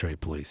Chirizi, military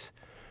police,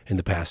 in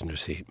the passenger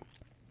seat.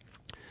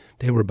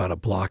 They were about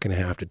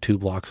 1.5 to 2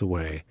 blocks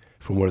away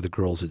from where the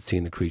girls had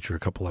seen the creature a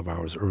couple of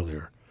hours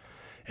earlier.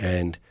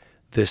 And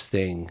this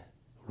thing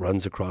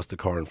runs across the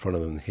car in front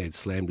of them. He had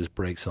slammed his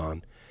brakes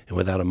on, and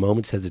without a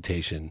moment's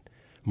hesitation,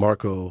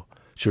 Marco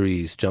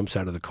Chirizi jumps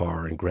out of the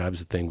car and grabs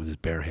the thing with his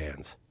bare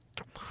hands.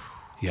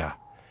 Yeah.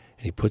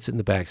 And he puts it in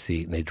the back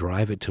seat, and they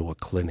drive it to a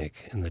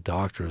clinic, and the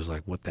doctor is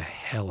like, what the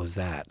hell is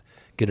that?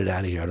 Get it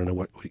out of here. I don't know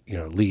what,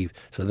 leave.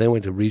 So they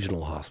went to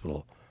regional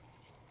hospital,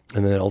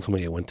 and then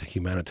ultimately it went to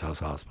Humanitas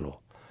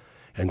Hospital.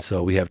 And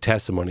so we have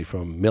testimony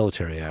from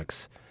Military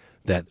X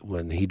that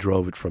when he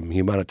drove it from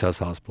Humanitas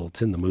Hospital,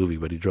 it's in the movie,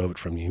 but he drove it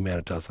from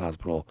Humanitas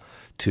Hospital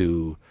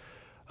to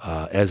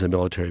as a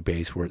military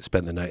base where it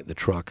spent the night in the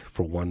truck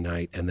for one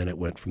night, and then it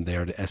went from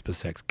there to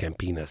SpaceX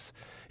Campinas.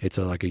 It's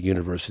like a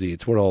university.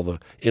 It's where all the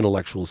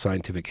intellectual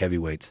scientific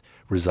heavyweights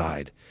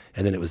reside.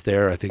 And then it was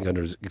there, I think,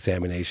 under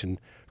examination,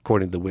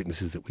 according to the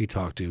witnesses that we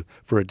talked to,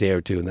 for a day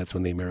or two, and that's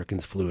when the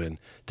Americans flew in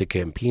to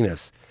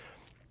Campinas.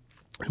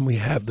 And we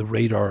have the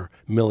radar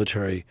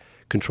military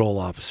control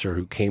officer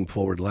who came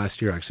forward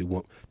last year,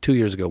 actually 2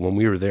 years ago when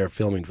we were there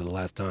filming for the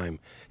last time.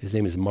 His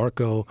name is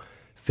Marco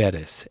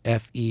Feres,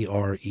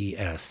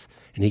 F-E-R-E-S.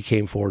 And he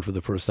came forward for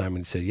the first time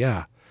and said,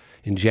 yeah,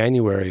 in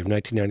January of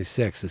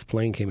 1996, this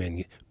plane came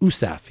in,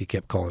 USAF, he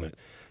kept calling it,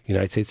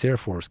 United States Air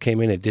Force,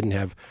 came in. It didn't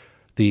have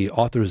the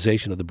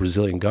authorization of the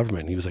Brazilian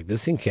government. And he was like,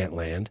 this thing can't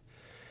land.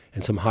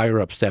 And some higher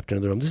up stepped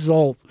into the room. This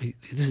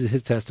is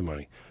his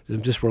testimony.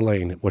 I'm just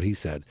relaying what he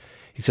said.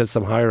 He said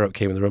some higher up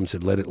came in the room and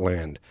said, let it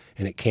land.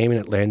 And it came and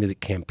it landed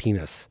at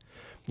Campinas.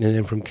 And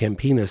then from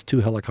Campinas,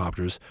 2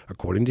 helicopters,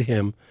 according to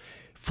him,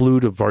 flew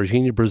to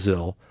Varginha,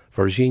 Brazil,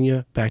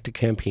 Varginha back to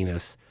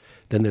Campinas.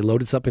 Then they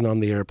loaded something on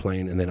the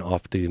airplane and then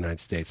off to the United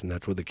States. And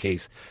that's where the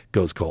case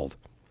goes cold.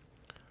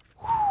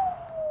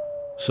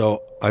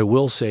 So I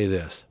will say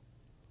this.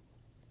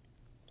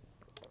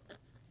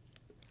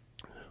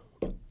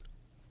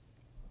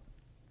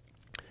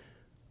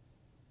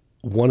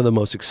 One of the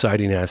most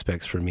exciting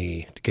aspects for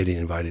me to getting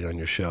invited on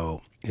your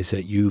show is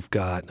that you've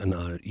got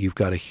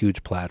a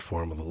huge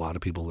platform of a lot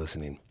of people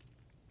listening.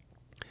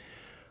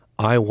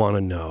 I want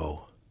to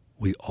know,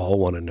 we all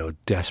want to know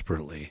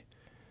desperately,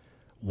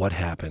 what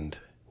happened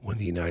when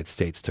the United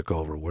States took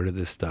over. Where did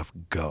this stuff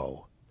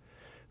go?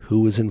 Who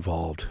was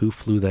involved? Who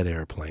flew that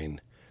airplane?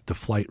 The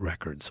flight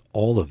records,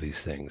 all of these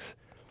things.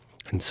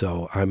 And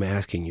so I'm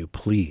asking you,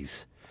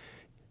 please,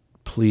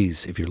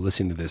 if you're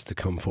listening to this, to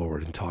come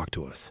forward and talk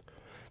to us.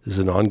 This is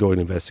an ongoing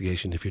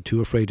investigation. If you're too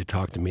afraid to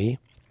talk to me,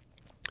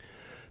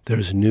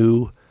 there's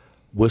new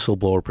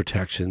whistleblower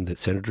protection that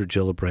Senator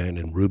Gillibrand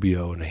and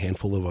Rubio and a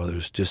handful of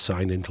others just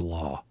signed into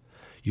law.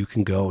 You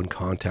can go and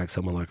contact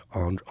someone like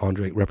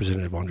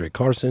Representative Andre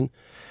Carson,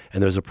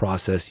 and there's a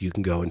process. You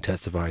can go and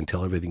testify and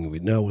tell everything we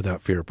know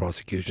without fear of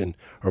prosecution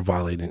or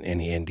violating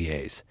any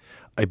NDAs.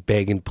 I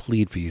beg and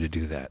plead for you to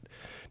do that.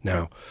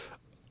 Now,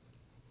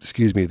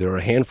 there are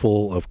a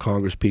handful of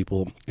Congress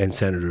people and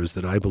senators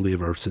that I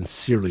believe are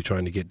sincerely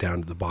trying to get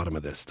down to the bottom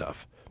of this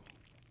stuff.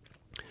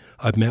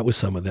 I've met with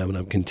some of them, and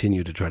I've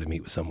continued to try to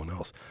meet with someone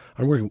else.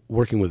 I'm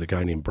working with a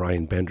guy named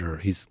Brian Bender.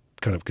 He's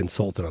kind of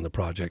consultant on the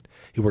project.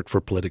 He worked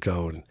for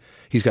Politico, and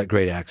he's got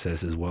great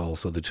access as well.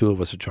 So the two of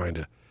us are trying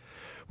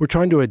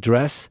to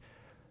address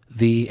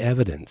the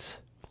evidence,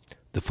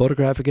 the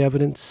photographic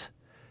evidence,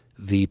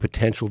 the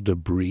potential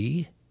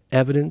debris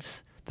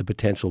evidence, the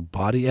potential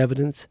body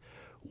evidence.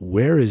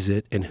 Where is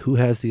it, and who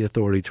has the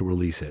authority to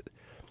release it?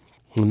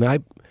 And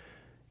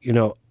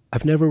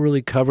I've never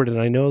really covered, and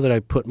I know that I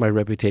put my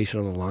reputation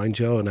on the line,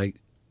 Joe, and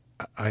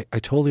I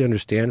totally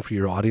understand for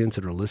your audience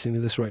that are listening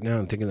to this right now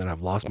and thinking that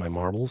I've lost my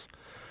marbles,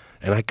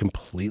 and I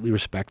completely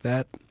respect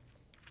that.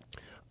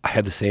 I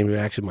had the same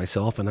reaction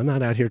myself, and I'm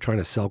not out here trying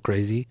to sell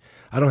crazy.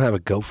 I don't have a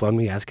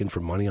GoFundMe asking for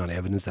money on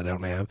evidence that I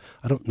don't have.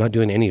 I'm not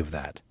doing any of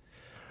that.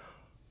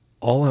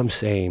 All I'm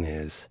saying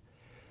is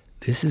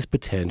this is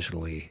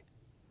potentially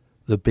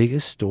the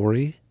biggest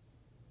story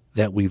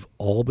that we've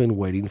all been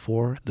waiting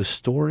for, the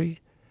story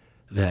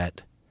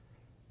that,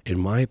 in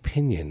my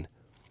opinion,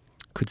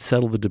 could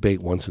settle the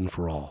debate once and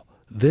for all.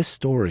 This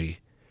story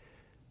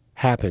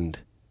happened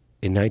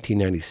in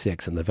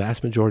 1996, and the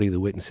vast majority of the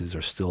witnesses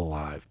are still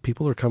alive.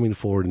 People are coming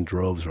forward in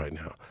droves right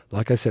now.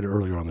 Like I said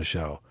earlier on the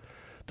show,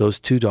 those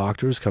 2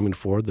 doctors coming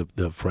forward,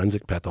 the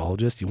forensic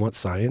pathologists, you want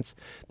science?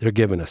 They're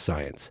giving us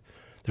science.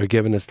 They're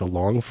giving us the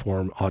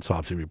long-form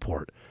autopsy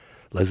report.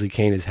 Leslie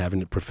Kean is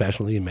having it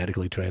professionally and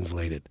medically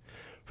translated,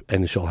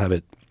 and she'll have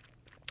it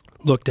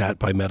looked at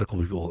by medical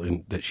people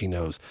that she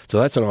knows. So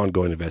that's an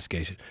ongoing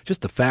investigation. Just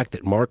the fact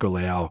that Marco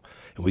Leal,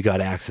 and we got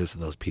access to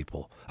those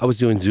people. I was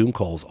doing Zoom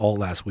calls all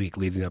last week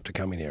leading up to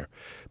coming here,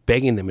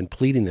 begging them and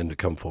pleading them to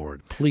come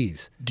forward.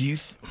 Please. Do you...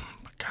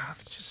 God,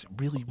 it's just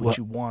really what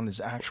you want is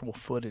actual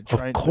footage,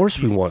 right? Of course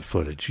we want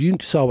footage. You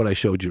saw what I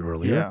showed you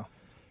earlier. Yeah.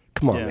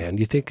 Come on, man.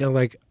 You think I'm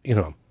like,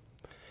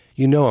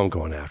 I'm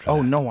going after that.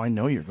 Oh, no, I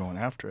know you're going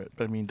after it.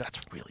 But, that's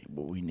really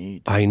what we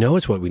need. I know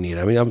it's what we need.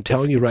 I'm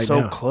telling you right now.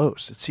 It's so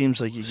close. It seems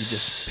like you could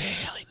just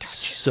barely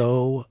touch it.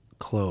 So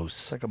close.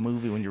 It's like a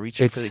movie when you're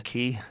reaching for the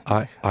key.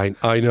 I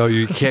know.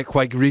 You can't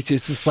quite reach it.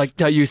 It's just like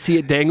you see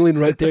it dangling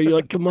right there. You're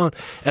like, come on.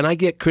 And I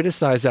get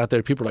criticized out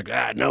there. People are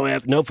like,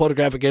 no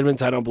photographic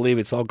evidence. I don't believe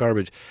it. It's all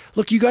garbage.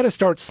 Look, you got to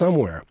start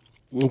somewhere,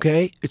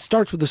 okay? It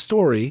starts with a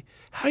story.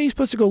 How are you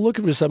supposed to go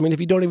looking for something if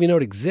you don't even know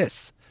it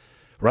exists,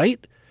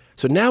 right?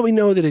 So now we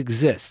know that it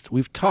exists.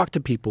 We've talked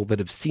to people that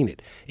have seen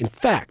it. In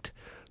fact,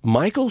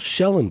 Michael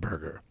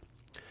Schellenberger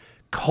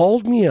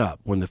called me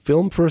up when the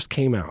film first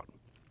came out.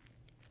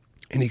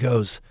 And he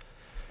goes,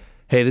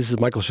 hey, this is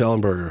Michael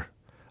Schellenberger.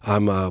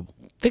 I'm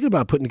thinking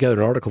about putting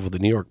together an article for the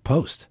New York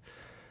Post.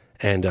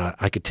 And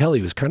I could tell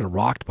he was kind of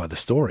rocked by the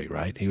story,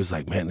 right? He was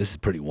like, man, this is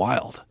pretty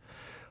wild.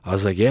 I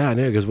was like, yeah, I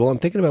know. He goes, well, I'm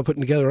thinking about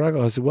putting together an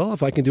article. I said, well,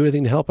 if I can do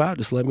anything to help out,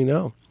 just let me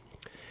know.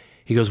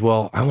 He goes,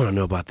 well, I want to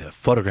know about the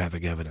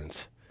photographic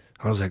evidence.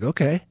 I was like,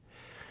 okay.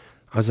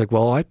 I was like,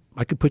 well,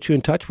 I could put you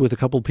in touch with a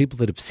couple of people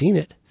that have seen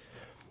it.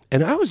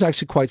 And I was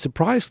actually quite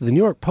surprised. The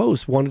New York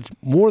Post wanted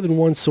more than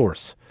one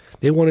source.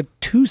 They wanted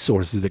 2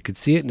 sources that could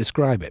see it and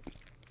describe it.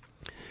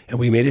 And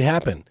we made it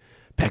happen.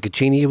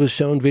 Paccaccini was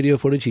shown video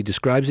footage. He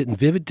describes it in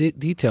vivid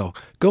detail.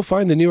 Go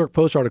find the New York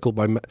Post article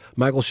by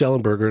Michael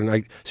Schellenberger, and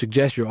I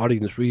suggest your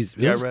audience reads.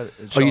 Yeah, I read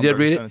it. Oh, you did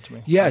read sent it? to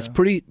me. Yeah, it's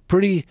pretty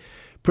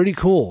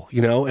cool,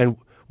 you know. And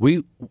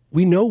we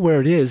know where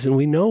it is, and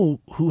we know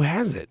who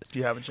has it. Do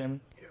you have it,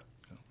 Jamie?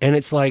 And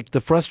it's like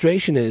the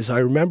frustration is, I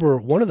remember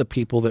one of the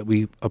people that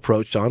we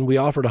approached on, we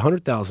offered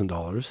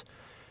 $100,000,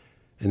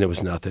 and there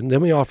was nothing.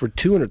 Then we offered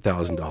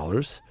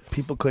 $200,000.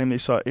 People claim they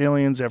saw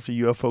aliens after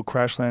UFO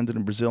crash landed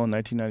in Brazil in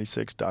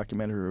 1996.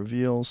 Documentary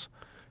reveals,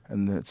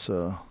 and it's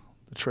the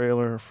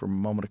trailer for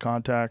Moment of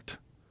Contact.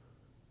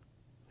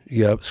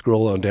 Yep,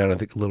 scroll on down. I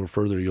think a little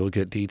further, you'll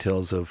get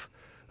details of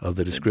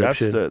the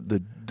description. That's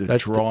the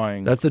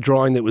drawing. That's the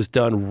drawing that was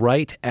done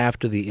right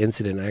after the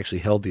incident. I actually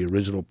held the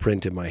original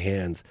print in my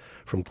hands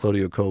from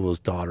Claudio Covo's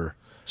daughter.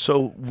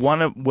 So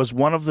was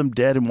one of them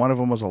dead and one of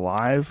them was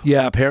alive?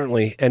 Yeah,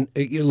 apparently. And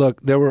you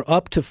look, there were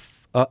up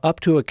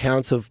to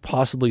accounts of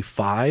possibly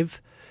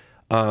 5.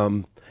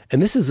 And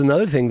this is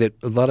another thing that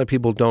a lot of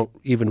people don't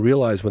even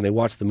realize when they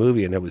watch the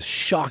movie, and it was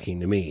shocking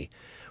to me,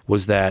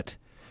 was that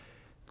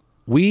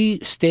we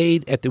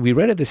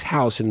rented this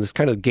house in this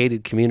kind of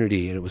gated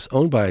community, and it was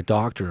owned by a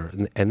doctor,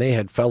 and they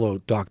had fellow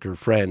doctor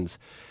friends.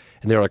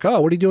 And they were like,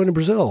 oh, what are you doing in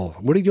Brazil?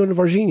 What are you doing in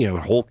Virginia?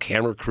 A whole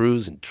camera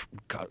crews and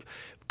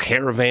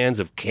caravans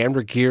of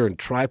camera gear and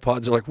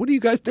tripods. They're like, what are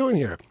you guys doing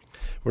here?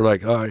 We're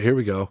like, all right, here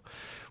we go.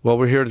 Well,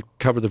 we're here to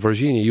cover the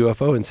Virginia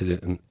UFO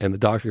incident. And the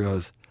doctor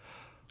goes,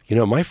 you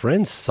know, my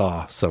friends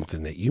saw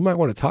something that you might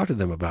want to talk to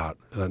them about.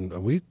 And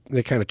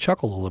they kind of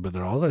chuckled a little bit.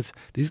 They're all this.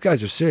 These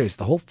guys are serious.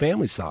 The whole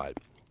family saw it.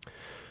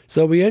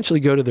 So we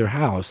eventually go to their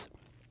house,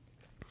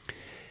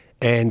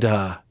 and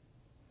they're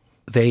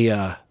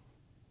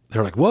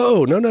like,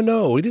 "Whoa,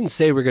 no! We didn't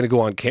say we're going to go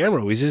on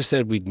camera. We just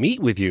said we'd meet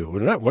with you.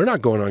 We're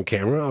not going on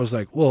camera." I was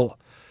like, "Well,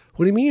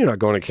 what do you mean you're not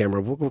going on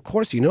camera? Well, of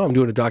course, you know I'm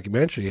doing a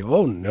documentary."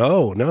 "Oh,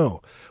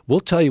 no,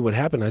 we'll tell you what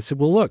happened." I said,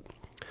 "Well, look,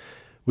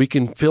 we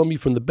can film you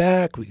from the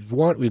back.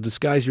 We'll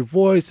disguise your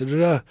voice." Da, da,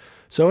 da.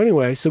 So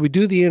anyway, we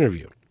do the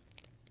interview.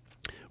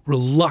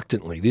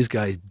 Reluctantly, these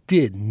guys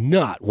did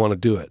not want to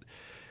do it.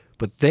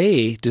 But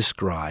they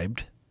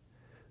described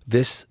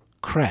this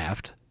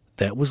craft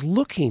that was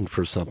looking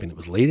for something. It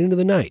was late into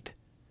the night.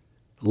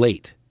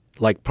 Late.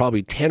 Like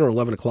probably 10 or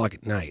 11 o'clock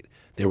at night.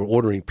 They were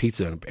ordering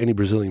pizza. Any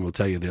Brazilian will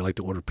tell you they like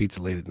to order pizza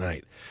late at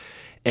night.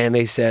 And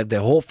they said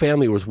the whole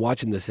family was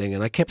watching this thing.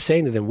 And I kept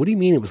saying to them, what do you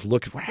mean it was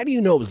looking? How do you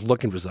know it was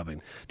looking for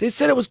something? They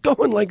said it was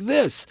going like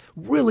this,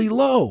 really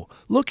low,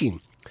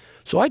 looking.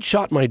 So I'd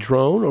shot my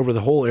drone over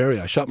the whole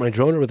area. I shot my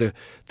drone over the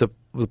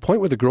point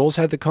where the girls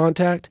had the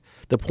contact,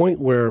 the point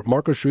where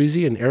Marco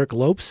Shrizzi and Eric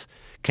Lopes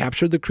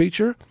captured the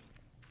creature,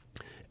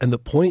 and the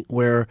point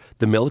where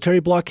the military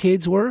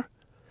blockades were.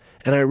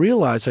 And I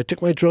realized I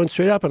took my drone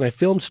straight up and I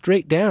filmed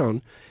straight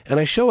down, and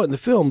I show it in the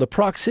film. The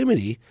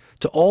proximity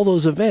to all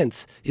those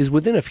events is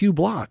within a few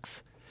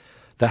blocks.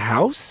 The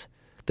house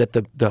that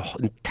the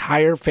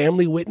entire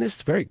family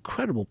witnessed, very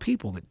credible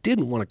people that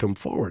didn't want to come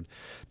forward,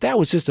 that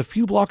was just a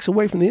few blocks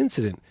away from the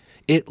incident.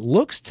 It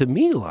looks to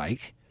me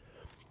like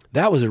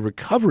that was a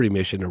recovery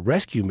mission, a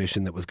rescue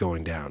mission that was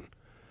going down.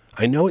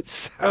 I know it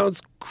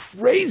sounds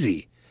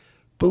crazy.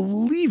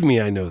 Believe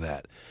me, I know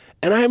that.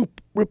 And I'm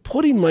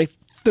putting my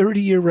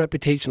 30-year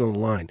reputation on the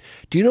line.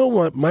 Do you know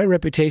what my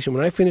reputation,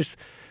 when I finished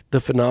the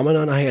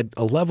phenomenon, I had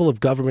a level of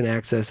government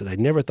access that I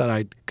never thought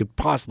I could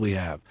possibly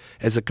have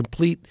as a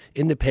complete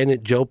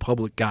independent Joe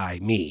Public guy,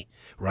 me,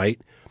 right?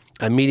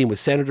 I'm meeting with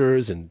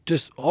senators and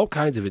just all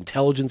kinds of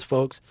intelligence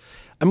folks.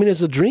 I mean,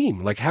 it's a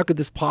dream. Like, how could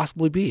this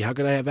possibly be? How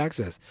could I have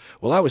access?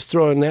 Well, I was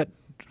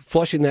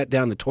flushing that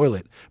down the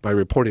toilet by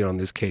reporting on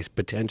this case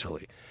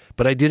potentially.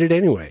 But I did it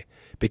anyway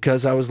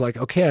because I was like,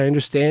 okay, I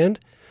understand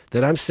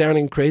that I'm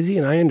sounding crazy,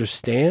 and I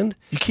understand.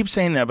 You keep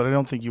saying that, but I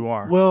don't think you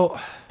are. Well,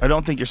 I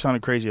don't think you're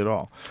sounding crazy at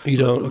all. You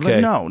don't? Okay.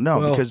 No,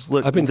 well, because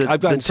look, I've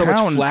gotten so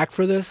much flack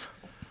for this.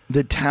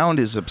 The town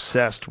is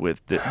obsessed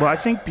with it. Well, I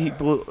think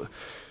people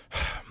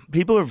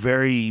are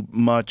very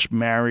much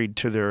married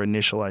to their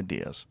initial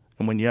ideas.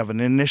 And when you have an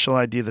initial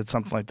idea that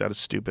something like that is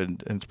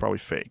stupid, and it's probably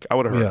fake. I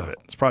would have heard of it.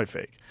 It's probably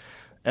fake.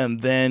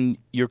 And then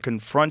you're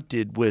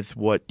confronted with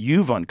what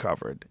you've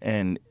uncovered.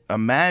 And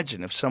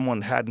imagine if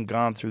someone hadn't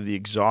gone through the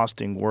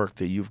exhausting work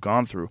that you've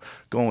gone through,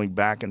 going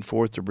back and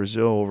forth to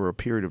Brazil over a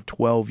period of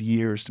 12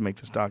 years to make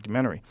this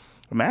documentary.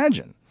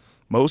 Imagine.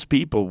 Most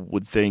people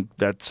would think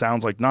that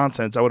sounds like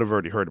nonsense. I would have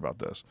already heard about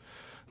this.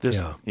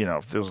 If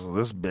this was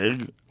this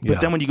big.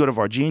 But then when you go to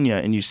Virginia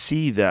and you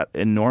see that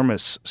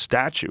enormous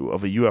statue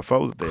of a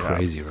UFO that they have.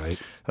 Crazy, right?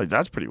 Like,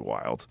 that's pretty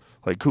wild.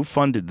 Like, who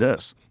funded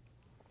this?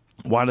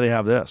 Why do they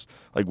have this?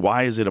 Like,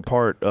 why is it a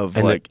part of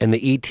and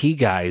the ET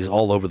guy is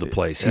all over the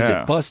place. He's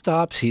Yeah. at bus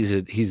stops. He's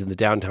in the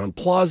downtown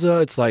plaza.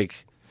 It's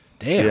like,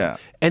 damn. Yeah.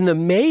 And the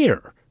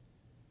mayor,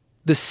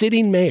 the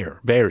sitting mayor,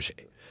 Berger.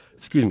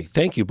 Excuse me.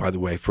 Thank you, by the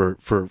way, for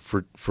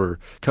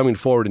coming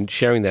forward and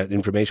sharing that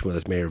information with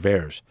us, Mayor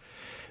Vers.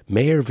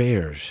 Mayor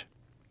Vers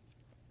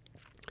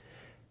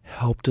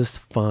helped us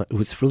find. It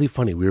was really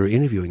funny. We were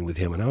interviewing with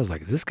him, and I was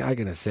like, "Is this guy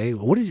going to say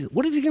what is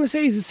he going to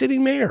say? He's a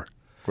sitting mayor."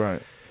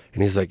 right?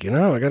 And he's like,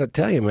 I got to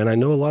tell you, man, I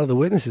know a lot of the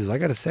witnesses. I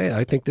got to say,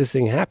 I think this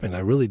thing happened. I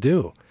really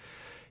do.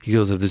 He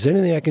goes, if there's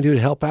anything I can do to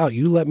help out,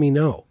 you let me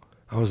know.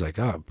 I was like,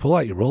 pull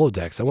out your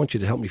Rolodex. I want you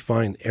to help me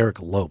find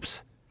Eric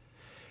Lopes.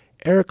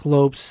 Eric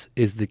Lopes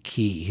is the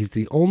key. He's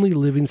the only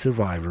living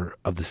survivor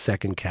of the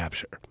second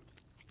capture.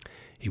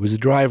 He was a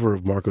driver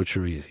of Marco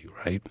Teresi,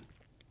 right?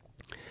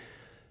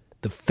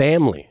 The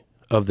family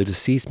of the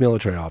deceased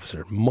military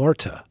officer,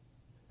 Marta,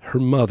 her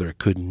mother,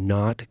 could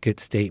not get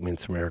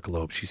statements from Eric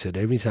Lopes. She said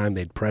every time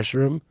they'd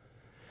pressure him,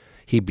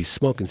 he'd be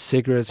smoking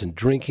cigarettes and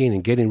drinking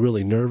and getting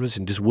really nervous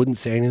and just wouldn't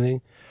say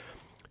anything.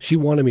 She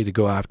wanted me to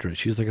go after it.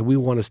 She was like, we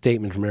want a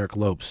statement from Eric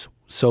Lopes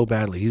so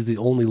badly. He's the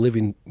only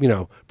living,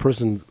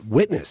 person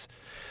witness.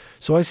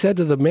 So I said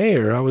to the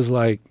mayor, I was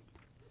like,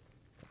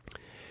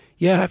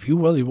 yeah, if you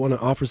really want to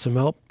offer some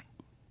help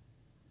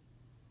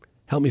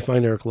me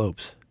find Eric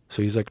Lopes.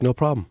 So he's like, no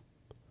problem.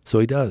 So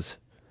he does.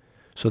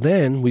 So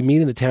then we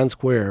meet in the town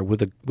square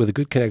with a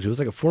good connection. It was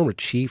like a former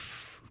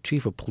chief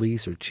of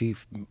police or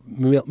chief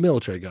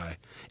military guy,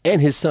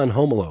 and his son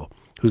Homolo,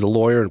 who's a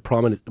lawyer and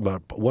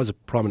was a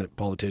prominent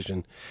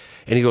politician.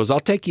 And he goes, I'll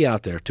take you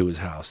out there to his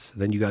house.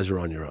 Then you guys are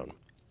on your own.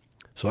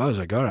 So I was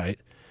like, all right.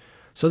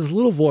 So this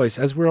little voice,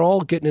 as we're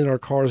all getting in our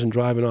cars and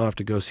driving off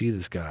to go see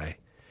this guy,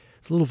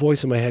 this little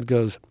voice in my head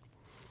goes,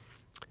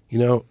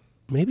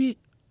 maybe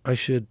I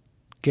should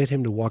get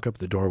him to walk up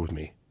the door with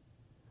me.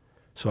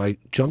 So I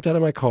jumped out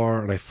of my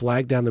car and I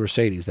flagged down the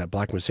Mercedes, that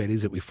black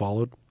Mercedes that we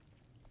followed.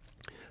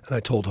 And I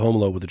told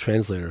Homolo with the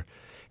translator,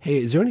 hey,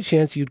 is there any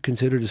chance you'd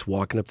consider just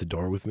walking up the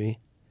door with me?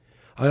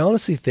 I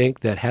honestly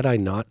think that had I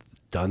not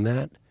done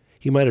that,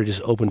 he might have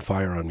just opened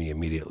fire on me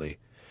immediately.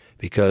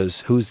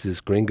 Because who's this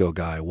gringo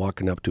guy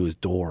walking up to his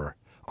door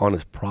on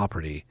his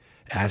property,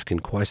 asking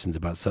questions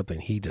about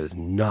something he does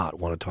not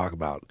want to talk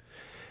about?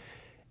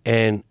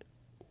 And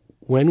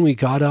when we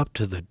got up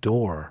to the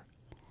door,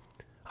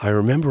 I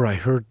remember I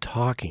heard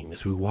talking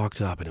as we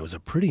walked up, and it was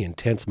a pretty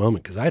intense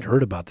moment because I'd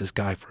heard about this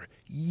guy for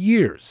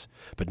years,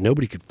 but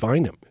nobody could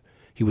find him.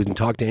 He wouldn't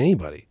talk to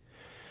anybody.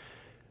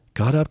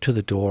 Got up to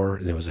the door,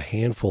 and there was a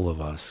handful of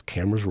us,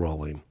 cameras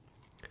rolling,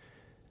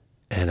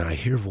 and I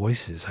hear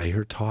voices. I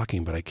hear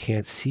talking, but I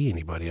can't see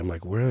anybody. I'm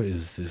like, where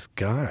is this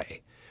guy?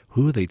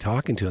 Who are they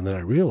talking to? And then I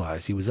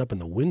realized he was up in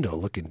the window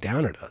looking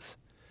down at us.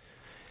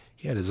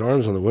 He had his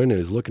arms on the window. He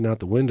was looking out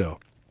the window.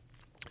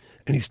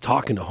 And he's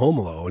talking to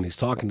Homolo, and he's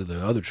talking to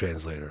the other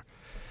translator.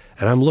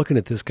 And I'm looking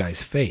at this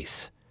guy's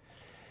face.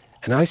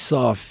 And I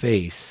saw a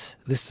face.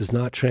 This does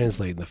not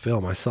translate in the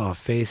film. I saw a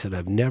face that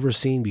I've never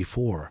seen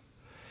before.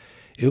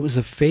 It was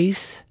a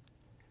face,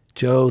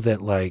 Joe,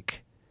 that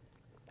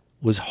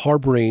was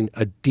harboring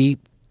a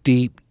deep,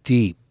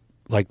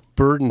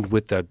 burdened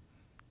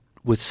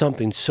with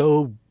something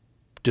so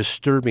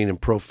disturbing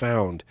and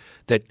profound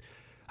that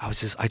I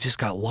just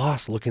got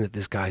lost looking at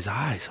this guy's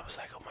eyes. I was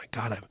like, oh my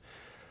God, I've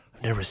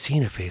never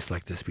seen a face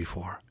like this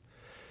before.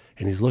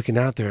 And he's looking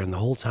out there, and the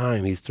whole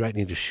time he's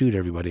threatening to shoot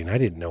everybody, and I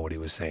didn't know what he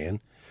was saying.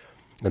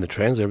 And the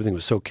translator, everything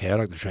was so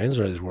chaotic, the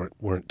translators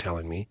weren't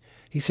telling me.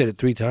 He said it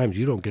 3 times,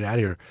 you don't get out of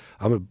here,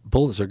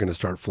 bullets are going to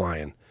start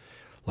flying.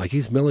 Like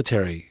he's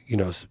military,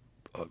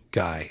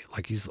 guy,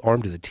 like he's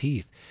armed to the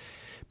teeth.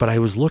 But I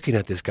was looking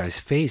at this guy's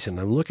face, and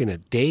I'm looking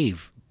at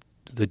Dave,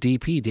 the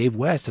DP, Dave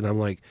West, and I'm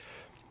like,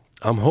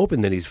 I'm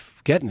hoping that he's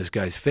getting this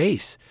guy's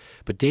face.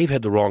 But Dave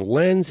had the wrong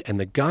lens, and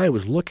the guy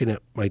was looking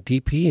at my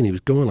DP, and he was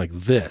going like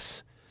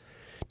this.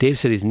 Dave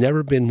said he's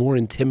never been more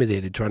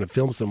intimidated trying to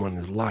film someone in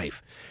his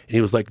life. And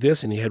he was like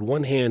this, and he had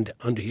one hand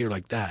under here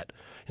like that.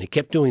 And he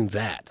kept doing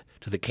that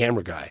to the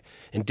camera guy.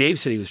 And Dave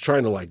said he was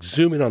trying to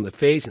zoom in on the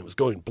face, and it was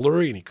going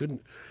blurry, and he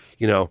couldn't,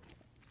 it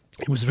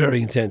was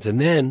very intense.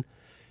 And then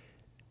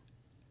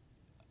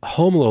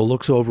Homolo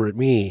looks over at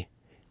me,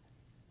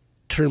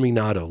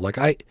 terminado.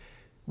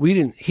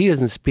 He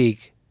doesn't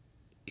speak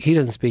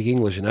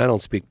English, and I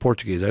don't speak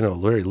Portuguese. I know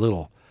very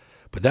little.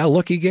 But that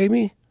look he gave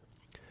me,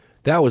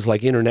 that was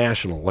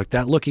international.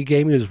 That look he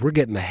gave me was, we're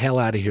getting the hell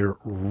out of here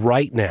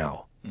right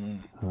now.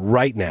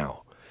 Right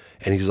now.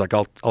 And he's like,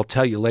 I'll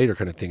tell you later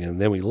kind of thing.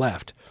 And then we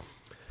left.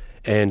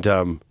 And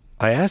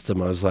I asked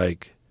him, I was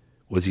like,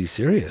 was he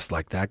serious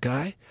like that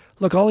guy?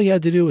 Look, all he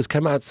had to do was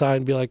come outside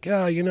and be like,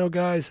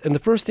 guys. And the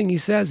first thing he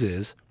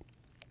says,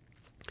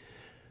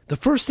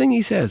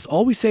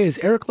 all we say is,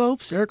 Eric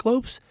Lopes.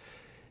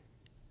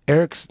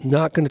 Eric's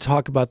not going to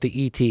talk about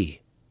the ET.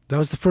 That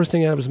was the first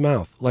thing out of his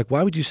mouth.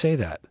 Why would you say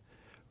that?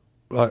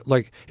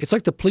 It's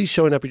like the police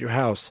showing up at your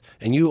house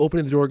and you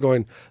opening the door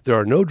going, there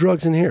are no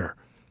drugs in here.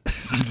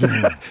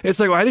 It's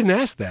like, well, I didn't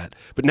ask that.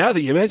 But now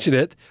that you mention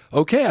it,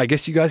 okay, I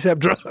guess you guys have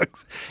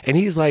drugs. And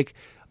he's like,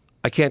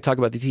 I can't talk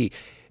about the tea.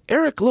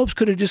 Eric Lopes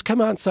could have just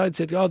come outside and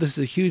said, oh, this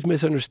is a huge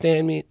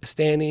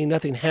misunderstanding.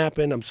 Nothing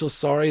happened. I'm so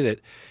sorry that,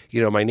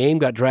 my name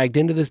got dragged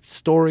into this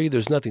story.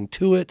 There's nothing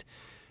to it.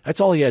 That's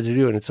all he had to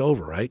do, and it's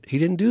over, right? He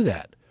didn't do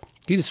that.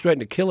 He just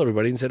threatened to kill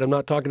everybody and said, I'm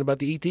not talking about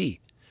the ET.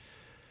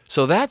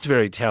 So that's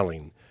very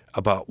telling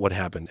about what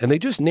happened. And they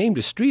just named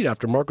a street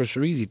after Marco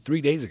Cerisi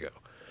 3 days ago.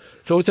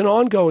 So it's an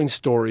ongoing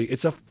story.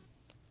 It's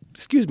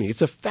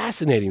a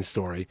fascinating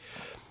story.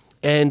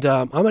 And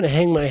I'm going to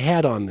hang my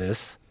hat on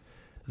this,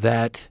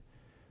 that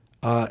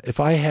if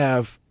I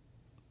have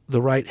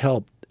the right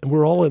help, and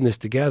we're all in this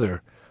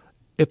together,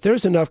 if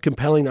there's enough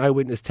compelling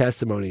eyewitness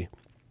testimony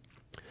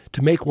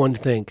to make one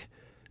think,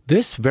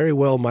 this very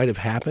well might have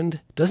happened,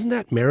 doesn't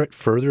that merit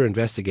further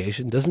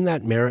investigation? Doesn't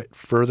that merit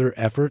further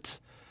efforts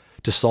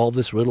to solve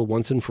this riddle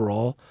once and for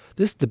all?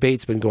 This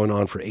debate's been going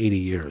on for 80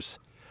 years.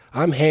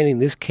 I'm handing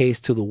this case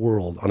to the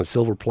world on a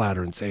silver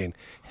platter and saying,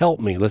 help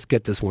me, let's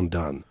get this one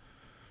done.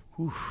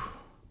 Oof.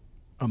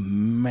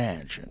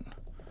 Imagine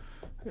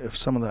if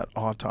some of that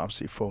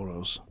autopsy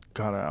photos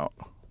got out,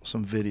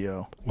 some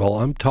video. Well,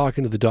 I'm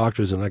talking to the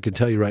doctors, and I can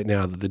tell you right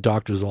now that the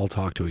doctors all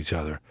talk to each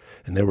other.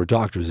 And there were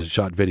doctors that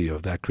shot video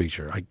of that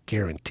creature. I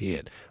guarantee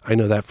it. I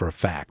know that for a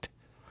fact.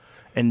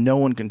 And no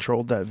one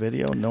controlled that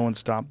video? No one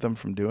stopped them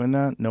from doing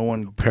that? No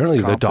one Apparently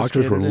the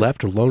doctors were confiscated it?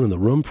 left alone in the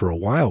room for a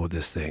while with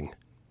this thing.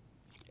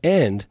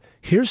 And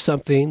here's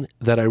something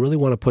that I really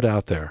want to put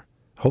out there.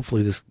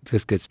 Hopefully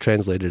this gets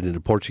translated into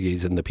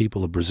Portuguese and the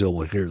people of Brazil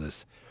will hear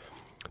this.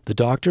 The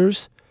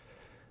doctors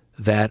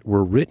that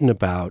were written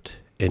about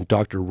in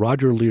Dr.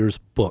 Roger Lear's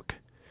book,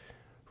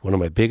 one of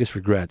my biggest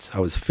regrets, I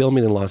was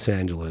filming in Los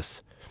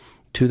Angeles,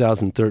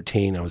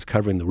 2013. I was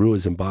covering the Rua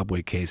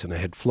Zimbabwe case, and I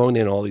had flown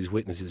in all these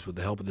witnesses with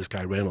the help of this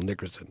guy, Randall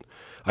Nickerson.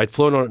 I'd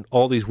flown on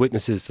all these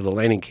witnesses to the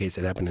landing case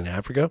that happened in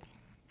Africa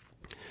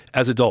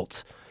as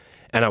adults.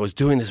 And I was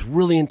doing this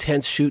really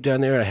intense shoot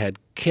down there. I had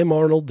Kim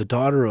Arnold, the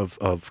daughter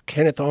of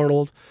Kenneth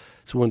Arnold.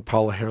 So when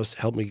Paula Harris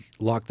helped me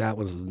lock that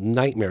one, it was a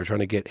nightmare trying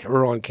to get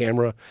her on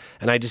camera.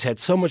 And I just had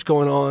so much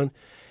going on.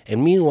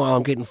 And meanwhile,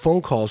 I'm getting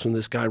phone calls from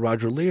this guy,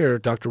 Roger Lear,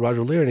 Dr.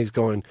 Roger Lear, and he's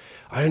going,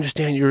 I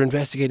understand you're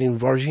investigating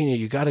Varginha.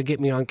 You got to get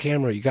me on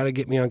camera. You got to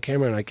get me on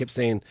camera. And I kept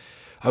saying,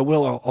 I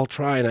will, I'll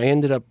try. And I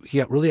ended up, he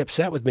got really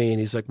upset with me. And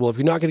he's like, well, if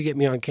you're not going to get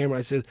me on camera,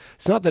 I said,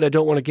 it's not that I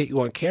don't want to get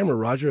you on camera,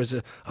 Roger. I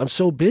said, I'm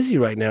so busy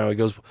right now. He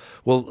goes,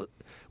 well,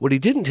 what he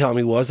didn't tell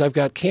me was I've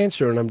got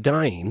cancer and I'm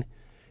dying.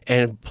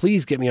 And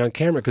please get me on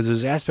camera because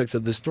there's aspects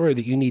of the story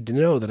that you need to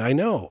know that I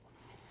know.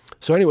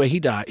 So anyway, he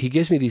died. He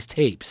gives me these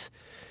tapes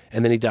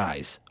and then he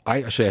dies.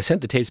 I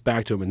sent the tapes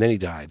back to him and then he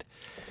died.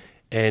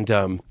 And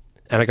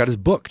I got his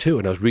book too.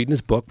 And I was reading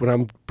his book when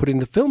I'm putting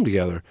the film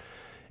together.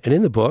 And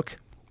in the book,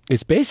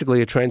 it's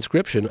basically a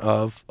transcription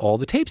of all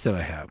the tapes that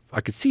I have. I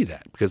could see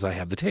that because I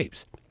have the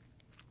tapes.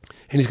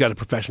 And he's got a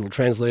professional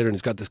translator, and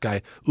he's got this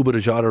guy, Uba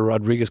Dejada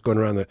Rodriguez, going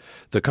around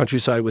the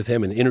countryside with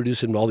him and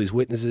introducing him to all these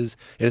witnesses.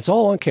 And it's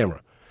all on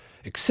camera,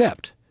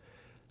 except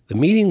the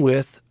meeting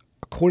with,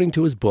 according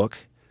to his book,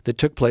 that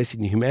took place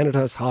in the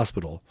Humanitas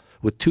Hospital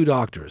with two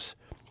doctors.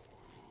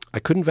 I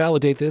couldn't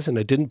validate this, and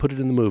I didn't put it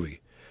in the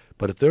movie.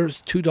 But if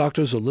there's two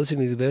doctors who are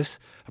listening to this,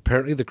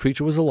 apparently the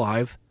creature was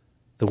alive.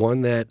 The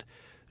one that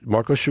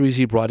Marco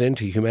Cerisi brought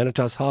into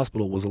Humanitas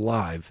Hospital was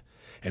alive.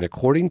 And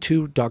according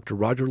to Dr.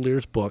 Roger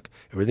Lear's book,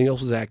 everything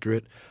else was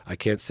accurate. I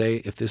can't say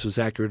if this was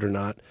accurate or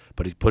not,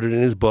 but he put it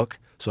in his book,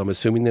 so I'm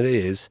assuming that it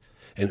is.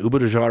 And Uba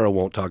Dejara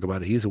won't talk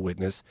about it. He's a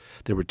witness.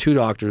 There were two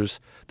doctors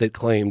that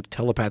claimed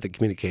telepathic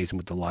communication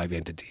with the live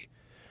entity.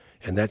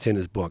 And that's in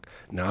his book.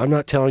 Now, I'm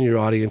not telling your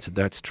audience that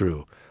that's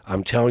true.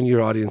 I'm telling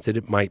your audience that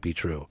it might be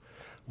true.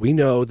 We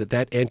know that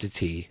that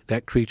entity,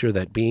 that creature,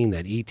 that being,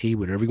 that ET,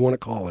 whatever you want to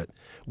call it,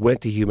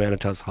 went to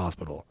Humanitas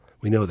Hospital.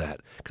 We know that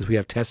because we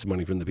have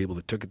testimony from the people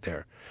that took it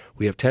there.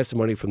 We have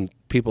testimony from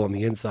people on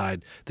the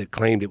inside that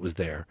claimed it was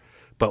there.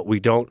 But we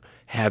don't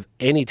have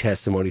any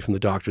testimony from the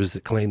doctors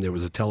that claimed there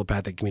was a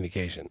telepathic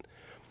communication.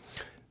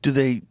 Do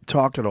they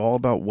talk at all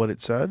about what it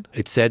said?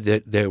 It said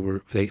that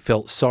they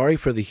felt sorry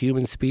for the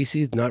human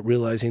species, not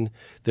realizing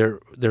their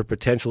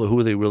potential of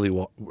who they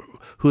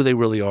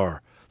really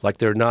are. Like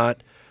they're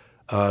not.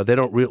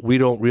 We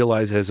don't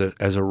realize as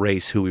a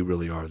race who we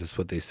really are. That's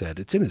what they said.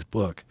 It's in his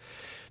book.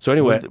 So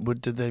anyway,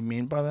 what did they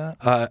mean by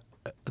that?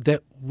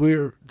 That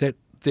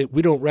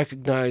we don't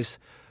recognize.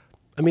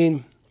 I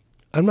mean,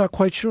 I'm not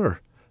quite sure.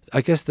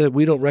 I guess that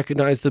we don't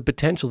recognize the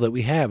potential that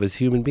we have as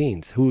human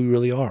beings, who we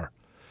really are.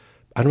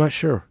 I'm not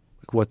sure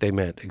what they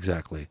meant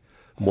exactly,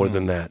 more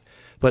than that.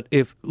 But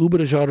if Uba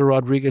Dejada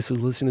Rodriguez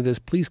is listening to this,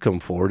 please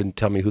come forward and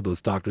tell me who those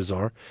doctors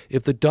are.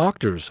 If the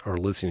doctors are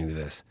listening to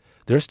this,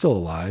 they're still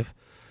alive.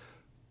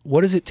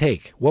 What does it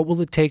take? What will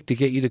it take to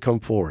get you to come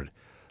forward?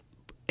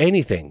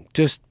 Anything.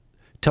 Just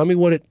tell me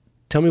what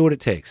it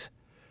takes.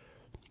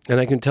 And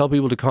I can tell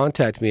people to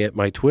contact me at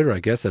my Twitter. I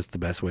guess that's the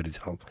best way to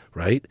tell them,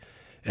 right?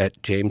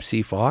 At James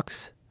C.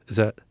 Fox. Is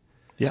that?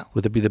 Yeah.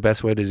 Would that be the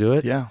best way to do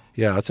it? Yeah.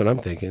 Yeah, that's what I'm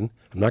thinking.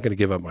 I'm not going to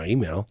give up my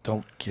email.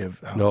 Don't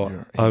give out No,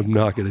 your I'm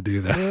not going to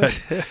do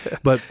that.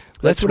 But Let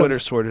that's what Twitter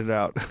sort it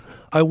out.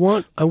 I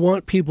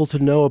want people to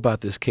know about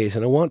this case,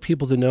 and I want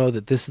people to know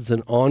that this is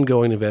an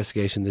ongoing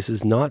investigation. This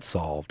is not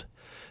solved.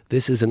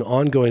 This is an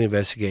ongoing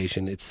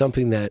investigation. It's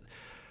something that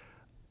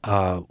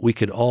we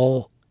could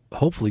all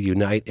hopefully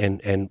unite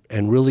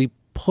and really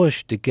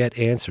push to get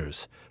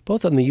answers,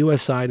 both on the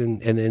U.S. side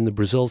and in the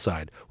Brazil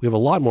side. We have a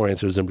lot more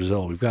answers in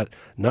Brazil. We've got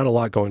not a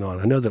lot going on.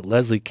 I know that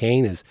Leslie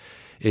Kane is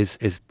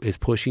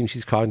pushing.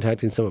 She's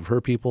contacting some of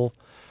her people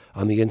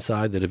on the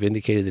inside that have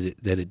indicated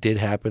that it did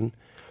happen.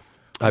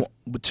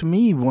 But to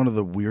me, one of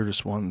the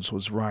weirdest ones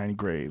was Ryan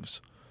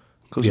Graves.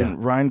 Because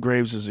Ryan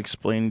Graves is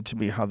explaining to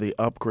me how they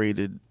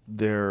upgraded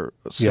their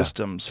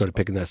systems. Started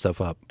picking that stuff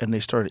up. And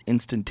they started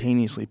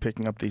instantaneously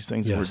picking up these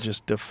things that were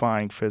just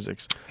defying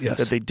physics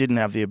that they didn't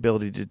have the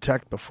ability to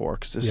detect before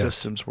because the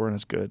systems weren't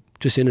as good.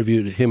 Just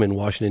interviewed him in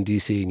Washington,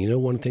 D.C., and you know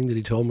one thing that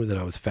he told me that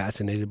I was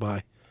fascinated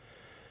by?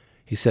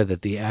 He said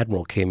that the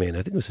Admiral came in,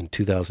 I think it was in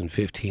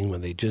 2015,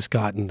 when they'd just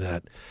gotten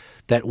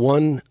that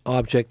one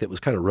object that was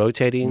kind of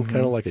rotating,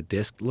 kind of like a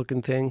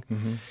disc-looking thing.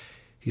 Mm-hmm.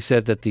 He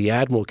said that the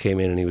Admiral came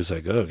in and he was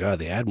like, oh, God,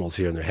 the Admiral's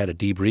here. And they had a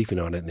debriefing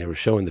on it and they were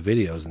showing the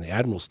videos. And the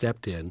Admiral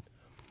stepped in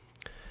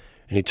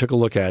and he took a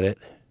look at it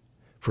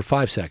for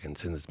 5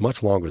 seconds. And it's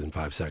much longer than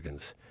 5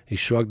 seconds. He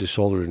shrugged his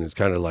shoulder and it's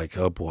kind of like,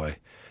 oh, boy.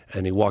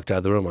 And he walked out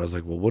of the room. I was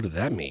like, well, what did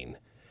that mean?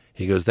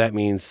 He goes, that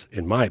means,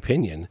 in my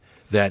opinion,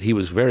 that he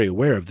was very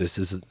aware of this.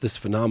 This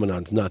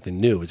phenomenon's nothing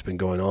new. It's been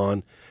going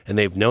on and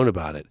they've known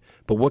about it.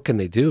 But what can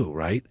they do,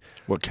 right?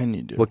 What can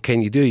you do? What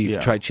can you do? You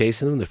can try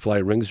chasing them. They fly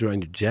rings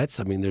around your jets.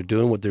 I mean, they're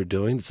doing what they're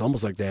doing. It's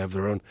almost like they have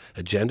their own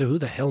agenda. Who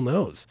the hell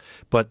knows?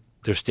 But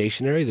they're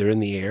stationary. They're in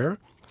the air.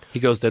 He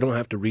goes, they don't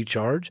have to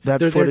recharge. That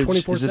they're footage, there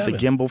 24/7. is it the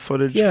gimbal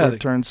footage Yeah, where it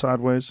turns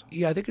sideways?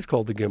 Yeah, I think it's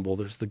called the gimbal.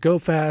 There's the Go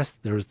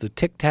Fast. There's the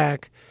Tic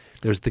Tac.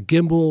 There's the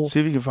gimbal. See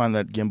if you can find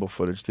that gimbal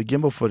footage. The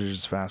gimbal footage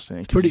is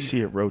fascinating because you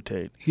see it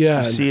rotate.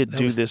 Yeah. You see it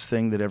do this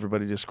thing that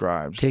everybody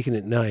describes. Taken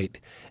at night.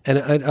 And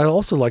I'd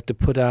also like to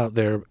put out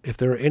there, if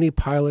there are any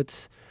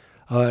pilots,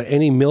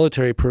 any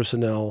military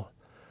personnel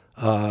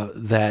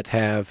that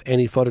have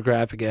any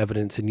photographic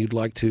evidence and you'd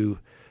like to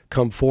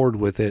come forward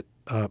with it,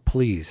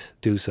 please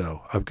do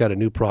so. I've got a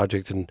new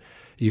project and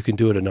you can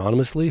do it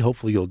anonymously.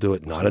 Hopefully you'll do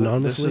it not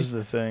anonymously. This is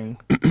the thing.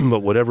 But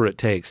whatever it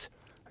takes.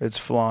 It's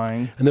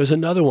flying. And there's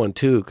another one,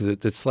 too, because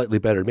it's slightly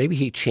better. Maybe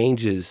he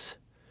changes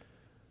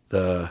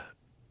the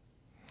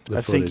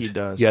I footage. think he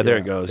does. Yeah, there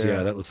it goes.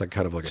 Yeah, that looks like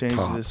kind of like changes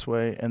a top. This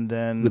way, and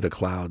then with the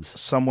clouds.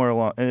 Somewhere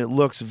along, and it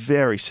looks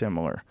very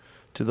similar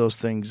to those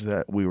things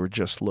that we were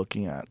just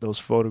looking at. Those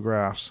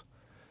photographs,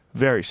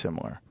 very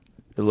similar.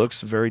 It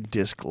looks very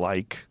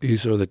disc-like.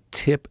 These are the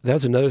tip.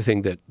 That's another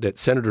thing that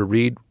Senator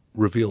Reid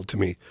revealed to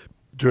me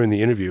during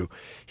the interview.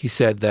 He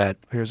said that...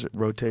 Here's it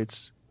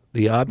rotates.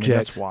 The object... I mean,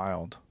 that's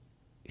wild.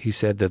 He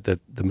said that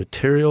the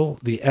material,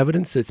 the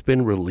evidence that's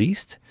been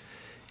released,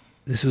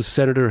 this was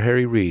Senator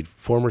Harry Reid,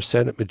 former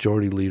Senate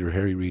Majority Leader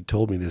Harry Reid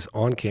told me this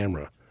on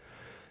camera.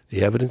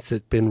 The evidence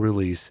that's been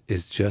released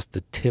is just the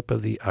tip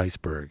of the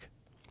iceberg.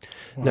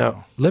 Wow.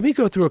 Now, let me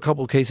go through a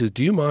couple of cases.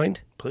 Do you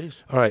mind?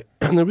 Please. All right.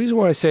 And the reason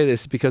why I say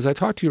this is because I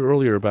talked to you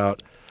earlier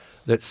about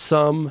that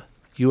some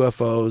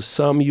UFOs,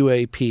 some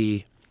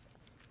UAP,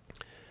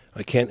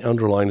 I can't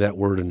underline that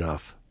word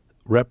enough,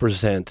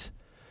 represent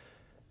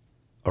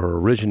or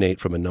originate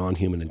from a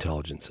non-human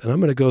intelligence. And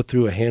I'm going to go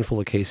through a handful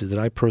of cases that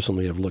I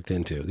personally have looked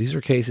into. These are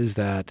cases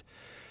that,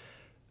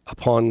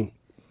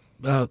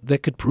 that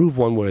could prove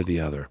one way or the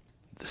other,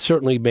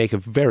 certainly make a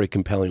very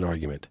compelling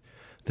argument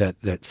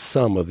that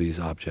some of these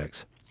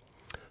objects.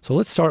 So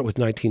let's start with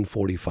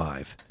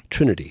 1945,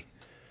 Trinity.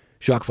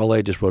 Jacques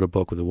Vallée just wrote a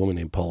book with a woman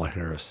named Paula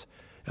Harris.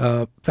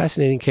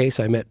 Fascinating case.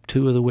 I met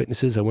two of the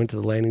witnesses. I went to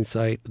the landing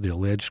site, the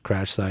alleged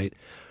crash site.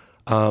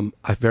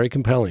 Very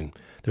compelling.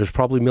 There's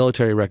probably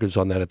military records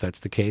on that if that's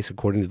the case,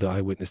 according to the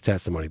eyewitness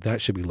testimony.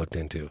 That should be looked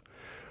into.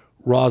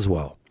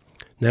 Roswell.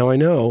 Now, I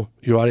know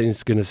your audience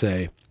is going to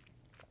say,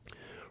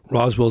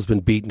 Roswell's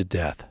been beaten to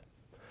death.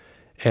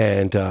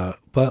 And,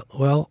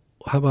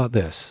 how about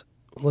this?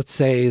 Let's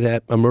say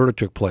that a murder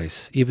took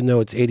place. Even though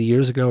it's 80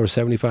 years ago or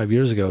 75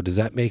 years ago, does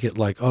that make it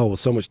like, oh, well,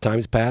 so much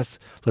time's passed,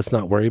 let's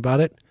not worry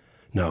about it?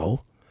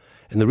 No.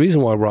 And the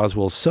reason why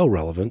Roswell is so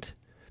relevant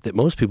that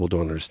most people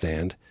don't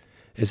understand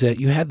is that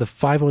you had the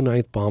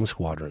 509th Bomb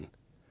Squadron,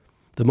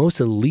 the most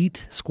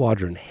elite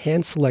squadron,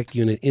 hand-select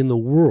unit in the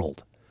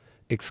world,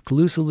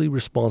 exclusively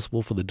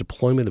responsible for the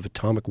deployment of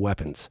atomic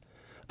weapons,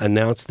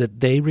 announced that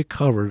they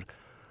recovered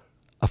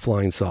a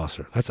flying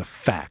saucer. That's a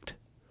fact,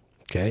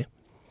 okay?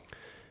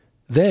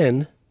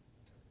 Then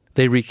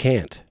they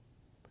recant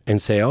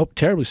and say, oh,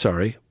 terribly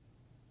sorry,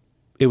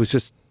 it was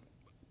just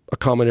a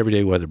common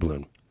everyday weather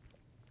balloon.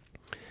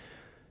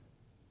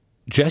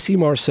 Jesse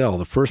Marcel,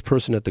 the first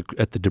person at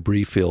the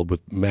debris field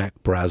with Mac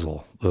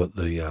Brazel,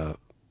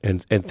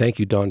 and thank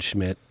you Don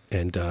Schmidt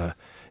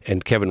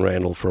and Kevin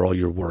Randall for all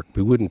your work.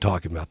 We wouldn't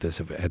talk about this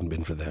if it hadn't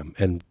been for them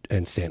and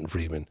Stanton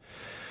Friedman.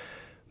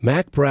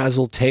 Mac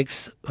Brazel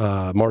takes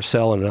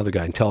Marcel and another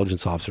guy,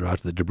 intelligence officer, out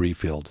to the debris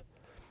field.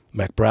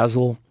 Mac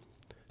Brazel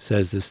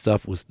says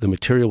the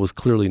material was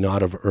clearly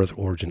not of Earth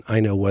origin. I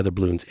know weather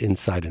balloons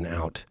inside and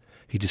out.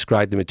 He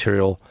described the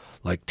material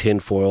like tin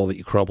foil that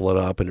you crumple it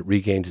up and it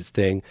regains its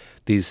thing.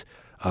 These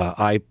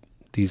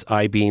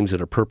I-beams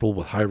that are purple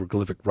with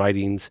hieroglyphic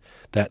writings,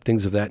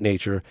 things of that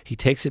nature. He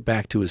takes it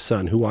back to his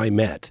son, who I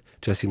met,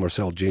 Jesse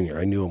Marcel Jr.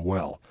 I knew him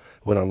well.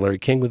 Went on Larry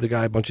King with the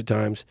guy a bunch of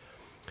times.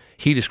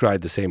 He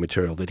described the same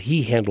material that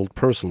he handled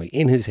personally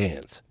in his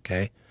hands,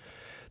 okay?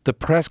 The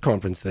press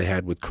conference they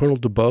had with Colonel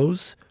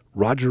DuBose,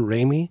 Roger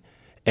Ramey,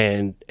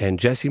 and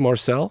Jesse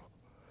Marcel,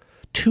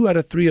 2 out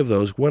of 3 of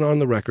those went on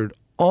the record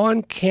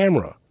on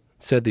camera,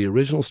 said the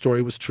original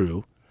story was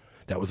true.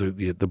 That was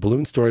the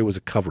balloon story was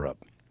a cover-up.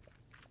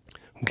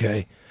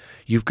 Okay,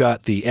 you've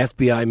got the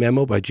FBI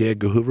memo by J.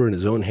 Edgar Hoover in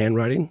his own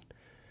handwriting.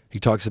 He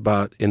talks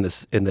about in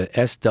the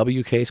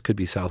SW case, could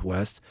be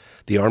Southwest,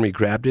 the Army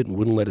grabbed it and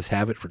wouldn't let us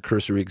have it for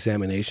cursory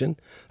examination.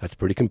 That's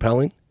pretty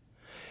compelling.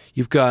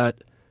 You've got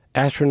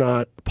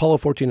Apollo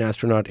 14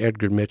 astronaut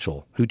Edgar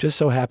Mitchell, who just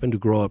so happened to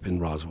grow up in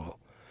Roswell.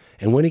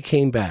 And when he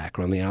came back,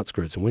 or on the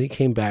outskirts, and when he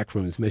came back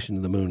from his mission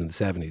to the moon in the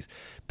 70s,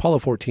 Apollo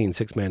 14,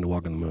 6th man to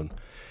walk on the moon,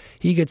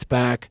 he gets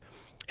back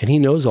and he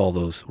knows all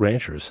those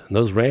ranchers. And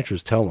those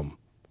ranchers tell him,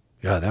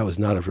 yeah, that was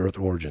not of Earth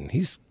origin.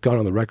 He's gone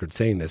on the record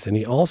saying this. And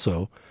he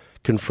also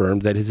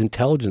confirmed that his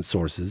intelligence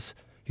sources,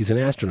 he's an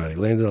astronaut, he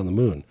landed on the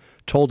moon,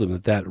 told him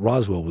that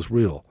Roswell was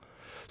real.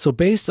 So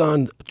based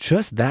on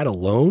just that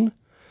alone,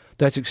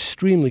 that's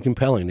extremely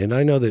compelling. And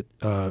I know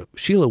that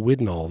Sheila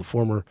Widnall, the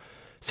former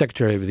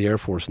Secretary of the Air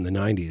Force in the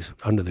 90s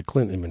under the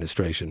Clinton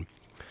administration,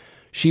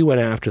 she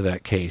went after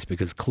that case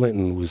because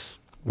Clinton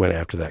went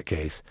after that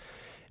case.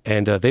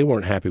 And they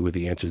weren't happy with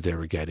the answers they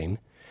were getting.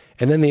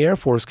 And then the Air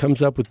Force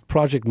comes up with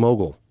Project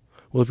Mogul.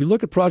 Well, if you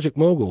look at Project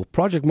Mogul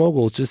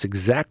is just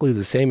exactly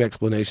the same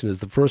explanation as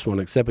the first one,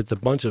 except it's a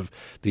bunch of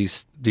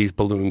these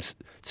balloons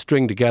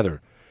stringed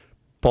together.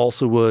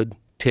 Balsa wood,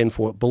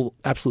 tinfoil,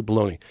 absolute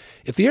baloney.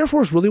 If the Air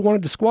Force really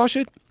wanted to squash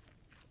it,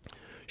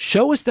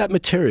 show us that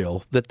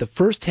material that the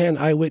first-hand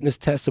eyewitness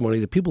testimony,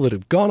 the people that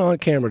have gone on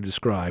camera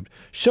described,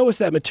 show us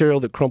that material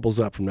that crumples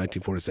up from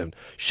 1947.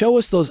 Show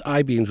us those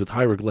I-beams with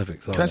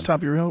hieroglyphics on Can I them.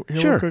 stop you real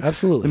Sure, quick?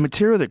 absolutely. The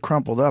material that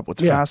crumpled up,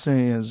 what's Yeah.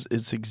 fascinating is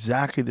it's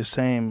exactly the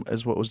same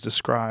as what was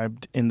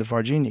described in the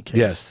Varginha case.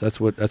 Yes, that's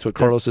what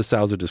Carlos de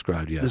Souza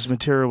described, yes. This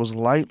material was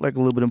light like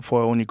aluminum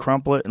foil. When you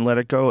crumple it and let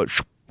it go, it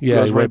Yeah,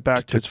 goes it right went-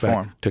 back to its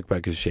form. Took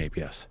back his shape,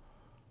 yes.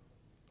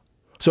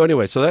 So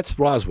anyway, so that's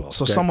Roswell.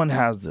 So okay? someone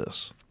has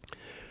this,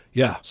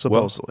 Yeah.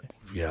 supposedly.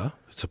 Well, yeah,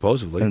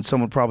 supposedly. And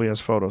someone probably has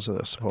photos of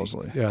this,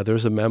 supposedly. Yeah,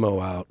 there's a memo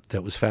out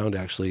that was found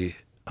actually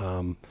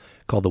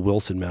called the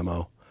Wilson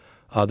memo.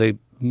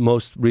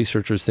 Most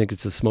researchers think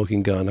it's a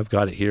smoking gun. I've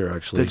got it here,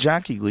 actually. The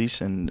Jackie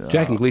Gleason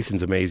Jackie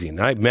Gleason's amazing.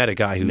 I met a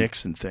guy who...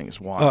 Nixon thing is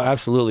wild. Oh,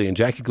 absolutely. And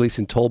Jackie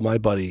Gleason told my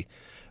buddy,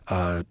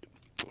 Jeff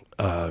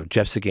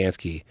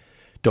Sagansky,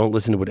 don't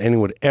listen to what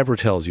anyone ever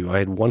tells you. I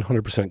had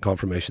 100%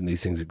 confirmation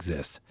these things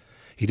exist.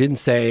 He didn't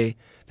say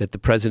that the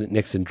President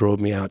Nixon drove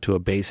me out to a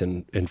base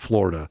in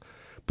Florida,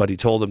 but he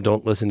told him,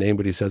 don't listen to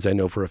anybody who says, I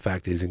know for a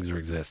fact these things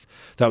exist.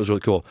 That was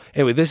really cool.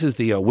 Anyway, this is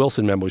the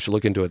Wilson memo. We should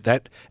look into it.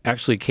 That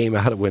actually came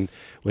out when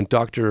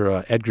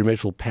Dr. Edgar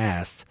Mitchell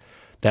passed.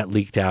 That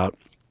leaked out.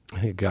 I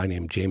think a guy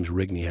named James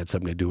Rigney had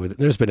something to do with it.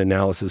 There's been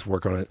analysis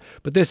work on it.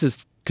 But this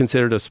is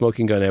considered a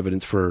smoking gun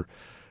evidence for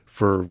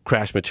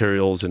crash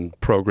materials and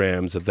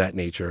programs of that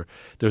nature.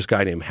 There's a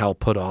guy named Hal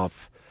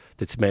Puthoff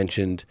that's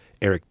mentioned.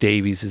 Eric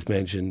Davies is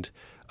mentioned.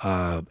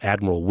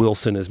 Admiral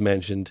Wilson is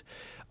mentioned.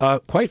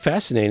 Quite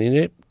fascinating.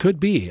 It could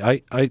be.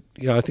 I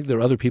think there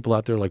are other people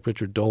out there like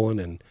Richard Dolan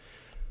and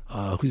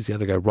who's the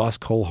other guy? Ross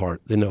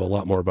Colhart. They know a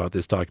lot more about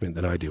this document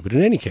than I do. But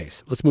in any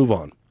case, let's move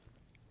on.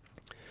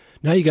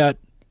 Now you got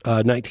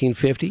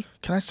 1950.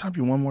 Can I stop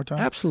you one more time?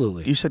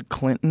 Absolutely. You said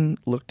Clinton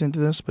looked into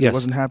this, but Yes. he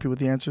wasn't happy with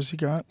the answers he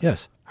got?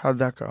 Yes. How did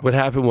that go? What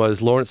happened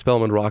was Lawrence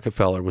Spelman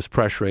Rockefeller was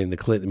pressuring the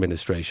Clinton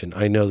administration.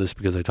 I know this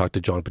because I talked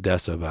to John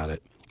Podesta about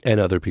it and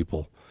other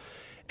people.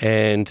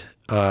 And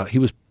he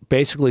was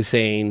basically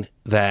saying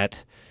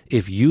that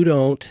if you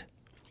don't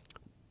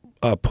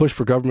push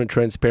for government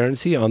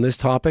transparency on this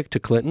topic to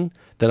Clinton,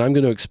 then I'm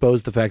going to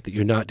expose the fact that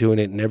you're not doing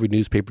it in every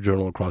newspaper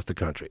journal across the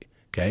country.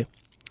 Okay?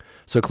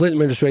 So Clinton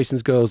administration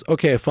goes,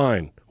 okay,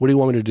 fine. What do you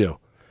want me to do?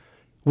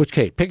 Which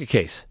case? Pick a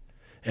case.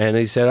 And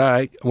they said, all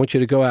right, I want you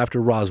to go after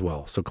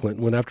Roswell. So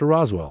Clinton went after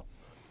Roswell.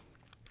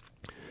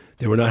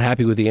 They were not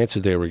happy with the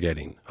answer they were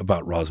getting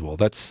about Roswell.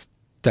 That's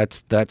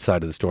that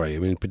side of the story. I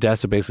mean,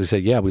 Podesta basically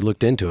said, yeah, we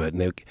looked into it.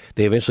 And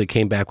they eventually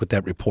came back with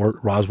that report,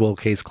 Roswell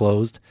case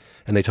closed.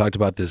 And they talked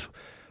about this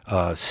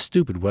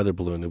stupid weather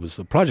balloon. It was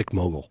the Project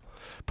Mogul.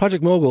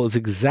 Project Mogul is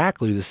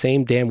exactly the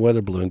same damn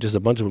weather balloon, just a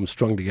bunch of them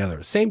strung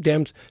together. Same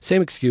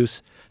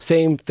excuse,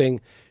 same thing.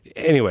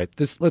 Anyway,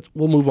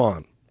 we'll move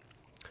on.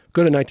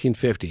 Go to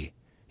 1950.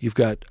 You've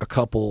got a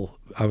couple,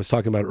 I was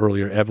talking about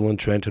earlier, Evelyn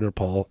Trent and her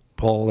Paul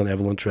and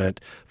Evelyn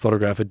Trent,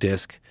 photograph a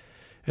disc.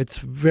 It's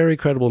very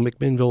credible,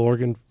 McMinnville,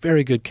 Oregon,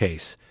 very good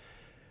case.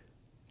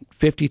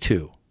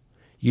 52,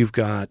 you've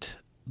got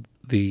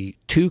the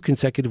 2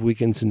 consecutive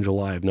weekends in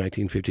July of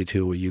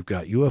 1952 where you've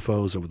got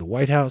UFOs over the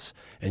White House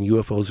and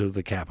UFOs over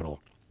the Capitol.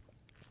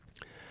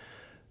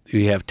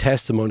 You have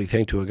testimony,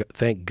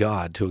 thank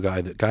God, to a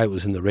guy that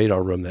was in the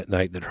radar room that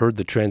night that heard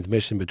the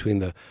transmission between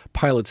the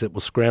pilots that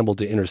will scramble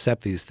to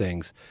intercept these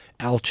things,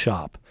 Al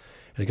Chop,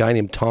 and a guy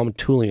named Tom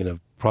Tullian of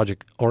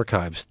Project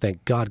Archives.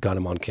 Thank God got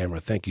him on camera.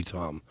 Thank you,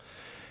 Tom.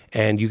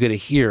 And you get to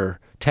hear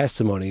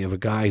testimony of a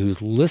guy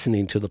who's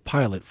listening to the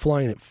pilot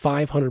flying at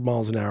 500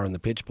 miles an hour in the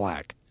pitch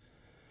black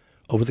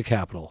over the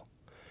Capitol,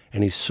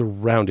 and he's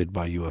surrounded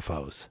by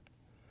UFOs.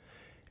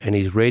 And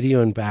he's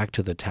radioing back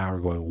to the tower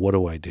going, "What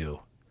do I do?"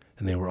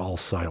 And they were all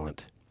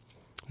silent.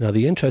 Now,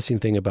 the interesting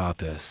thing about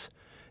this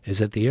is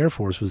that the Air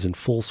Force was in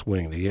full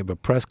swing. They gave a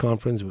press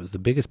conference. It was the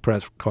biggest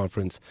press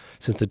conference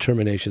since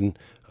the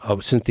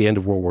since the end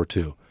of World War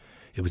II.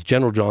 It was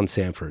General John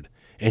Sanford.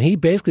 And he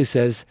basically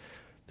says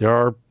there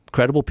are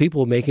credible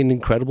people making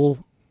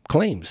incredible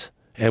claims,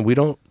 and we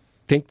don't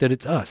think that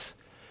it's us.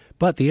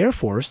 But the Air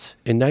Force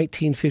in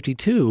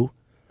 1952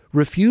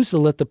 refused to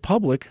let the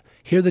public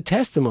hear the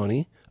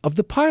testimony of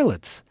the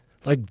pilots.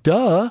 Like,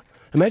 duh.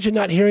 Imagine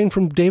not hearing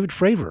from David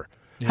Fravor.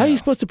 Yeah. How are you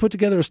supposed to put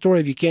together a story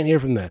if you can't hear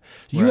from that?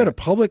 You got a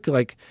public,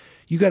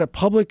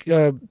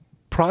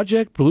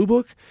 project, Blue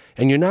Book,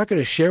 and you're not going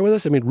to share with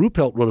us? I mean,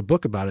 Ruppelt wrote a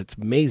book about it. It's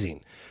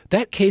amazing.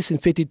 That case in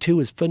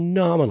 52 is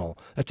phenomenal.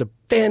 That's a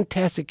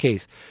fantastic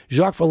case.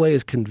 Jacques Vallée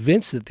is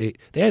convinced that they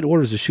had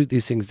orders to shoot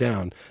these things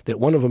down, that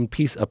one of them,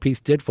 a piece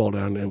did fall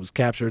down and it was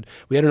captured.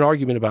 We had an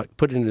argument about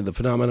putting it into the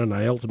phenomenon, and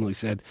I ultimately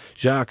said,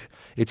 Jacques,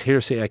 it's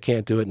hearsay, I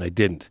can't do it, and I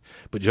didn't.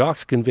 But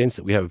Jacques convinced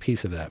that we have a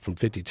piece of that from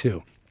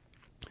 52.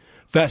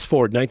 Fast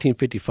forward,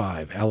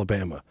 1955,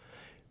 Alabama.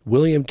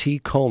 William T.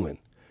 Coleman,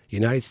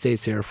 United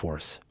States Air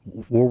Force,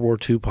 World War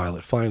II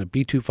pilot, flying a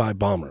B-25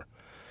 bomber.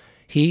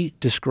 He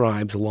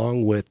describes,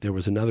 along with, there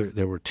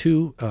were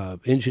 2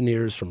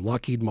 engineers from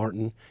Lockheed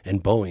Martin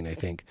and Boeing, I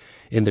think,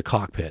 in the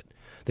cockpit.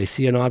 They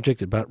see an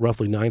object at about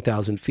roughly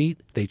 9,000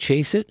 feet. They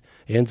chase it,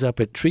 ends up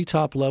at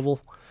treetop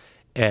level.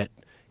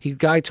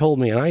 Guy told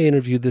me, and I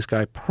interviewed this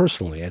guy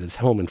personally at his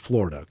home in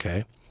Florida,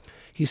 okay?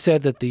 He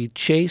said that the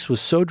chase was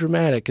so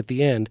dramatic at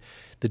the end,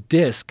 the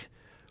disc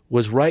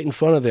was right in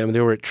front of them.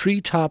 They were at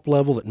treetop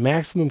level at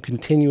maximum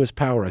continuous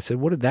power. I said,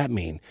 what did that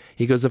mean?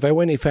 He goes, if I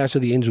went any faster,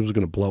 the engine was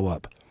going to blow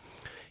up.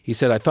 He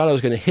said, I thought I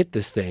was going to hit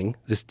this thing,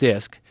 this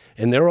disc,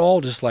 and they're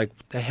all just like,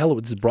 the hell,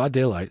 this is broad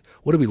daylight.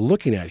 What are we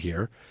looking at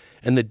here?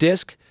 And the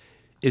disc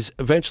is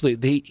eventually,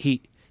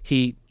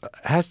 he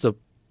has to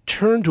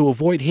turn to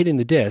avoid hitting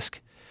the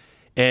disc,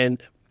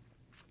 and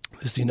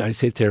this is the United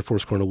States Air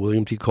Force Colonel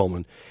William T.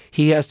 Coleman.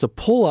 He has to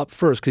pull up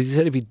first, because he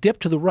said if he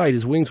dipped to the right,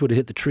 his wings would have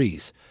hit the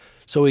trees.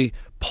 So he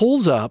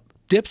pulls up,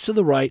 dips to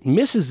the right,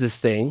 misses this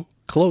thing,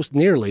 close,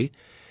 nearly,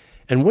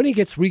 and when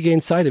he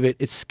regained sight of it,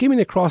 it's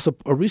skimming across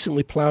a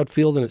recently plowed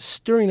field, and it's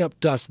stirring up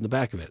dust in the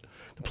back of it.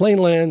 The plane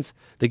lands.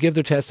 They give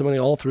their testimony,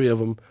 all 3 of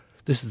them.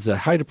 This is the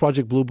height of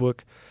Project Blue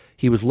Book.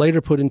 He was later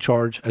put in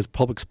charge as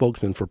public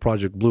spokesman for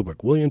Project Blue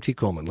Book. William T.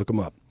 Coleman, look him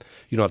up.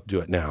 You don't have to do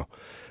it now.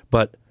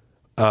 But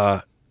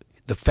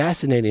the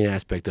fascinating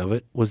aspect of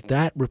it was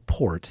that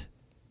report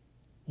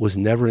was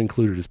never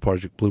included as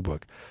Project Blue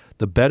Book.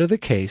 The better the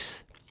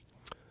case,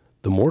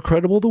 the more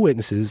credible the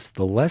witnesses,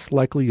 the less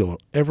likely you'll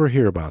ever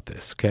hear about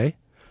this, okay?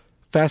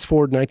 Fast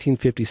forward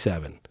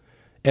 1957,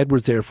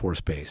 Edwards Air Force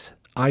Base.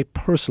 I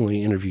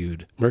personally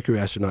interviewed Mercury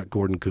astronaut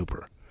Gordon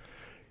Cooper.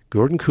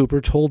 Gordon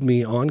Cooper told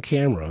me on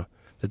camera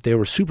that they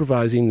were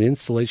supervising the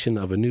installation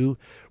of a new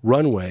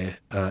runway,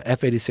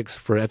 F-86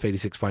 for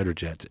F-86 fighter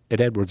jets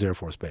at Edwards Air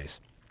Force Base.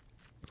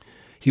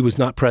 He was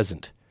not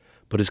present,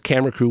 but his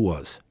camera crew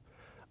was.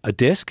 A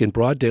disc in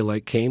broad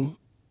daylight came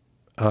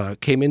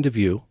into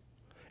view,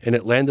 and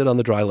it landed on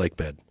the dry lake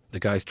bed. The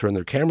guys turned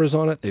their cameras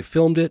on it. They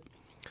filmed it.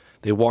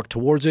 They walked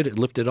towards it. It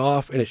lifted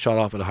off, and it shot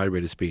off at a high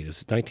rate of speed. It was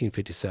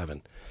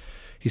 1957.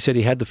 He said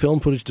he had the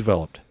film footage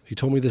developed. He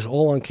told me this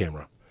all on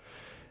camera.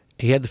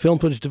 He had the film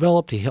footage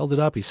developed. He held it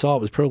up. He saw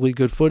it was perfectly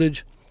good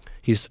footage.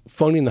 He's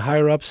phoning the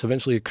higher-ups.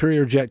 Eventually, a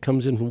courier jet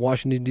comes in from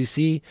Washington,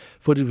 D.C.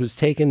 Footage was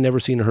taken, never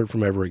seen or heard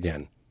from ever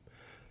again.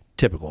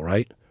 Typical,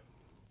 right?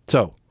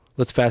 So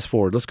let's fast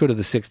forward. Let's go to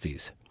the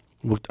 60s.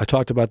 I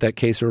talked about that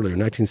case earlier,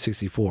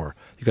 1964.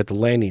 You got the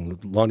landing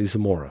with Lonnie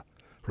Zamora,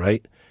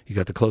 right? You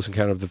got the Close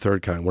Encounter of the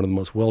Third Kind, one of the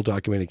most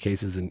well-documented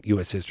cases in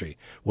U.S. history.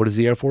 What does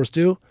the Air Force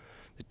do?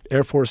 The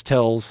Air Force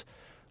tells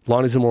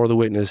Lonnie Zamora, the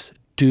witness,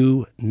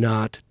 do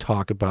not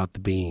talk about the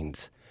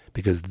beans,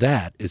 because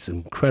that is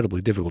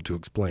incredibly difficult to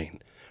explain,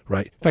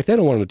 right? In fact, they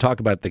don't want him to talk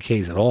about the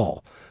case at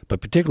all,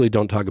 but particularly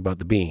don't talk about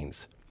the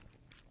beans.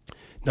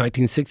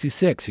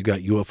 1966, you got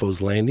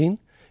UFOs landing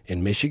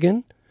in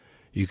Michigan.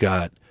 You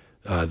got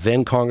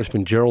then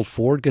Congressman Gerald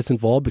Ford gets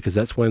involved, because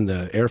that's when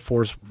the Air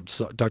Force,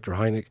 Dr.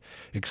 Hynek,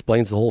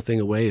 explains the whole thing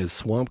away as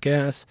swamp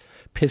gas,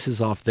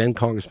 pisses off then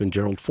Congressman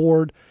Gerald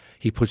Ford.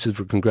 He pushes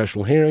for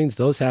congressional hearings.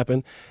 Those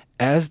happen.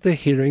 As the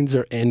hearings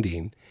are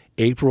ending,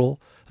 I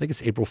think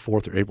it's April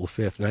 4th or April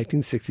 5th,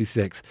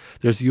 1966,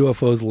 there's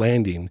UFOs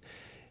landing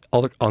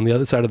on the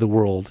other side of the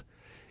world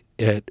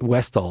at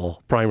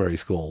Westall Primary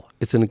School.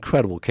 It's an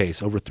incredible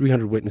case. Over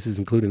 300 witnesses,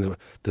 including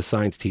the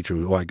science teacher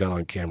who I got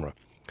on camera.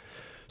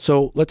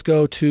 So let's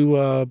go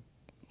to,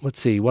 let's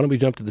see, why don't we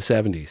jump to the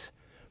 70s?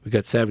 We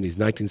got 70s,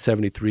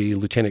 1973,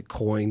 Lieutenant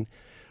Coyne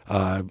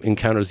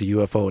encounters a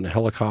UFO in a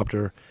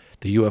helicopter.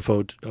 The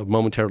UFO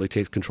momentarily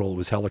takes control of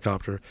his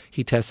helicopter.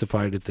 He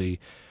testified at the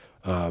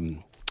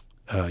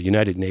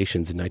United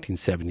Nations in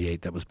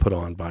 1978 that was put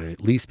on by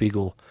Lee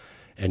Spiegel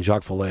and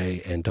Jacques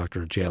Vallée and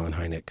Dr. Jalen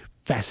Hynek.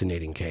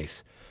 Fascinating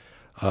case.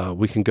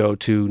 We can go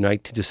to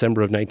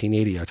December of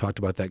 1980. I talked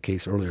about that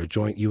case earlier.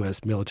 Joint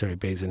U.S. military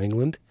base in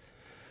England.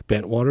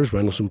 Bentwaters,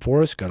 Rendlesham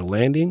Forest, got a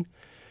landing,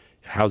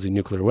 housing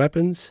nuclear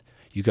weapons.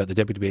 You got the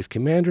deputy base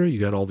commander. You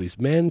got all these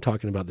men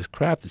talking about this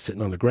craft that's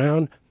sitting on the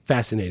ground.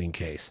 Fascinating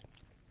case.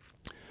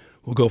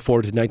 We'll go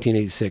forward to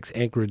 1986,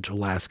 Anchorage,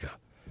 Alaska.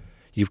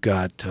 You've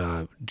got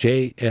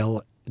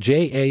JAL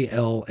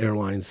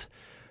Airlines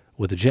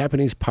with a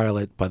Japanese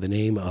pilot by the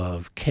name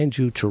of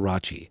Kenju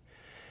Chirachi.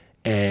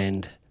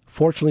 And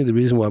fortunately, the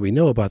reason why we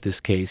know about this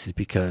case is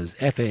because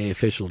FAA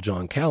official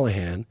John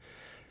Callahan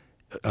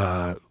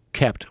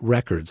kept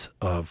records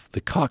of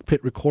the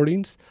cockpit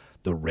recordings,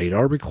 the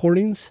radar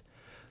recordings,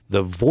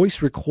 the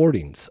voice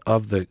recordings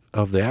of the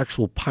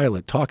actual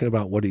pilot talking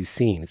about what he's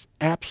seen. It's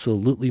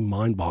absolutely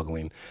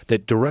mind-boggling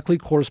that directly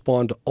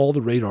correspond to all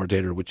the radar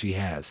data which he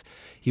has.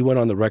 He went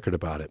on the record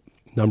about it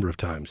a number of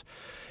times.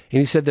 And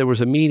he said there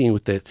was a meeting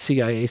with the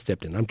CIA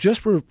stepped in. I'm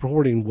just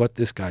reporting what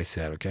this guy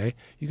said, okay?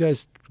 You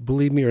guys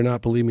believe me or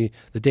not believe me,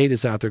 the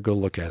data's out there. Go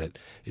look at it.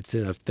 It's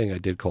in a thing I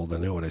did called I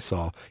Know What I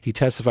Saw. He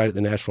testified at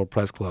the National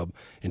Press Club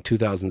in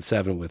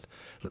 2007 with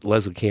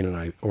Leslie Kean and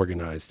I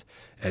organized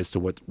as to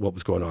what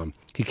was going on.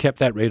 He kept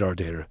that radar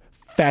data.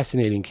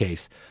 Fascinating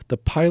case. The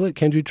pilot,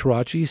 Kenju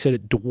Chirachi, said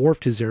it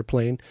dwarfed his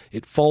airplane.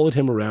 It followed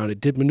him around. It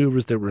did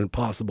maneuvers that were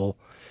impossible.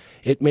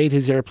 It made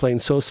his airplane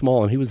so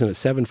small, and he was in a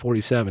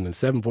 747, and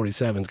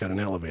 747's got an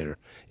elevator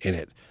in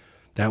it.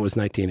 That was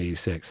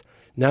 1986.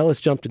 Now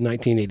let's jump to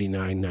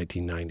 1989,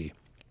 1990.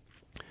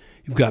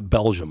 You've got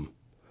Belgium,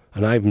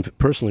 and I've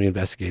personally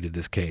investigated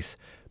this case.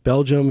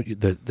 Belgium,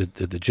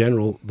 the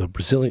general, the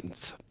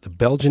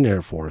Belgian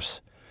Air Force,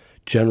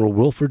 General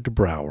Wilfred de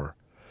Brouwer,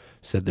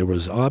 said there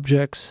was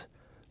objects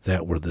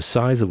that were the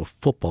size of a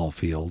football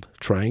field,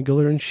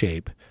 triangular in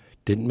shape,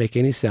 didn't make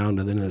any sound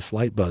other than a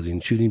slight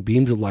buzzing, shooting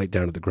beams of light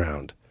down to the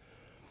ground.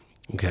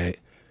 Okay,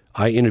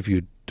 I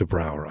interviewed de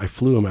Brouwer. I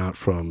flew him out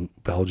from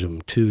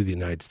Belgium to the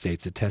United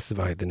States to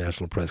testify at the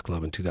National Press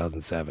Club in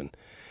 2007.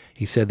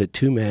 He said that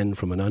 2 men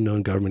from an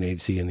unknown government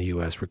agency in the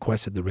U.S.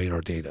 requested the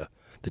radar data,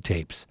 the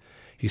tapes.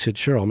 He said,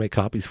 sure, I'll make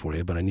copies for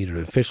you, but I need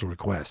an official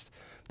request.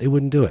 They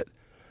wouldn't do it.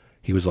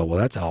 He was like, well,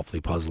 that's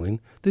awfully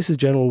puzzling. This is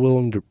General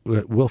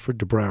Wilfred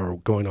de Brouwer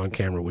going on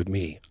camera with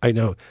me. I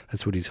know,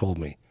 that's what he told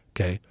me,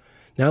 okay?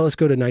 Now let's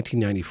go to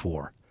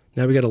 1994.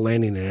 Now we got a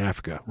landing in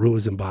Africa, Ruwa,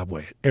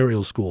 Zimbabwe,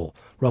 aerial school,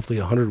 roughly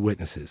 100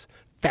 witnesses.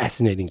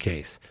 Fascinating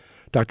case.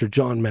 Dr.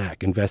 John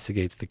Mack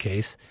investigates the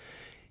case.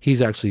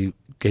 He's actually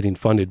getting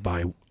funded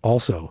by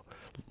also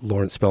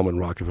Lawrence Spelman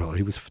Rockefeller.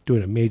 He was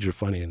doing a major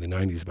funding in the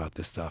 90s about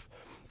this stuff.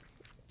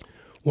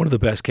 One of the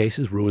best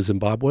cases, Ruwa,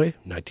 Zimbabwe,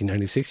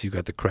 1996. You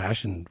got the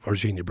crash in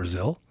Varginha,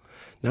 Brazil.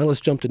 Now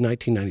let's jump to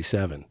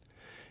 1997.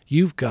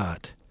 You've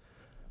got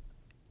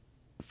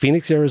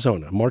Phoenix,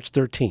 Arizona, March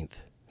 13th,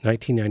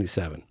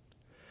 1997.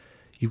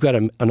 You've got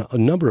a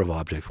number of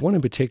objects. One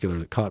in particular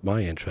that caught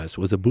my interest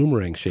was a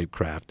boomerang-shaped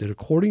craft that,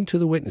 according to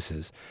the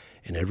witnesses,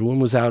 and everyone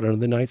was out under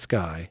the night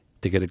sky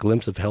to get a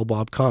glimpse of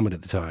Hale-Bopp Comet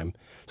at the time,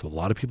 so a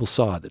lot of people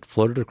saw it, that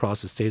floated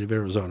across the state of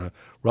Arizona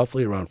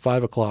roughly around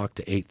 5 o'clock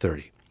to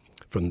 8:30,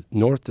 from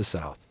north to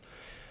south.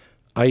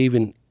 I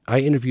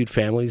interviewed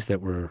families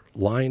that were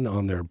lying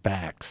on their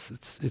backs.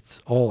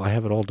 It's all, I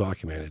have it all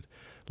documented.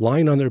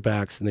 Lying on their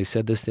backs, and they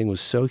said this thing was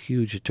so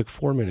huge it took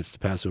 4 minutes to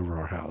pass over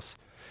our house.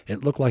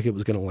 It looked like it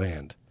was going to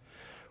land.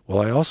 Well,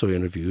 I also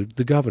interviewed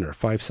the governor,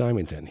 Fife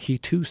Symington. He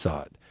too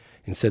saw it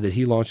and said that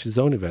he launched his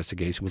own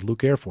investigation with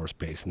Luke Air Force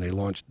Base, and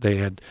they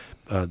had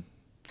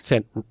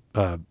sent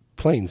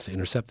planes to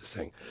intercept this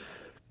thing.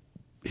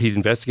 He'd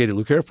investigated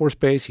Luke Air Force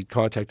Base. He'd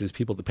contacted his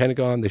people at the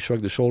Pentagon. They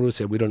shrugged their shoulders,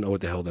 said, we don't know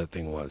what the hell that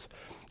thing was.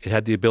 It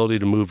had the ability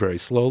to move very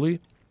slowly,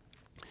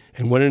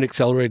 and when it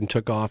accelerated and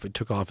took off, it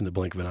took off in the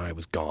blink of an eye. It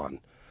was gone.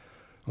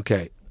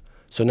 Okay,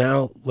 so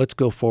now let's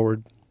go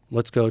forward.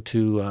 Let's go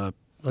to,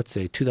 let's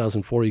say,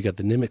 2004. You got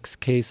the Nimitz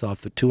case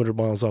off the 200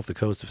 miles off the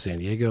coast of San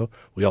Diego.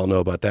 We all know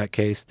about that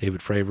case. David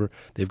Fravor.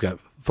 They've got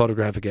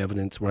photographic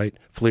evidence, right?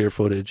 FLIR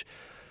footage.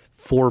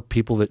 4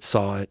 people that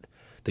saw it.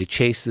 They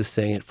chased this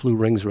thing. It flew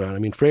rings around. I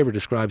mean, Fravor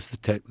describes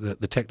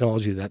the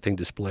technology that thing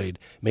displayed,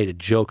 made a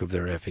joke of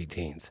their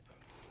F-18s.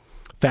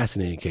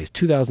 Fascinating case.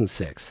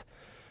 2006.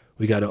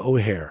 We got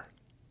O'Hare,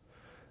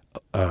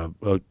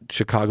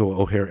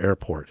 Chicago O'Hare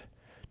Airport.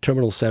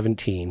 Terminal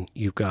 17,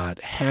 you've got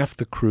half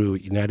the crew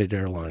at United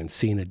Airlines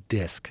seeing a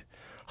disc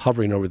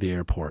hovering over the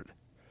airport.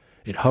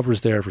 It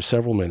hovers there for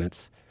several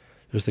minutes.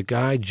 There's the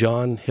guy,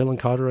 John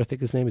Hillencotter, I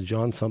think his name is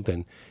John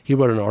something. He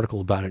wrote an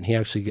article about it, and he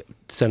actually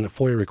sent a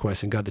FOIA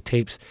request and got the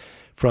tapes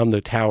from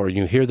the tower, and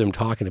you hear them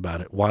talking about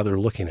it while they're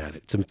looking at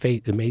it. It's an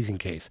amazing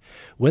case.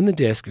 When the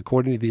disc,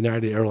 according to the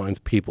United Airlines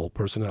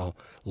personnel,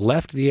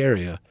 left the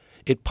area,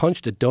 it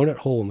punched a donut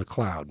hole in the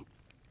cloud.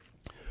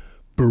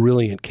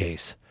 Brilliant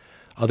case.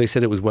 They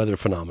said it was weather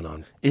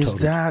phenomenon. Is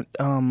Totally. that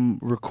the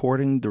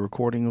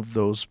recording of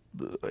those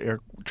air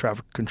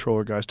traffic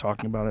controller guys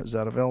talking about it? Is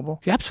that available?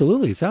 Yeah,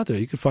 absolutely. It's out there.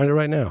 You can find it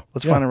right now.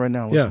 Let's find it right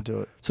now and listen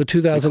to it. So Be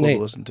cool 2008.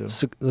 to listen to.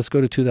 So let's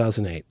go to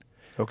 2008.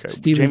 Okay.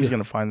 Stephenville- James is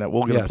going to find that.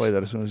 We're going to Yes. play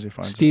that as soon as he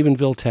finds it.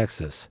 Stephenville,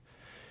 Texas.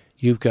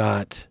 You've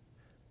got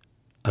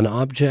an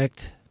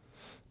object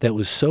that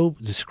was so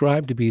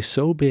described to be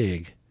so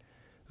big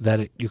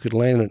that you could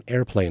land an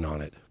airplane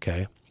on it.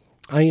 Okay.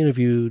 I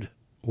interviewed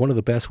one of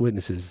the best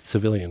witnesses,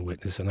 civilian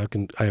witness, and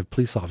I have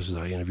police officers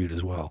that I interviewed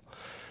as well.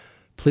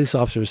 Police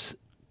officers.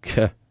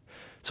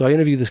 So I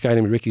interviewed this guy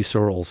named Ricky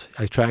Searles.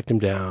 I tracked him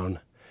down,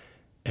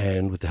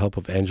 and with the help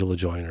of Angela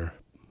Joyner,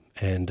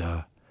 and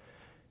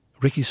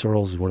Ricky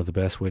Searles is one of the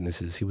best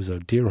witnesses. He was a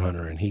deer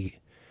hunter, and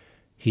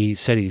he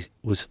said he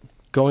was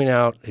going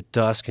out at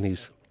dusk, and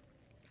he's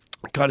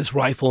got his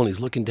rifle, and he's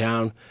looking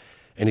down,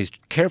 and he's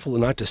careful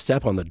not to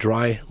step on the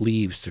dry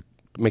leaves to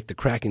make the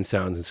cracking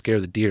sounds and scare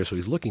the deer. So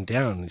he's looking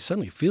down, and he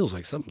suddenly feels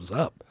like something's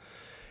up.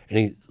 And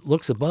he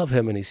looks above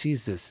him, and he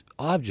sees this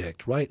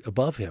object right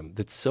above him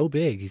that's so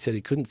big, he said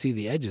he couldn't see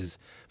the edges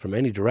from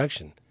any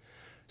direction.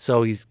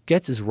 So he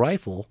gets his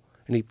rifle,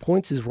 and he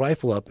points his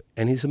rifle up,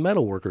 and he's a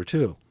metal worker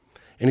too.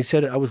 And he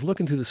said, I was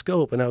looking through the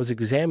scope, and I was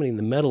examining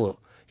the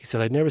metal. He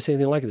said, I'd never seen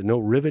anything like it. No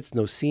rivets,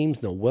 no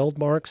seams, no weld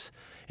marks.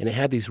 And it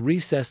had these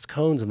recessed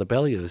cones on the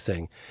belly of this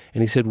thing.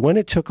 And he said, when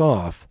it took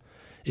off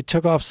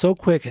so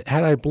quick,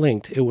 had I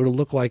blinked, it would have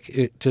looked like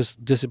it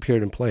just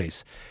disappeared in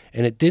place.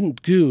 And it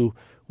didn't do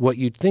what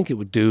you'd think it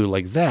would do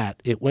like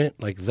that. It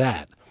went like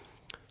that.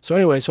 So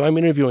anyway, so I'm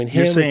interviewing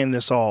him. You're saying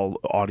this all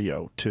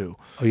audio too.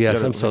 Oh, yes, You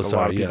gotta I'm so make a lot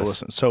sorry, of people yes.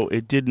 listen. So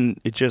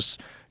it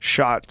just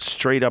shot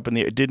straight up in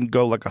the air. It didn't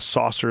go like a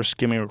saucer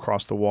skimming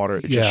across the water.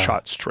 It just Yeah.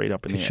 shot straight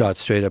up in It the air. shot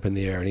straight up in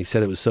the air, and he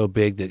said it was so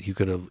big that you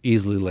could have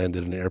easily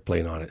landed an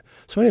airplane on it.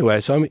 So anyway,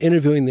 so I'm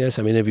interviewing this.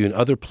 I'm interviewing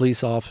other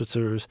police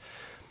officers,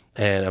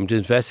 and I'm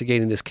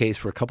investigating this case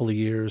for a couple of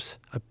years.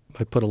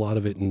 I put a lot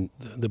of it in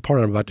the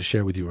part I'm about to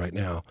share with you right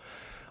now.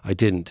 I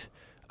didn't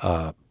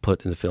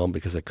put in the film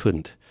because I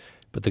couldn't.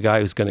 But the guy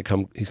who's going to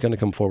come, he's going to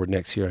come forward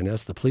next year, and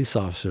that's the police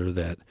officer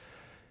that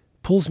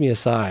pulls me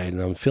aside, and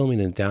I'm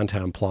filming in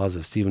downtown Plaza,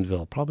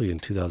 Stephenville, probably in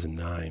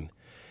 2009.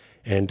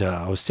 And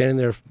I was standing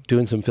there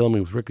doing some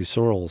filming with Ricky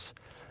Searles,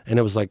 and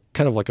it was like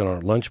kind of like on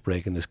our lunch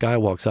break, and this guy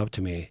walks up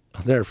to me.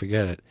 I'll never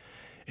forget it.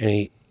 And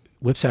he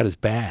whips out his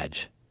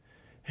badge,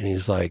 and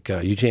he's like,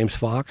 you James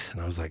Fox? And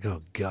I was like,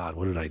 oh, God,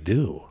 what did I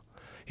do?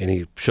 And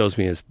he shows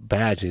me his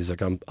badge, and he's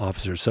like, I'm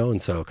Officer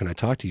so-and-so. Can I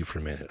talk to you for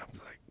a minute? I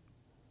was like,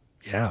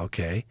 yeah,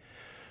 okay.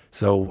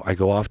 So I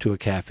go off to a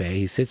cafe.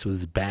 He sits with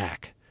his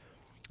back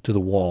to the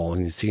wall,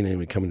 and he's seeing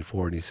him coming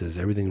forward, and he says,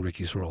 everything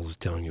Ricky Searles is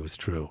telling you is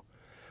true.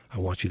 I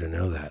want you to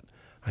know that.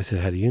 I said,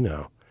 how do you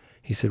know?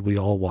 He said, we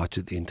all watch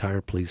it, the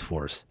entire police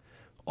force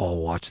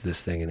all watched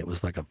this thing, and it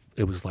was like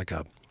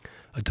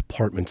a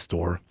department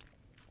store.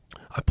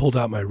 I pulled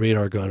out my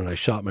radar gun, and I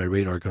shot my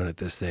radar gun at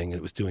this thing, and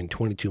it was doing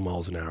 22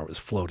 miles an hour. It was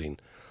floating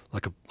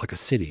like a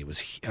city. It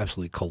was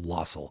absolutely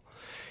colossal.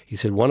 He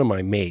said, one of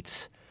my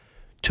mates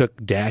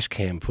took dash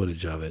cam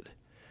footage of it,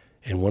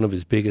 and one of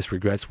his biggest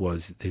regrets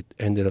was it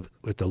ended up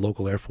at the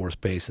local Air Force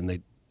base, and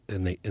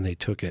they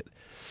took it.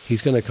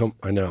 He's going to come.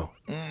 I know,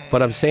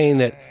 but I'm saying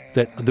that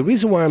the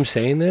reason why I'm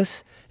saying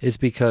this is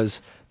because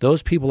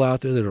those people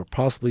out there that are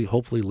possibly,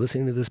 hopefully,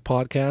 listening to this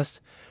podcast,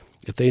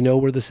 if they know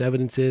where this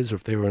evidence is, or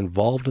if they were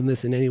involved in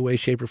this in any way,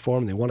 shape, or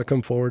form, and they want to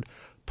come forward,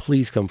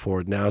 please come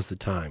forward. Now's the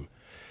time.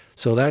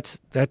 So that's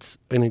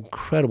an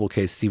incredible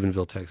case,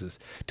 Stephenville, Texas.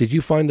 Did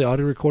you find the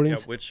audio Yeah,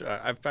 recordings? which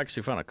I've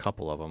actually found a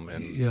couple of them.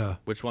 And Yeah.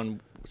 which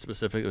one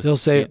specific? Was They'll it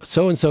say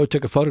so-and-so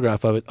took a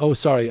photograph of it. Oh,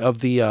 sorry, of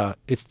the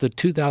it's the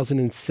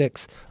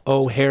 2006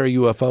 O'Hare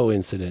UFO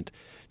incident.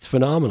 It's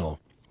phenomenal.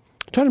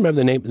 I'm trying to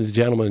remember the name of the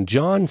gentleman,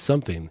 John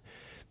something,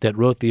 that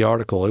wrote the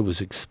article. It was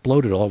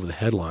exploded all over the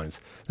headlines.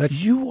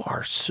 You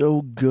are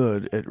so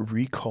good at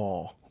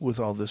recall with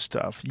all this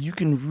stuff. You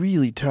can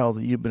really tell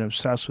that you've been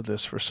obsessed with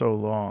this for so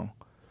long.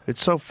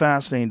 It's so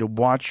fascinating to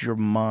watch your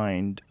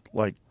mind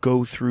like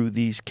go through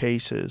these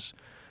cases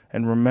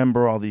and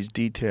remember all these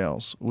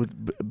details with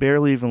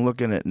barely even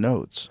looking at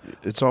notes.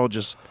 It's all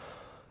just...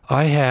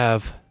 I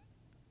have,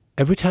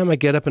 every time I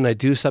get up and I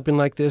do something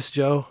like this,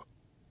 Joe,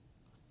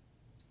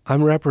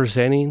 I'm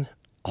representing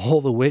all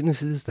the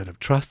witnesses that have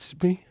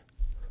trusted me.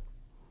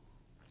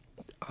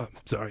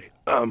 Sorry.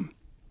 I'm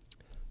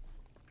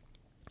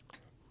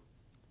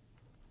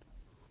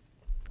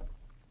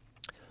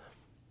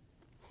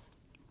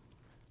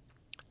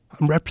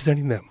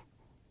representing them.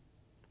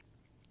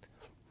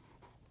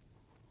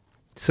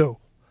 So,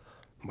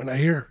 when I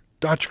hear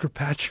Dr.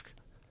 Kirkpatrick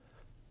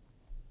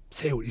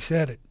say what he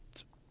said,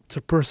 it's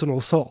a personal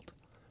assault.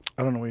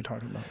 I don't know what you're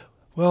talking about.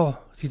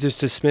 Well, he's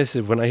just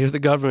dismissive. When I hear the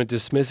government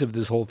dismissive of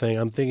this whole thing,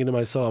 I'm thinking to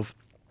myself,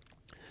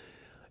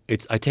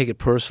 I take it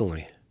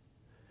personally.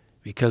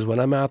 Because when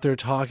I'm out there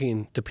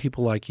talking to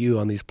people like you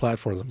on these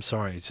platforms, I'm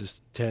sorry, it's just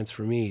tense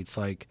for me. It's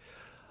like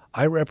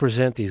I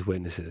represent these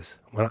witnesses.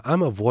 When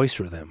I'm a voice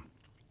for them.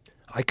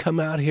 I come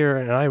out here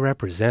and I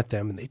represent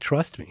them and they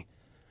trust me.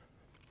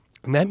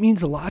 And that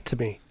means a lot to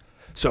me.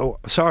 So,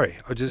 sorry,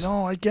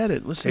 No, I get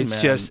it. Listen, it's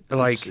man. just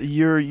like...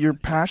 You're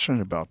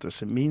passionate about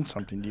this. It means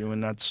something to you,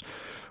 and that's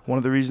one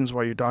of the reasons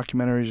why your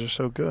documentaries are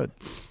so good.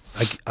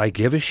 I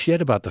give a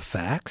shit about the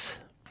facts.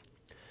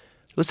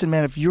 Listen,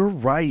 man, if you're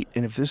right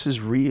and if this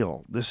is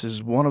real, this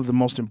is one of the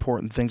most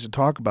important things to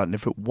talk about. And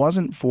if it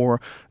wasn't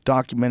for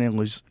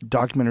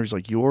documentaries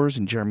like yours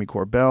and Jeremy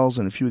Corbell's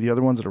and a few of the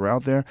other ones that are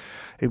out there,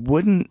 it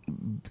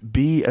wouldn't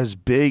be as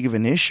big of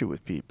an issue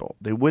with people.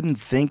 They wouldn't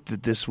think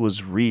that this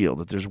was real,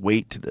 that there's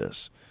weight to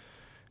this.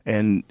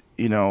 And,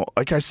 you know,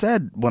 like I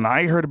said, when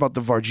I heard about the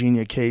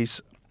Virginia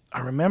case, I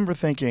remember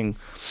thinking,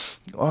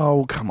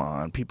 oh, come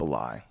on, people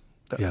lie.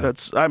 Yeah.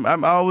 I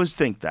always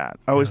think that.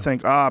 I always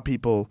think,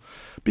 people,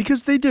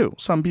 because they do.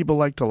 Some people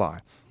like to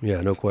lie.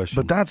 Yeah, no question.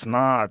 But that's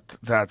not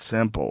that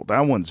simple.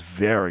 That one's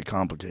very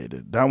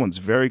complicated.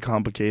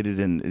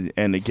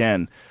 And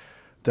again,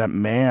 that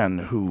man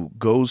who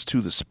goes to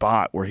the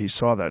spot where he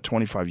saw that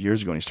 25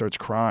 years ago and he starts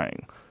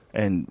crying.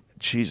 And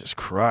Jesus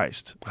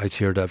Christ. I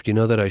teared up. You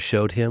know that I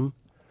showed him?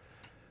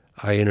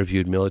 I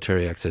interviewed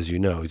Military X, as you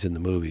know. He's in the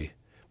movie.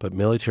 But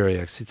Military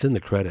X, it's in the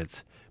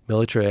credits.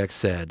 Military X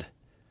said,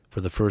 for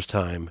the first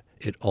time,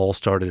 it all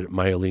started at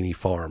Myelini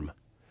Farm.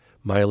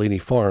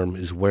 Myelini Farm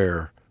is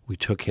where we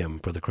took him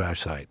for the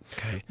crash site.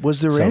 Okay.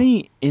 Was there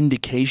any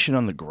indication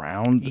on the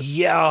ground?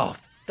 Yeah,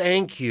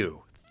 thank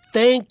you.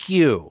 Thank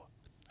you.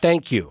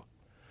 Thank you.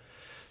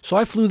 So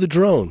I flew the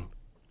drone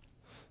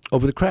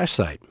over the crash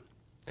site.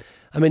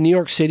 I'm in New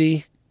York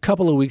City a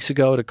couple of weeks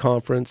ago at a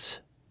conference,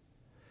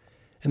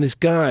 and this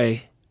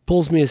guy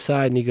pulls me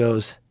aside and he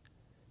goes,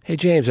 "Hey,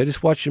 James, I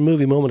just watched your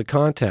movie, Moment of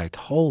Contact.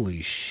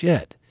 Holy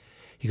shit."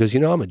 He goes,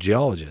 "You know, I'm a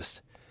geologist.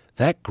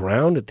 That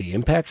ground at the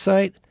impact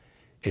site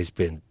has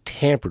been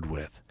tampered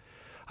with."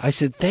 I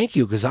said, "Thank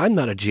you, because I'm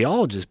not a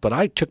geologist, but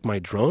I took my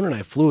drone and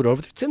I flew it over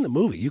there. It's in the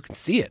movie. You can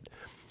see it.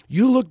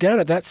 You look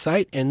down at that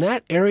site, and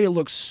that area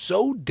looks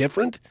so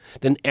different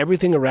than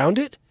everything around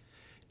it.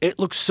 It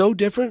looks so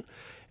different.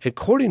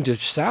 According to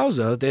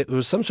Souza, there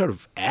was some sort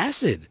of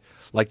acid,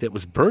 like that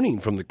was burning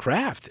from the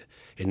craft.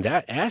 And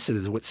that acid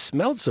is what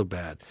smelled so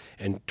bad.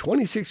 And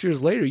 26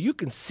 years later, you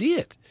can see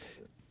it.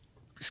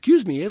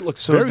 Excuse me, it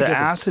looks so very it was the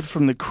different." acid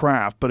from the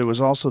craft, but it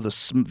was also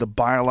the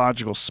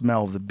biological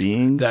smell of the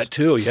beings. That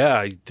too,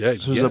 yeah.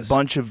 So there's a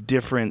bunch of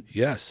different.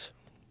 Yes.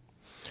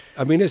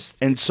 I mean, it's...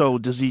 And so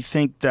does he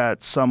think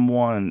that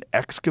someone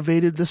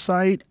excavated the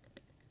site?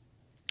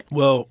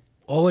 Well,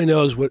 all I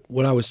know is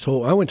what I was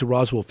told. I went to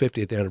Roswell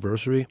 50th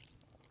anniversary,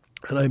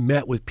 and I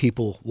met with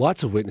people,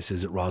 lots of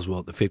witnesses at Roswell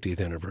at the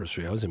 50th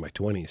anniversary. I was in my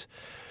 20s.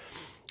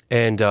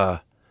 And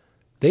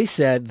they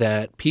said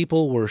that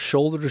people were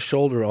shoulder to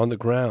shoulder on the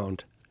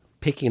ground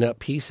picking up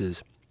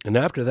pieces. And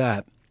after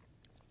that,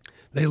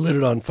 they lit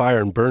it on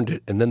fire and burned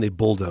it, and then they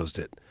bulldozed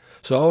it.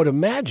 So I would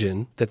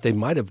imagine that they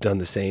might have done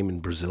the same in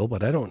Brazil,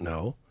 but I don't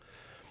know.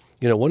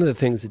 You know, one of the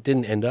things that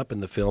didn't end up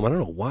in the film, I don't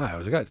know why,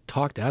 I got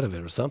talked out of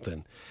it or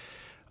something.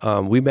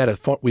 We met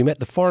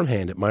the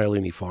farmhand at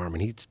Myelini Farm,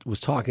 and he was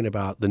talking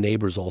about the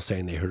neighbors all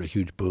saying they heard a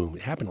huge boom.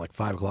 It happened like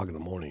 5 o'clock in the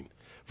morning,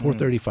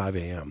 4:35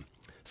 a.m.,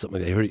 something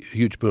like that. They heard a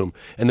huge boom.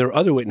 And there were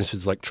other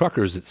witnesses, like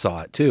truckers, that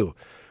saw it too,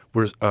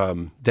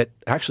 that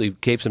actually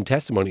gave some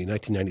testimony in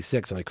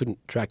 1996, and I couldn't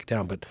track it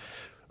down. But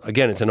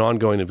again, it's an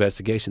ongoing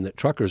investigation that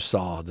truckers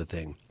saw the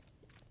thing.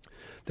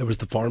 There was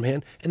the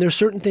farmhand, and there are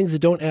certain things that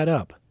don't add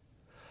up.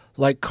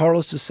 Like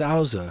Carlos de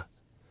Souza,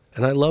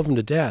 and I love him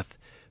to death,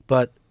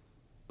 but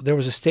there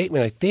was a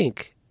statement, I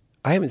think,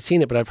 I haven't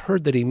seen it, but I've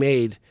heard that he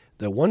made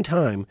that one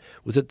time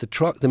was that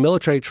the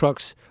military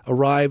trucks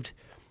arrived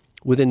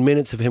within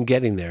minutes of him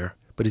getting there,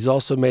 but he's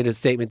also made a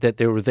statement that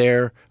they were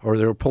there or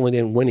they were pulling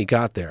in when he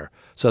got there.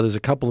 So there's a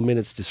couple of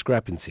minutes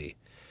discrepancy.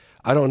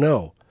 I don't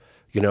know.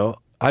 You know,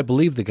 I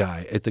believe the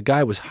guy. The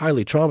guy was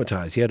highly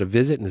traumatized. He had a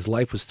visit and his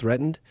life was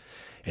threatened,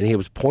 and he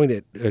was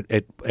pointed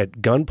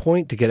at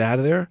gunpoint to get out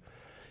of there.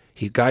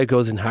 Guy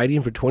goes in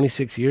hiding for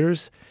 26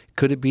 years.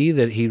 Could it be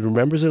that he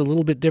remembers it a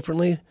little bit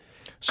differently?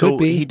 So Could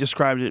be. he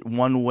described it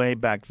one way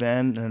back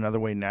then and another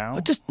way now?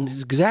 Just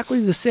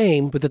exactly the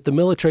same, but that the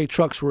military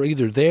trucks were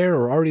either there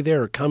or already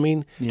there or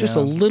coming. Just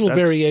a little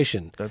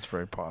variation. That's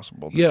very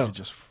possible. Yeah. He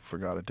just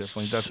forgot it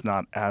differently. That's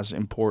not as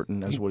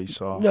important as what he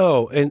saw.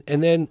 No, and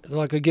then,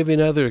 like, I'll give you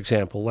another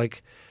example.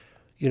 Like,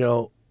 you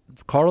know,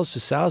 Carlos de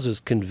Souza is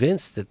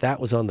convinced that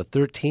was on the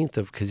 13th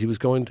of, because he's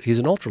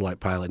an ultralight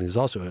pilot, and he's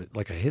also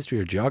a history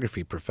or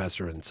geography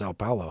professor in Sao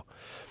Paulo,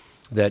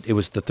 that it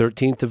was the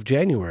 13th of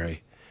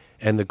January,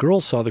 and the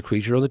girls saw the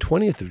creature on the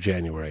 20th of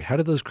January. How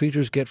did those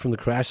creatures get from the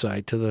crash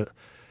site to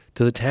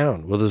the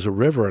town? Well, there's a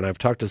river, and I've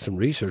talked to some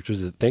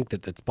researchers that think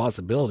that it's a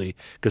possibility,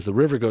 because the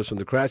river goes from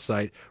the crash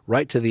site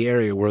right to the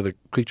area where the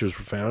creatures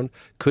were found.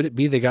 Could it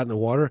be they got in the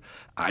water?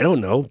 I don't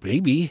know.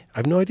 Maybe. I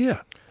have no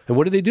idea. And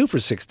what did they do for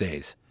 6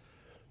 days?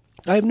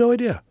 I have no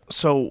idea.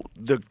 So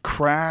the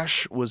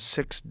crash was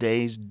 6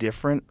 days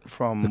different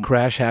from... The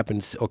crash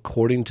happened,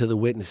 according to the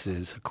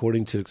witnesses,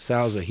 according to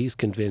Souza, he's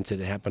convinced that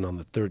it happened on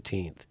the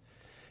 13th.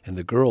 And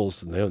the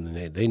girls,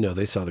 they know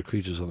they saw the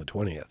creatures on the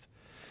 20th.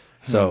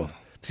 So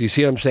you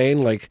see what I'm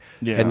saying? Like,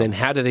 Yeah. And then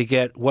how do they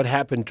get, what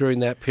happened during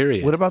that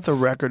period? What about the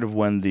record of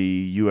when the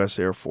U.S.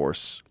 Air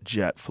Force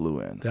jet flew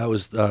in? That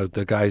was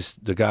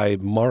the guy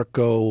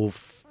Marco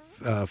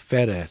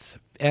Feres,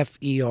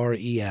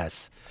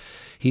 F-E-R-E-S.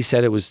 He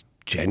said it was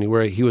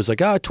January. He was like,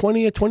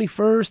 20th,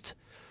 21st.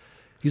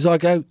 He's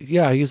like, I think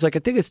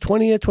it's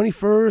 20th,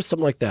 21st,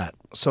 something like that.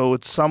 So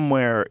it's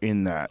somewhere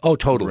in that Oh,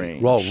 totally.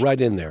 range. Well, right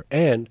in there.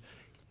 And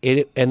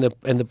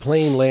the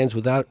plane lands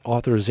without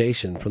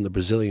authorization from the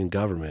Brazilian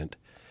government,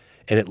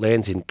 and it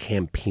lands in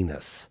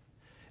Campinas.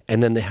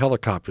 And then the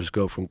helicopters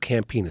go from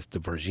Campinas to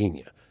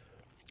Virginia.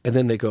 And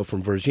then they go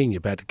from Virginia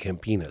back to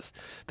Campinas.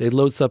 They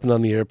load something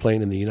on the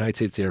airplane, and the United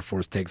States Air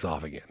Force takes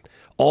off again,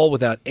 all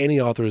without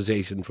any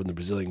authorization from the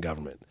Brazilian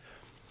government.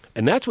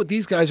 And that's what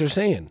these guys are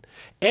saying.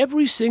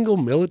 Every single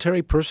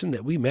military person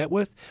that we met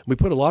with, we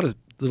put a lot of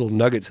little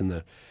nuggets in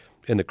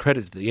the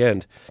credits at the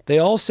end, they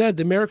all said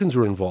the Americans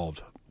were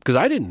involved. Because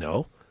I didn't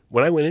know.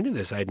 When I went into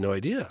this, I had no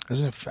idea.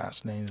 Isn't it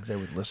fascinating that they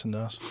would listen to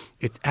us?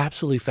 It's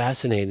absolutely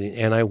fascinating,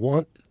 and I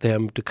want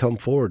them to come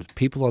forward.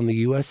 People on the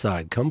U.S.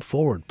 side, come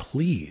forward,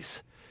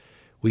 please.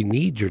 We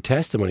need your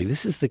testimony.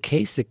 This is the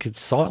case that could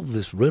solve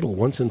this riddle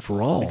once and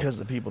for all. Because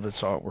the people that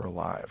saw it were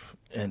alive.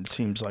 And it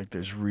seems like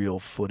there's real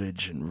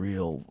footage and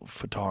real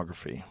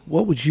photography.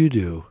 What would you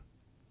do?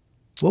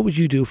 What would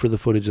you do for the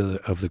footage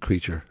of the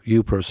creature?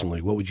 You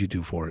personally, what would you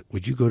do for it?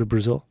 Would you go to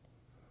Brazil?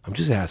 I'm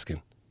just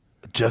asking.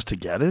 Just to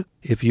get it?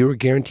 If you were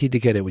guaranteed to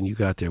get it when you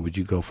got there, would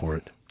you go for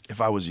it?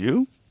 If I was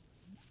you?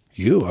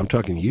 You, I'm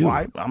talking you. Well,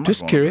 I'm not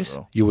just going to curious.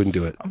 Brazil. You wouldn't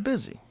do it. I'm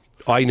busy.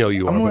 I know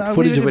you are. I'm But gonna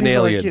footage leave it of to an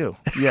people alien.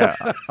 Like you. Yeah,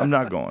 I'm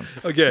not going.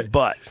 Okay.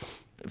 But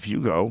if you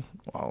go,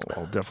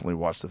 I'll definitely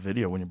watch the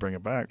video when you bring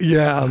it back.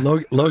 Yeah,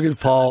 Logan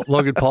Paul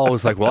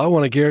was like, "Well, I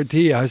want to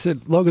guarantee." I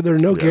said, "Logan, there are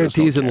no there's no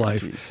guarantees in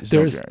life. guarantees. There's no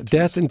There's guarantees.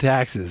 death and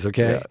taxes."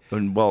 Okay. Yeah.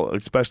 And well,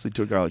 especially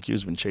to a guy like you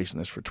who's been chasing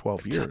this for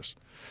 12 years.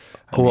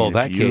 Oh, well, mean,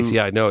 that if case, you-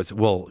 yeah, I know. It's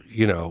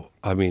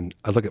I mean,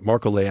 I look at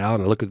Marco Leal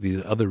and I look at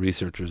these other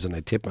researchers and I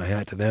tip my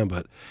hat to them,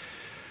 but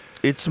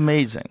It's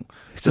amazing.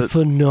 it's a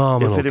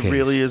phenomenal If it case.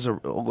 really is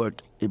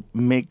look, it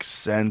makes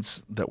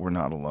sense that we're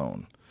not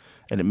alone.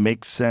 And it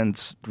makes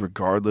sense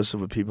regardless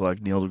of what people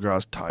like Neil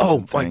deGrasse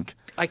Tyson think.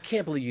 I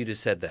can't believe you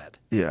just said that.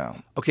 Yeah.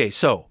 Okay,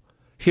 so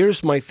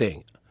here's my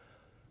thing.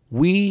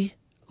 We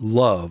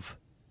love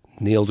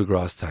Neil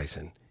deGrasse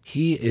Tyson.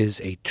 He is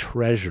a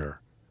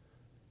treasure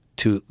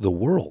to the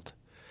world.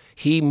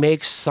 He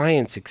makes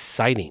science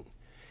exciting.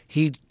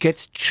 He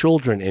gets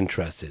children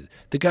interested.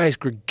 The guy's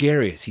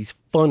gregarious. He's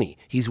funny.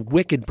 He's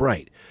wicked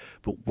bright.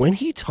 But when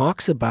he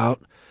talks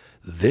about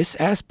this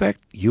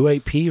aspect,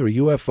 UAP or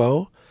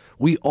UFO,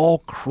 we all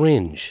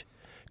cringe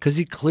because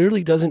he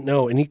clearly doesn't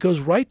know. And he goes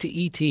right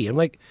to ET. I'm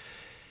like,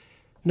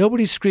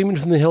 nobody's screaming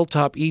from the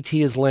hilltop, ET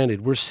has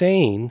landed. We're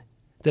saying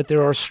that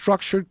there are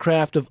structured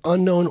craft of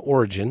unknown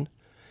origin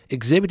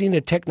exhibiting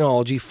a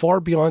technology far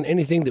beyond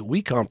anything that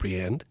we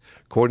comprehend,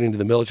 according to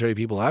the military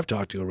people I've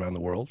talked to around the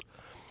world.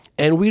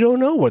 And we don't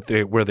know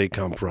where they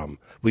come from.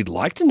 We'd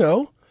like to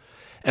know.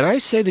 And I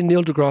say to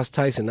Neil deGrasse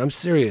Tyson, I'm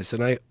serious,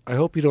 and I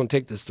hope you don't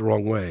take this the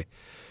wrong way,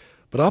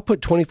 but I'll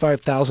put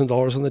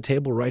 $25,000 on the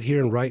table right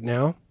here and right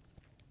now.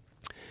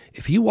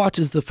 If he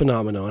watches the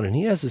phenomenon and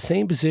he has the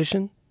same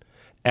position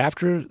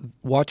after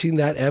watching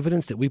that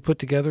evidence that we put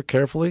together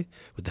carefully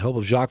with the help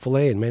of Jacques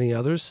Vallée and many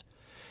others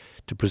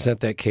to present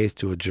that case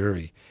to a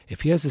jury,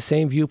 if he has the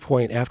same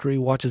viewpoint after he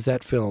watches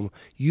that film,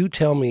 you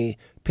tell me,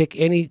 pick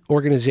any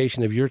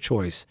organization of your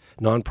choice,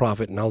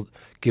 nonprofit, and I'll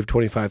give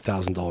 $25,000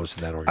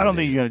 to that organization. I don't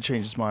think you're going to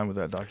change his mind with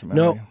that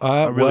documentary. No,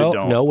 I really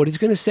don't. No. What he's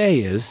going to say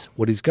is,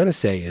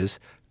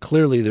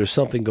 clearly there's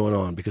something going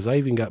on, because I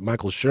even got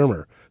Michael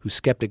Shermer, who's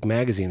Skeptic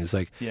Magazine, is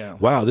like, Yeah.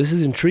 wow, this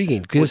is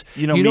intriguing. Because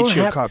You know, don't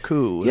Michio have-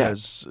 Kaku Yeah.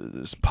 has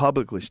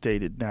publicly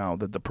stated now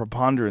that the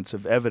preponderance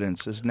of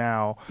evidence is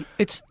now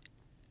It's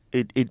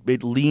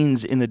it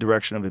leans in the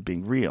direction of it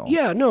being real.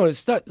 yeah, no,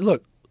 it's not.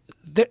 Look,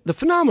 the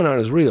phenomenon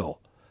is real.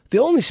 The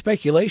only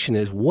speculation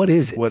is, what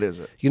is it? What is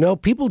it? You know,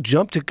 people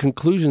jump to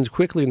conclusions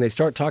quickly and they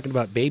start talking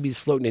about babies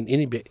floating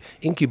in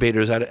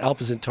incubators out of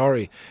Alpha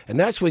Centauri. And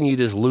that's when you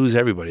just lose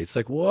everybody. It's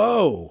like,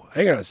 whoa,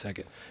 hang on a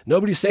second.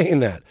 Nobody's saying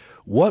that.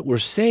 What we're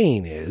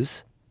saying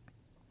is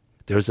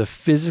there's a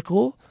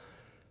physical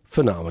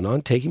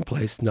phenomenon taking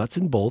place, nuts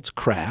and bolts,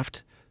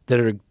 craft, that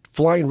are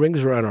flying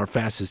rings around our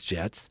fastest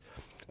jets,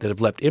 that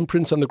have left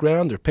imprints on the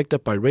ground. They're picked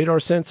up by radar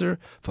sensor,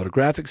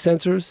 photographic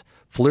sensors,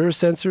 FLIR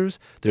sensors.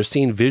 They're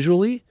seen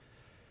visually.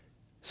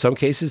 Some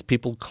cases,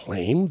 people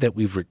claim that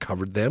we've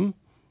recovered them.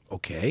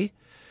 Okay.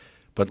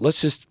 But let's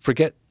just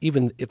forget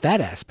even that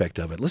aspect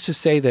of it. Let's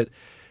just say that,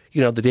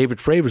 you know, the David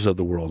Fravors of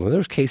the world, and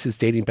there's cases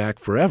dating back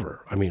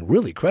forever. I mean,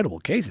 really credible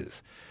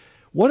cases.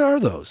 What are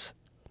those?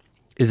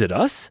 Is it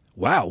us?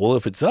 Wow. Well,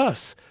 if it's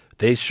us,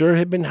 They sure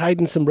have been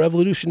hiding some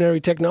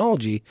revolutionary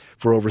technology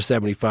for over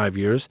 75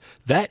 years.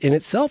 That in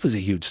itself is a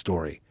huge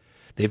story.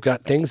 They've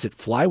got things that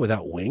fly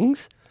without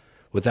wings,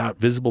 without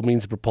visible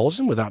means of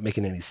propulsion, without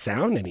making any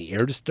sound, any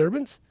air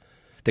disturbance,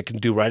 that can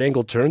do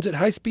right-angle turns at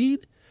high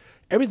speed.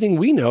 Everything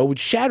we know would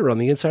shatter on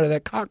the inside of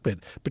that cockpit,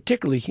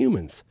 particularly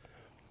humans.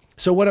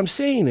 So what I'm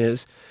saying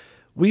is,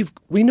 we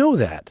know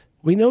that.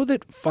 We know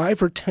that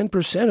 5 or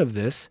 10% of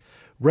this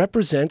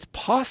represents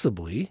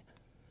possibly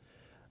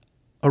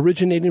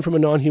originating from a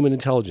non-human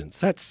intelligence.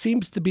 That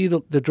seems to be the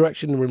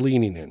direction we're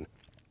leaning in.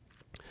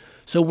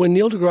 So when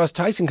Neil deGrasse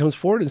Tyson comes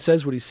forward and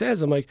says what he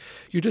says, I'm like,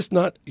 you're just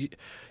not...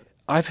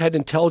 I've had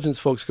intelligence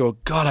folks go,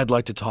 God, I'd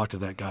like to talk to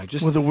that guy.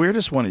 Well, the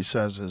weirdest one he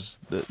says is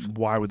that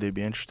why would they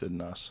be interested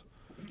in us?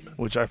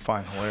 Which I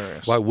find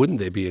hilarious. Why wouldn't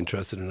they be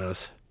interested in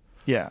us?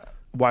 Yeah,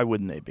 why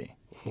wouldn't they be?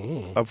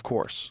 Of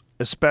course.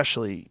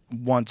 Especially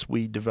once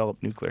we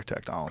develop nuclear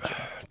technology.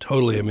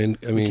 Totally. I mean,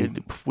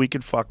 we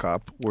could fuck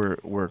up.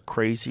 We're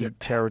crazy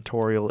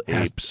territorial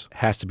apes.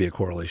 Has to be a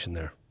correlation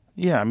there.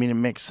 Yeah, I mean, it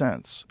makes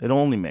sense. It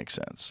only makes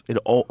sense. It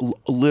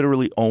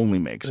literally only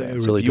makes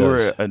sense. It really if you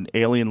does. were an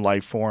alien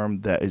life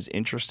form that is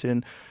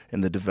interested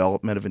in the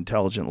development of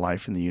intelligent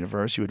life in the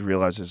universe, you would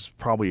realize it's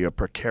probably a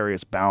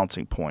precarious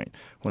balancing point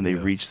when they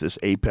reach this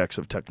apex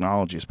of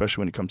technology,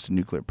 especially when it comes to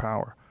nuclear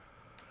power.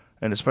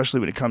 And especially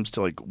when it comes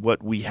to like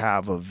what we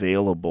have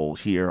available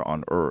here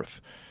on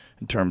Earth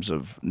in terms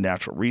of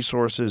natural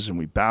resources, and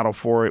we battle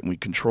for it, and we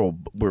control.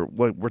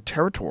 We're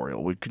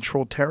territorial. We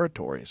control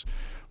territories.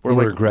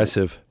 We're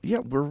aggressive. Yeah,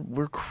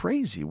 we're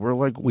crazy. We're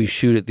like we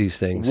shoot at these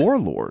things.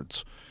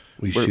 Warlords.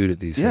 We shoot at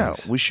these things.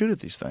 Yeah, we shoot at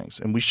these things,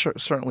 and we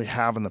certainly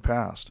have in the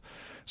past.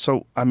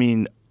 So, I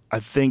mean, I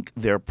think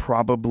they're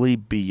probably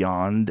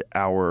beyond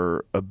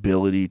our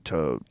ability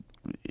to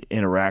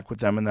interact with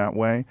them in that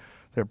way.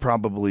 They're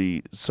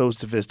probably so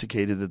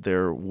sophisticated that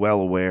they're well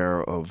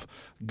aware of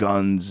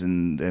guns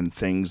and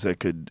things that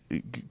could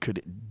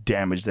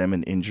damage them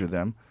and injure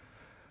them.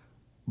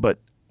 But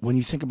when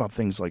you think about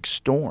things like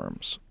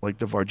storms, like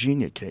the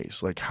Virginia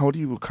case, like how do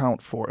you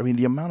account for? I mean,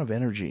 the amount of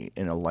energy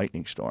in a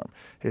lightning storm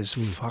is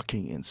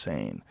fucking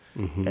insane.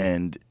 Mm-hmm.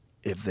 And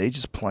if they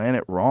just plan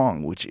it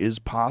wrong, which is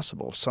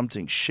possible, if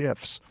something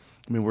shifts.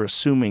 I mean, we're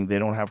assuming they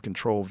don't have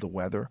control of the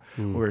weather.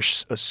 We're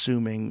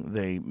assuming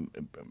they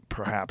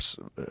perhaps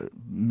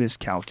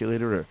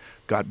miscalculated or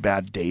got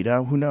bad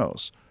data. Who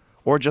knows?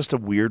 Or just a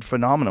weird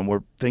phenomenon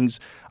where things...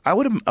 I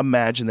would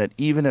imagine that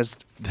even as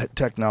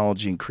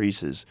technology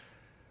increases,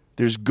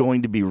 there's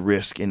going to be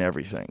risk in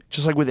everything.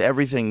 Just like with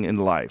everything in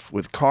life,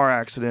 with car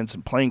accidents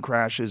and plane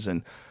crashes.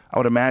 And I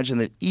would imagine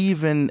that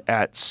even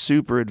at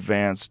super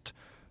advanced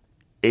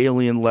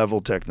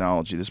alien-level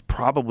technology, there's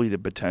probably the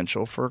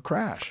potential for a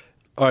crash.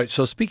 All right,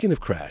 so speaking of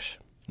crash,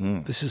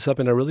 this is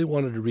something I really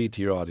wanted to read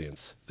to your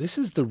audience. This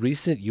is the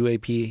recent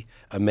UAP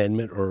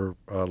amendment or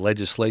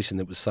legislation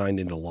that was signed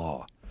into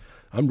law.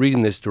 I'm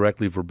reading this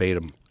directly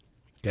verbatim,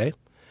 okay?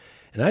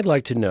 And I'd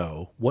like to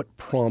know what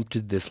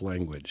prompted this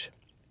language.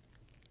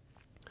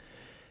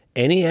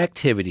 Any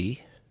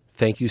activity,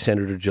 thank you,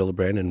 Senator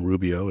Gillibrand and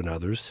Rubio and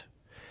others,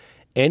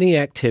 any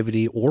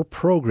activity or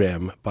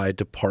program by a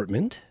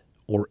department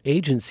or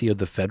agency of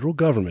the federal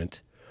government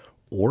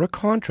or a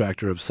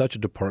contractor of such a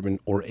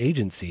department or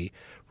agency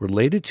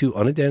related to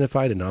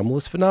unidentified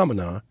anomalous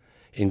phenomena,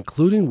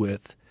 including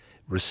with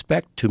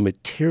respect to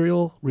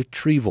material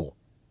retrieval,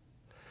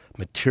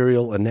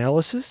 material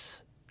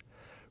analysis,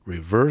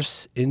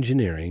 reverse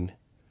engineering,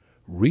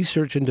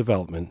 research and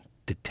development,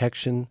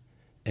 detection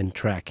and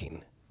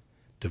tracking,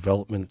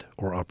 development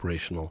or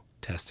operational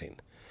testing.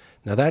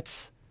 Now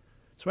it's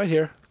right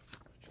here.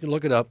 You can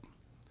look it up.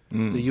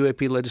 It's the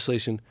UAP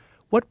legislation.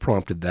 What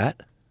prompted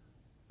that?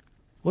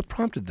 What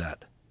prompted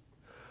that?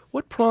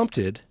 What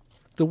prompted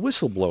the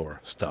whistleblower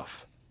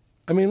stuff?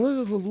 I mean,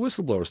 look at the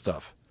whistleblower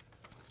stuff.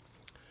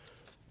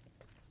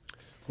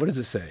 What does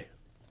it say?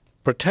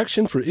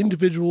 Protection for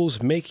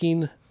individuals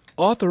making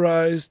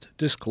authorized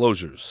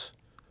disclosures.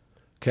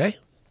 Okay?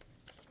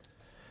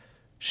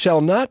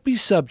 Shall not be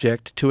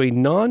subject to a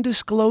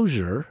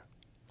non-disclosure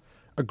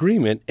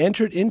agreement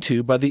entered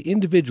into by the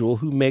individual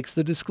who makes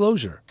the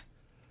disclosure.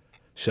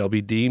 Shall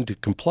be deemed to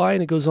comply,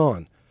 and it goes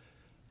on.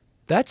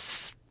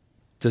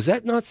 Does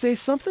that not say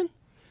something?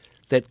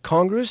 That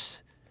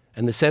Congress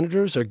and the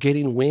senators are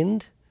getting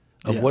wind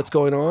of what's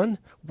going on?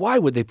 Why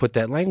would they put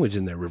that language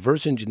in there?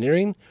 Reverse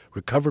engineering,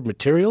 recovered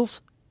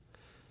materials?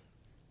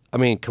 I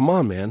mean, come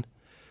on, man.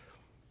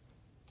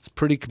 It's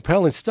pretty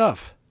compelling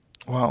stuff.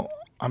 Well,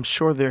 I'm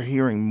sure they're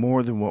hearing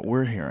more than what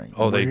we're hearing.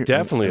 Oh, they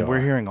definitely are.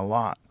 We're hearing a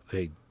lot.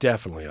 They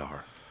definitely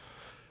are.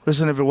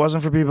 Listen, if it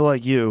wasn't for people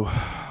like you,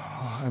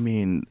 I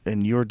mean,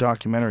 and your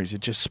documentaries,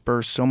 it just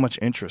spurs so much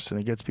interest and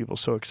it gets people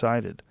so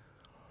excited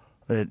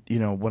that, you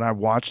know, when I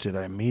watched it,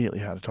 I immediately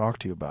had to talk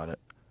to you about it.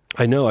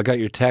 I know. I got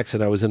your text,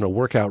 and I was in a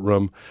workout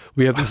room.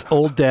 We have this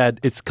old dad.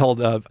 It's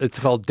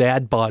called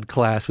Dad Bod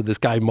class with this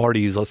guy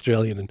Marty. He's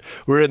Australian, and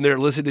we're in there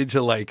listening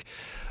to like,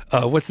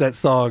 what's that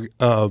song?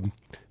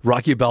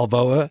 Rocky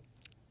Balboa.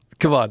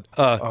 Come on,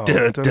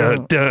 dun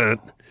dun dun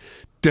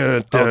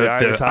Dun, dun, the Eye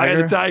of the dun. Eye of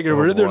the Tiger? Tiger. Oh,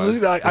 We're in there boy.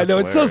 listening. I That's know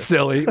it's so hilarious.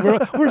 silly.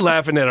 We're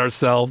laughing at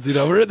ourselves.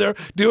 We're in there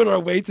doing our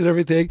weights and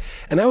everything.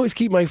 And I always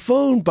keep my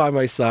phone by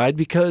my side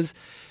because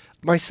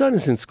my son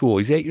is in school.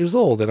 He's 8 years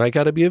old, and I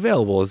got to be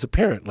available as a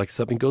parent, like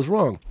something goes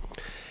wrong.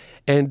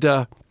 And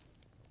I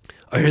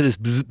hear this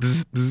bzz,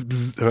 bzz, bzz,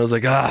 bzz, and I was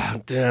like,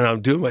 damn,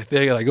 I'm doing my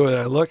thing. And I go and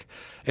I look,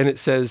 and it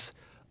says,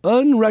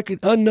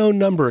 unknown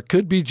number. It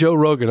could be Joe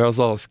Rogan. I was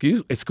all,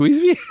 squeeze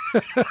me?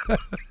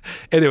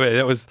 Anyway,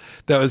 that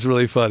was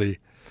really funny.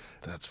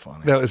 That's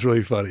funny. That was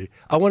really funny.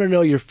 I want to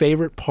know your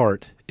favorite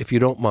part, if you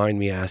don't mind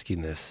me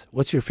asking this.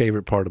 What's your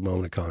favorite part of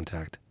Moment of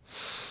Contact?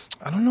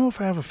 I don't know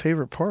if I have a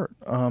favorite part.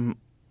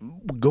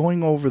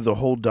 Going over the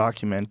whole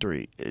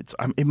documentary,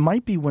 it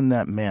might be when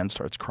that man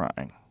starts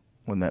crying,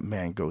 when that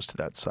man goes to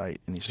that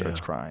site and he starts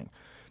crying,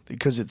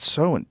 because it's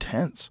so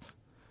intense.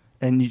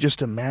 And you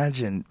just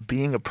imagine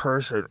being a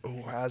person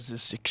who has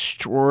this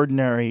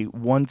extraordinary,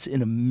 once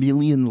in a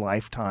million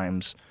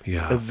lifetimes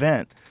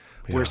event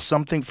where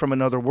something from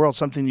another world,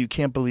 something you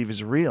can't believe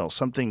is real,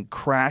 something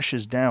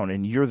crashes down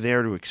and you're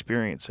there to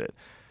experience it.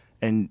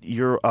 And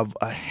you're of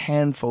a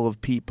handful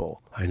of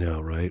people. I know,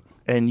 right?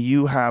 And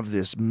you have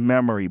this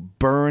memory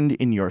burned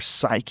in your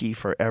psyche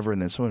forever,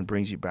 and then someone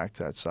brings you back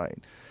to that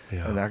site.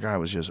 Yeah. And that guy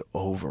was just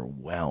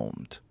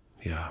overwhelmed.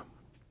 Yeah.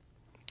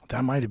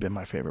 That might have been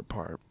my favorite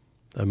part.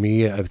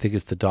 Me, I think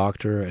it's the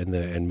doctor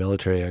and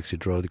military actually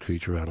drove the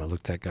creature around. I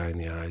looked that guy in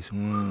the eyes.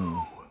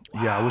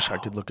 Yeah, I wish I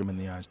could look him in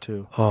the eyes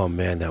too. Oh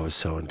man, that was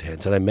so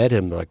intense. And I met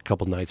him like a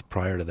couple nights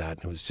prior to that,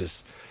 and it was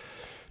just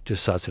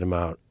sussing him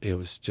out. It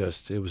was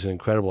an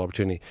incredible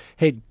opportunity.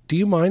 Hey, do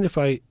you mind if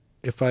I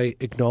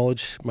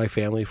acknowledge my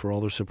family for all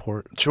their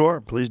support?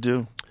 Sure, please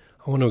do.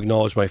 I want to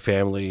acknowledge my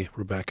family,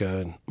 Rebecca,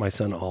 and my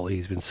son Ollie.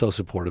 He's been so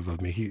supportive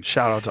of me.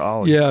 Shout out to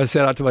Ollie. Yeah,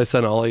 shout out to my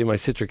son Ollie. My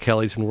sister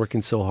Kelly's been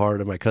working so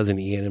hard, and my cousin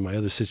Ian, and my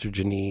other sister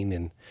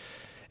Janine,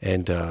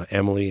 and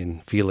Emily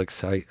and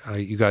Felix.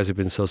 You guys have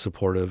been so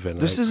supportive. And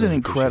This I is an really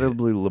appreciate it.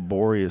 incredibly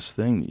laborious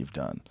thing that you've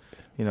done.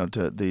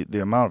 To the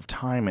amount of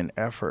time and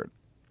effort,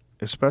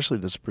 especially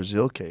this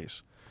Brazil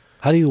case.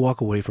 How do you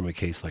walk away from a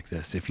case like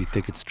this if you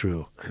think it's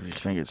true? If you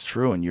think it's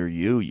true and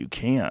you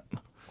can't.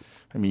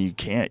 I mean, you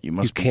can't. You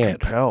must be can't.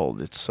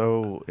 compelled. It's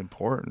so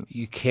important.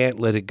 You can't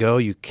let it go.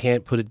 You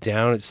can't put it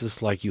down. It's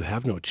just like you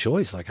have no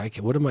choice. Like,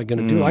 what am I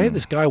going to do? I had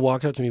this guy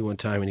walk up to me one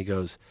time and he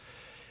goes,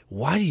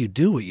 "Why do you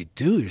do what you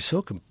do? You're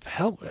so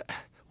compelled.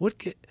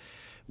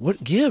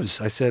 What gives?"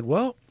 I said,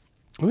 "Well,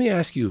 let me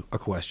ask you a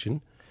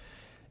question.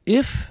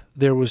 If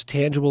there was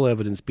tangible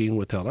evidence being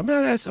withheld, I'm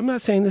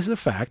not saying this is a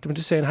fact. I'm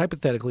just saying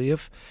hypothetically,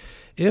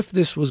 if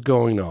this was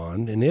going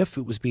on and if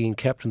it was being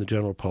kept in the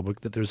general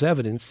public, that there's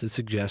evidence that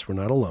suggests we're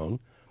not alone,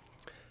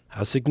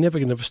 how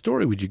significant of a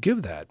story would you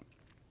give that?"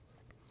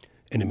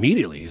 And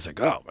immediately he's like,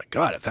 "Oh my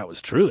God, if that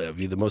was true, that would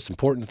be the most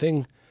important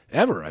thing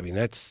ever. I mean,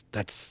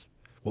 that's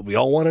what we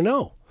all want to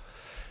know."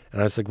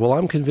 And I was like, "Well,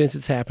 I'm convinced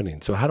it's happening.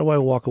 So how do I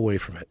walk away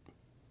from it?"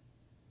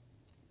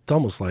 It's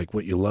almost like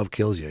what you love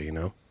kills you, you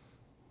know?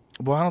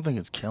 Well, I don't think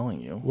it's killing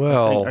you.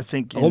 Well, I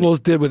think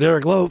almost did with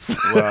Eric Lopes.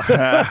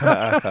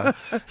 Yeah,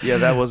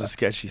 that was a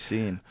sketchy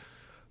scene.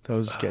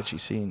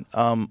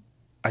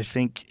 I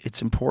think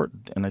it's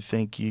important, and I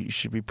think you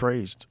should be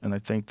praised. And I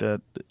think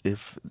that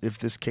if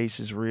this case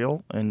is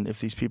real, and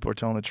if these people are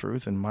telling the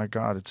truth, and my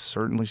God, it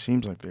certainly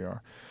seems like they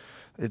are,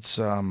 it's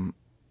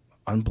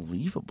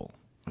unbelievable.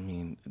 I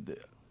mean,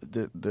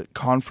 the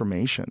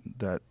confirmation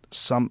that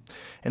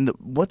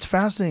what's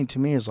fascinating to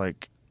me is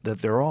like that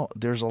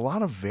there's a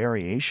lot of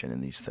variation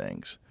in these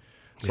things.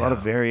 There's a lot of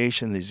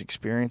variation in these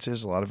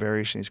experiences, a lot of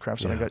variation in these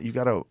crafts. And you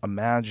got to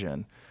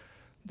imagine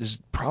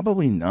there's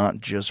probably not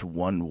just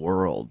one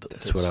world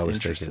that's what I was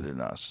interested thinking.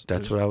 in us.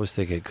 That's what I was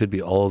thinking. It could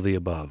be all of the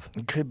above.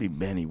 It could be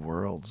many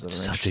worlds that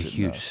are interested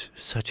in us.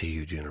 Such a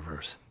huge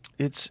universe.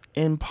 It's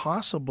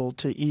impossible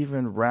to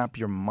even wrap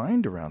your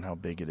mind around how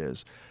big it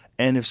is.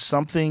 And if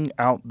something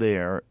out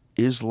there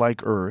is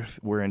like Earth,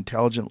 where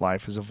intelligent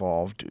life has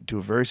evolved to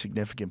a very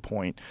significant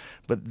point,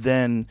 but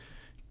then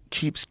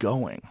keeps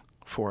going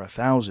for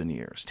 1,000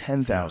 years,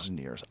 10,000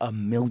 years,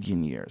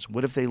 1,000,000 years.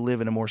 What if they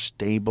live in a more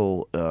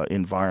stable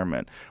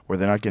environment where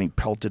they're not getting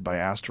pelted by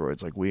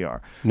asteroids like we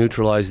are?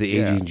 Neutralize the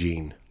aging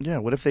gene. Yeah,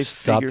 what if they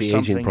Stop figure the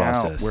aging something out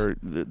process. where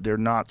they're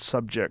not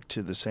subject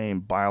to the same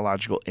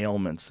biological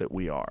ailments that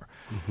we are?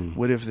 Mm-hmm.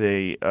 What if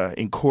they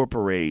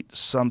incorporate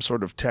some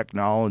sort of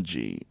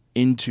technology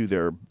into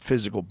their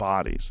physical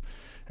bodies?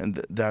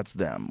 And that's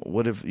them.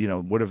 What if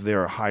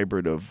they're a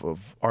hybrid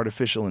of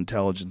artificial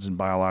intelligence and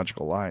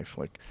biological life?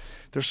 Like,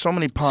 there's so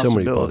many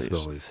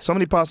possibilities. So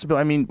many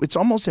possibilities. I mean, it's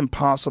almost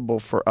impossible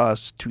for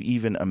us to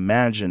even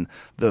imagine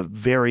the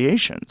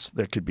variations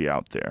that could be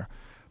out there,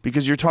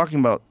 because you're talking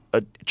about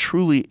a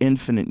truly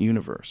infinite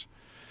universe,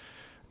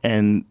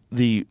 and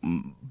the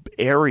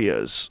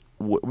areas.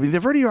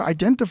 They've already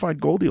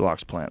identified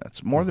Goldilocks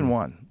planets, more than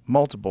one.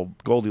 multiple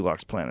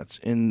Goldilocks planets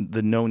in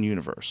the known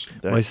universe.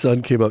 My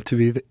son came up to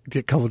me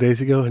a couple of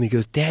days ago, and he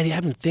goes, "Daddy,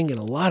 I've been thinking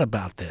a lot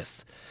about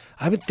this.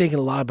 I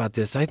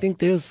think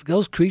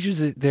those creatures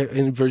there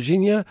in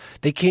Virginia,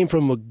 they came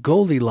from a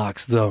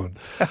Goldilocks zone."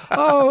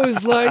 I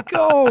was like,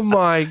 "Oh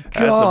my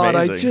God,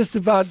 I amazing. just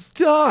about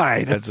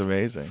died." That's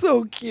amazing.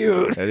 So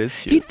cute. That is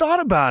cute. He thought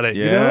about it,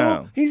 you know?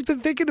 Yeah. He's been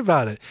thinking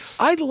about it.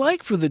 I'd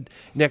like for the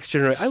next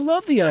generation, I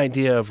love the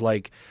idea of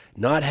like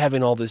not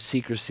having all this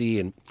secrecy.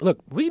 And look,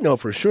 we know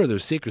for sure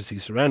there's secrecy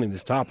surrounding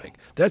this topic.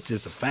 That's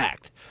just a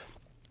fact.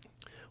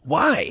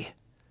 Why?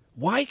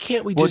 Why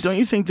can't we Well, just... don't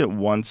you think that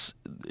once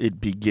it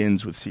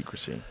begins with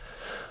secrecy?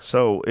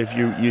 So if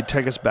you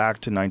take us back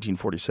to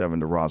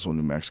 1947 to Roswell,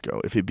 New Mexico,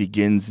 if it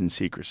begins in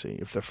secrecy,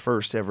 if the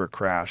first ever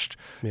crashed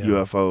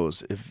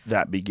UFOs, if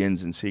that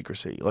begins in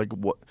secrecy, like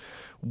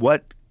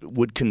what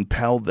would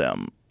compel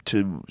them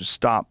to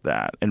stop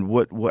that, and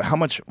how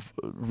much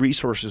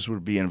resources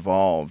would be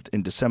involved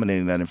in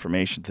disseminating that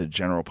information to the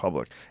general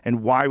public,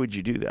 and why would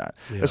you do that?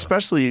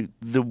 Especially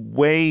the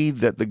way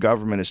that the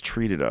government has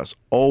treated us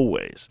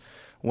always.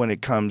 When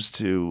it comes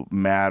to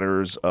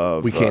matters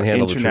of We can't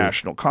handle the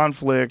international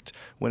conflict,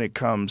 when it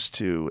comes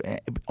to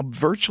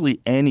virtually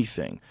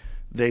anything,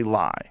 they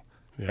lie.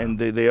 Yeah. And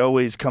they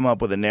always come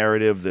up with a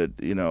narrative that,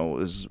 you know,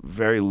 is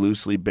very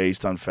loosely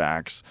based on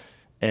facts,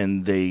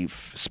 and they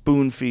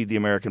spoon feed the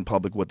American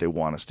public what they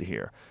want us to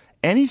hear.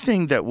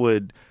 Anything that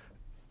would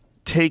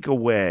take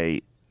away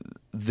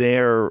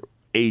their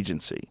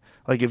agency.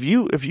 Like if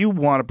you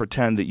want to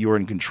pretend that you're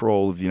in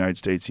control of the United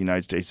States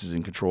is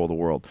in control of the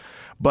world,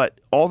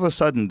 but all of a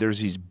sudden there's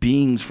these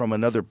beings from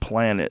another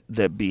planet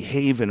that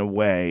behave in a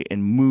way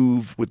and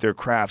move with their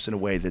crafts in a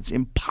way that's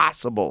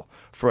impossible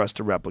for us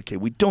to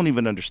replicate. We don't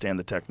even understand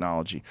the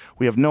technology.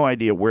 We have no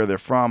idea where they're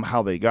from,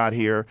 how they got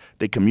here.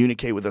 They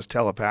communicate with us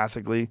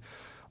telepathically.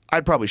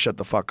 I'd probably shut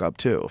the fuck up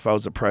too if I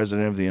was the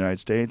president of the United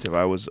States. If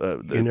I was,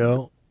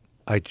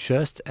 I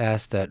just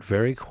asked that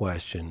very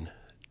question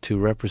to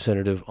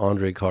Representative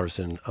Andre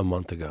Carson a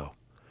month ago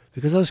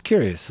because I was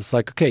curious. It's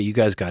like, okay, you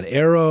guys got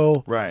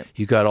Arrow. Right.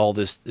 You got all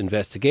this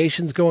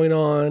investigations going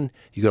on.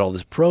 You got all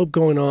this probe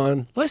going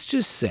on. Let's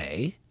just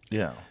say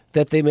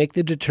that they make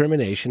the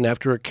determination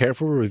after a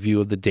careful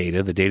review of the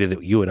data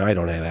that you and I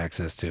don't have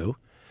access to,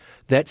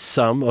 that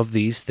some of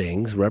these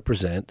things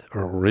represent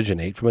or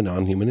originate from a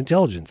non-human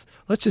intelligence.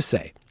 Let's just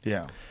say.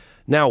 Yeah.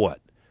 Now what?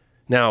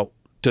 Now,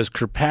 does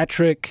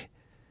Kirkpatrick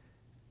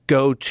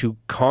go to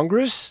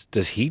Congress?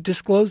 Does he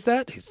disclose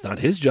that? It's not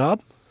his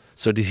job.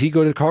 So did he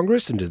go to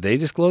Congress and did they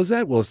disclose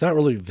that? Well, it's not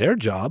really their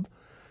job.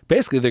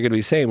 Basically, they're going to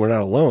be saying we're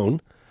not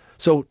alone.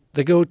 So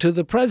they go to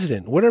the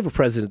president, whatever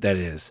president that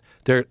is.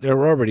 They're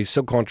already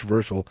so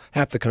controversial.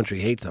 Half the country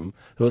hates them.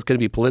 So it's going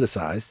to be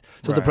politicized.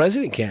 So the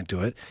president can't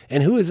do it.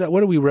 And who is that? What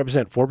do we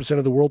represent? 4%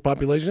 of the world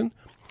population?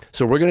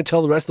 So we're going to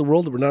tell the rest of the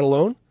world that we're not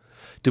alone?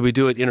 Do we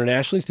do it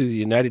internationally through the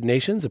United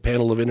Nations, a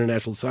panel of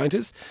international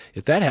scientists?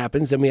 If that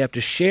happens, then we have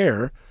to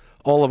share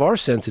all of our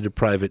sensitive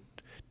private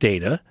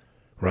data,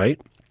 right?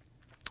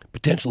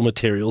 Potential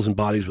materials and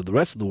bodies with the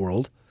rest of the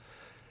world.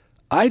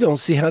 I don't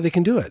see how they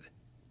can do it,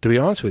 to be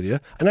honest with you.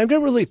 And I've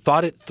never really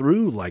thought it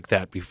through like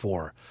that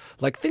before.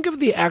 Like, think of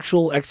the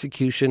actual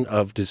execution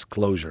of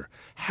disclosure.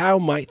 How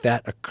might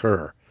that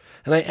occur?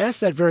 And I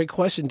asked that very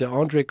question to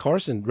Andre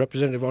Carson,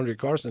 Representative Andre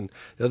Carson,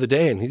 the other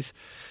day, and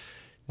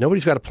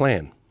nobody's got a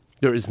plan.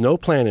 There is no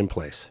plan in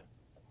place.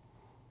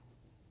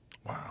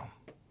 Wow.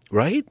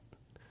 Right?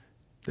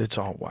 It's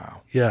all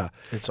wow. Yeah.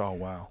 It's all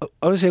wow.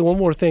 I want to say one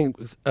more thing.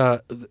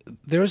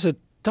 There's a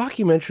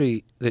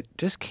documentary that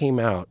just came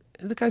out.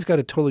 The guy's got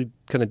a totally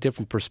kind of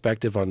different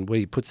perspective on the way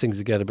he puts things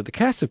together, but the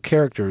cast of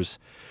characters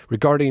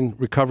regarding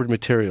recovered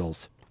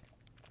materials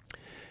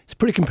is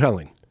pretty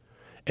compelling.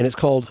 And it's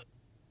called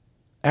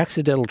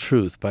Accidental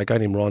Truth by a guy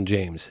named Ron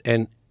James.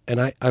 And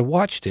I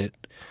watched it,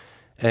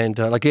 and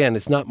again,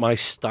 it's not my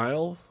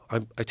style.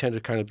 I tend to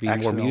kind of be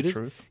more muted.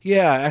 Truth?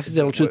 Yeah,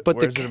 Accidental Truth. But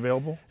where is it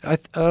available?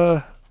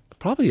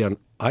 Probably on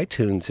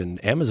iTunes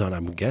and Amazon,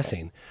 I'm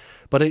guessing.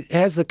 But it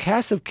has the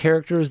cast of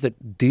characters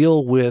that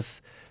deal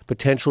with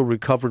potential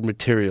recovered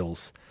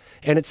materials.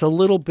 And it's a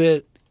little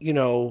bit,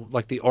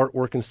 like the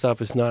artwork and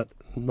stuff is not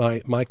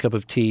my cup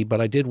of tea, but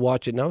I did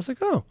watch it and I was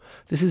like, oh,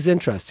 this is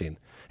interesting.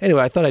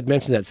 Anyway, I thought I'd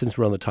mention that since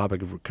we're on the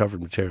topic of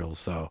recovered materials,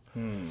 so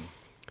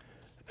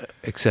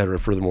et cetera,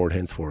 furthermore and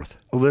henceforth.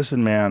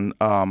 Listen, man,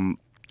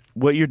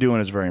 what you're doing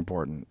is very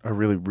important. I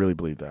really, really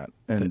believe that.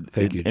 And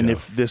Thank you, Joe. And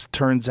if this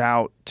turns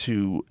out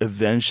to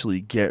eventually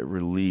get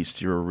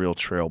released, you're a real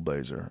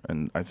trailblazer.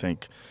 And I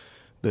think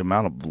the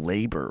amount of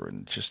labor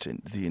and just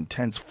the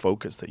intense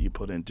focus that you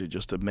put into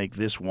just to make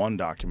this one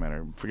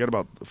documentary, forget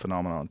about the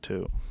phenomenon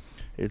too.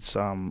 It's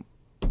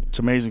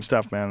amazing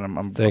stuff,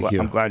 man. Thank you.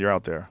 I'm glad you're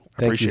out there.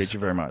 I appreciate you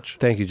very much.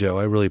 Thank you, Joe.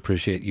 I really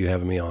appreciate you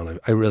having me on.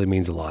 It really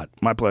means a lot.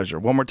 My pleasure.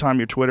 One more time,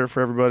 your Twitter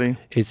for everybody.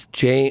 It's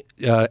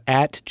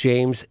at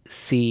James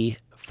C.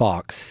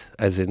 Fox,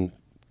 as in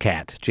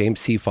Cat,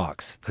 James C.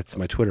 Fox. That's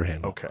my Twitter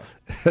handle. Okay.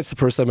 That's the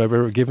first time I've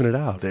ever given it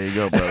out. There you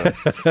go, brother.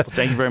 Well,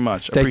 thank you very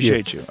much. Thank you.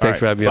 Appreciate you. Thanks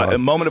for having me on. A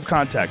Moment of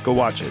Contact. Go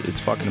watch it. It's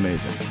fucking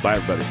amazing. Bye,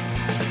 everybody.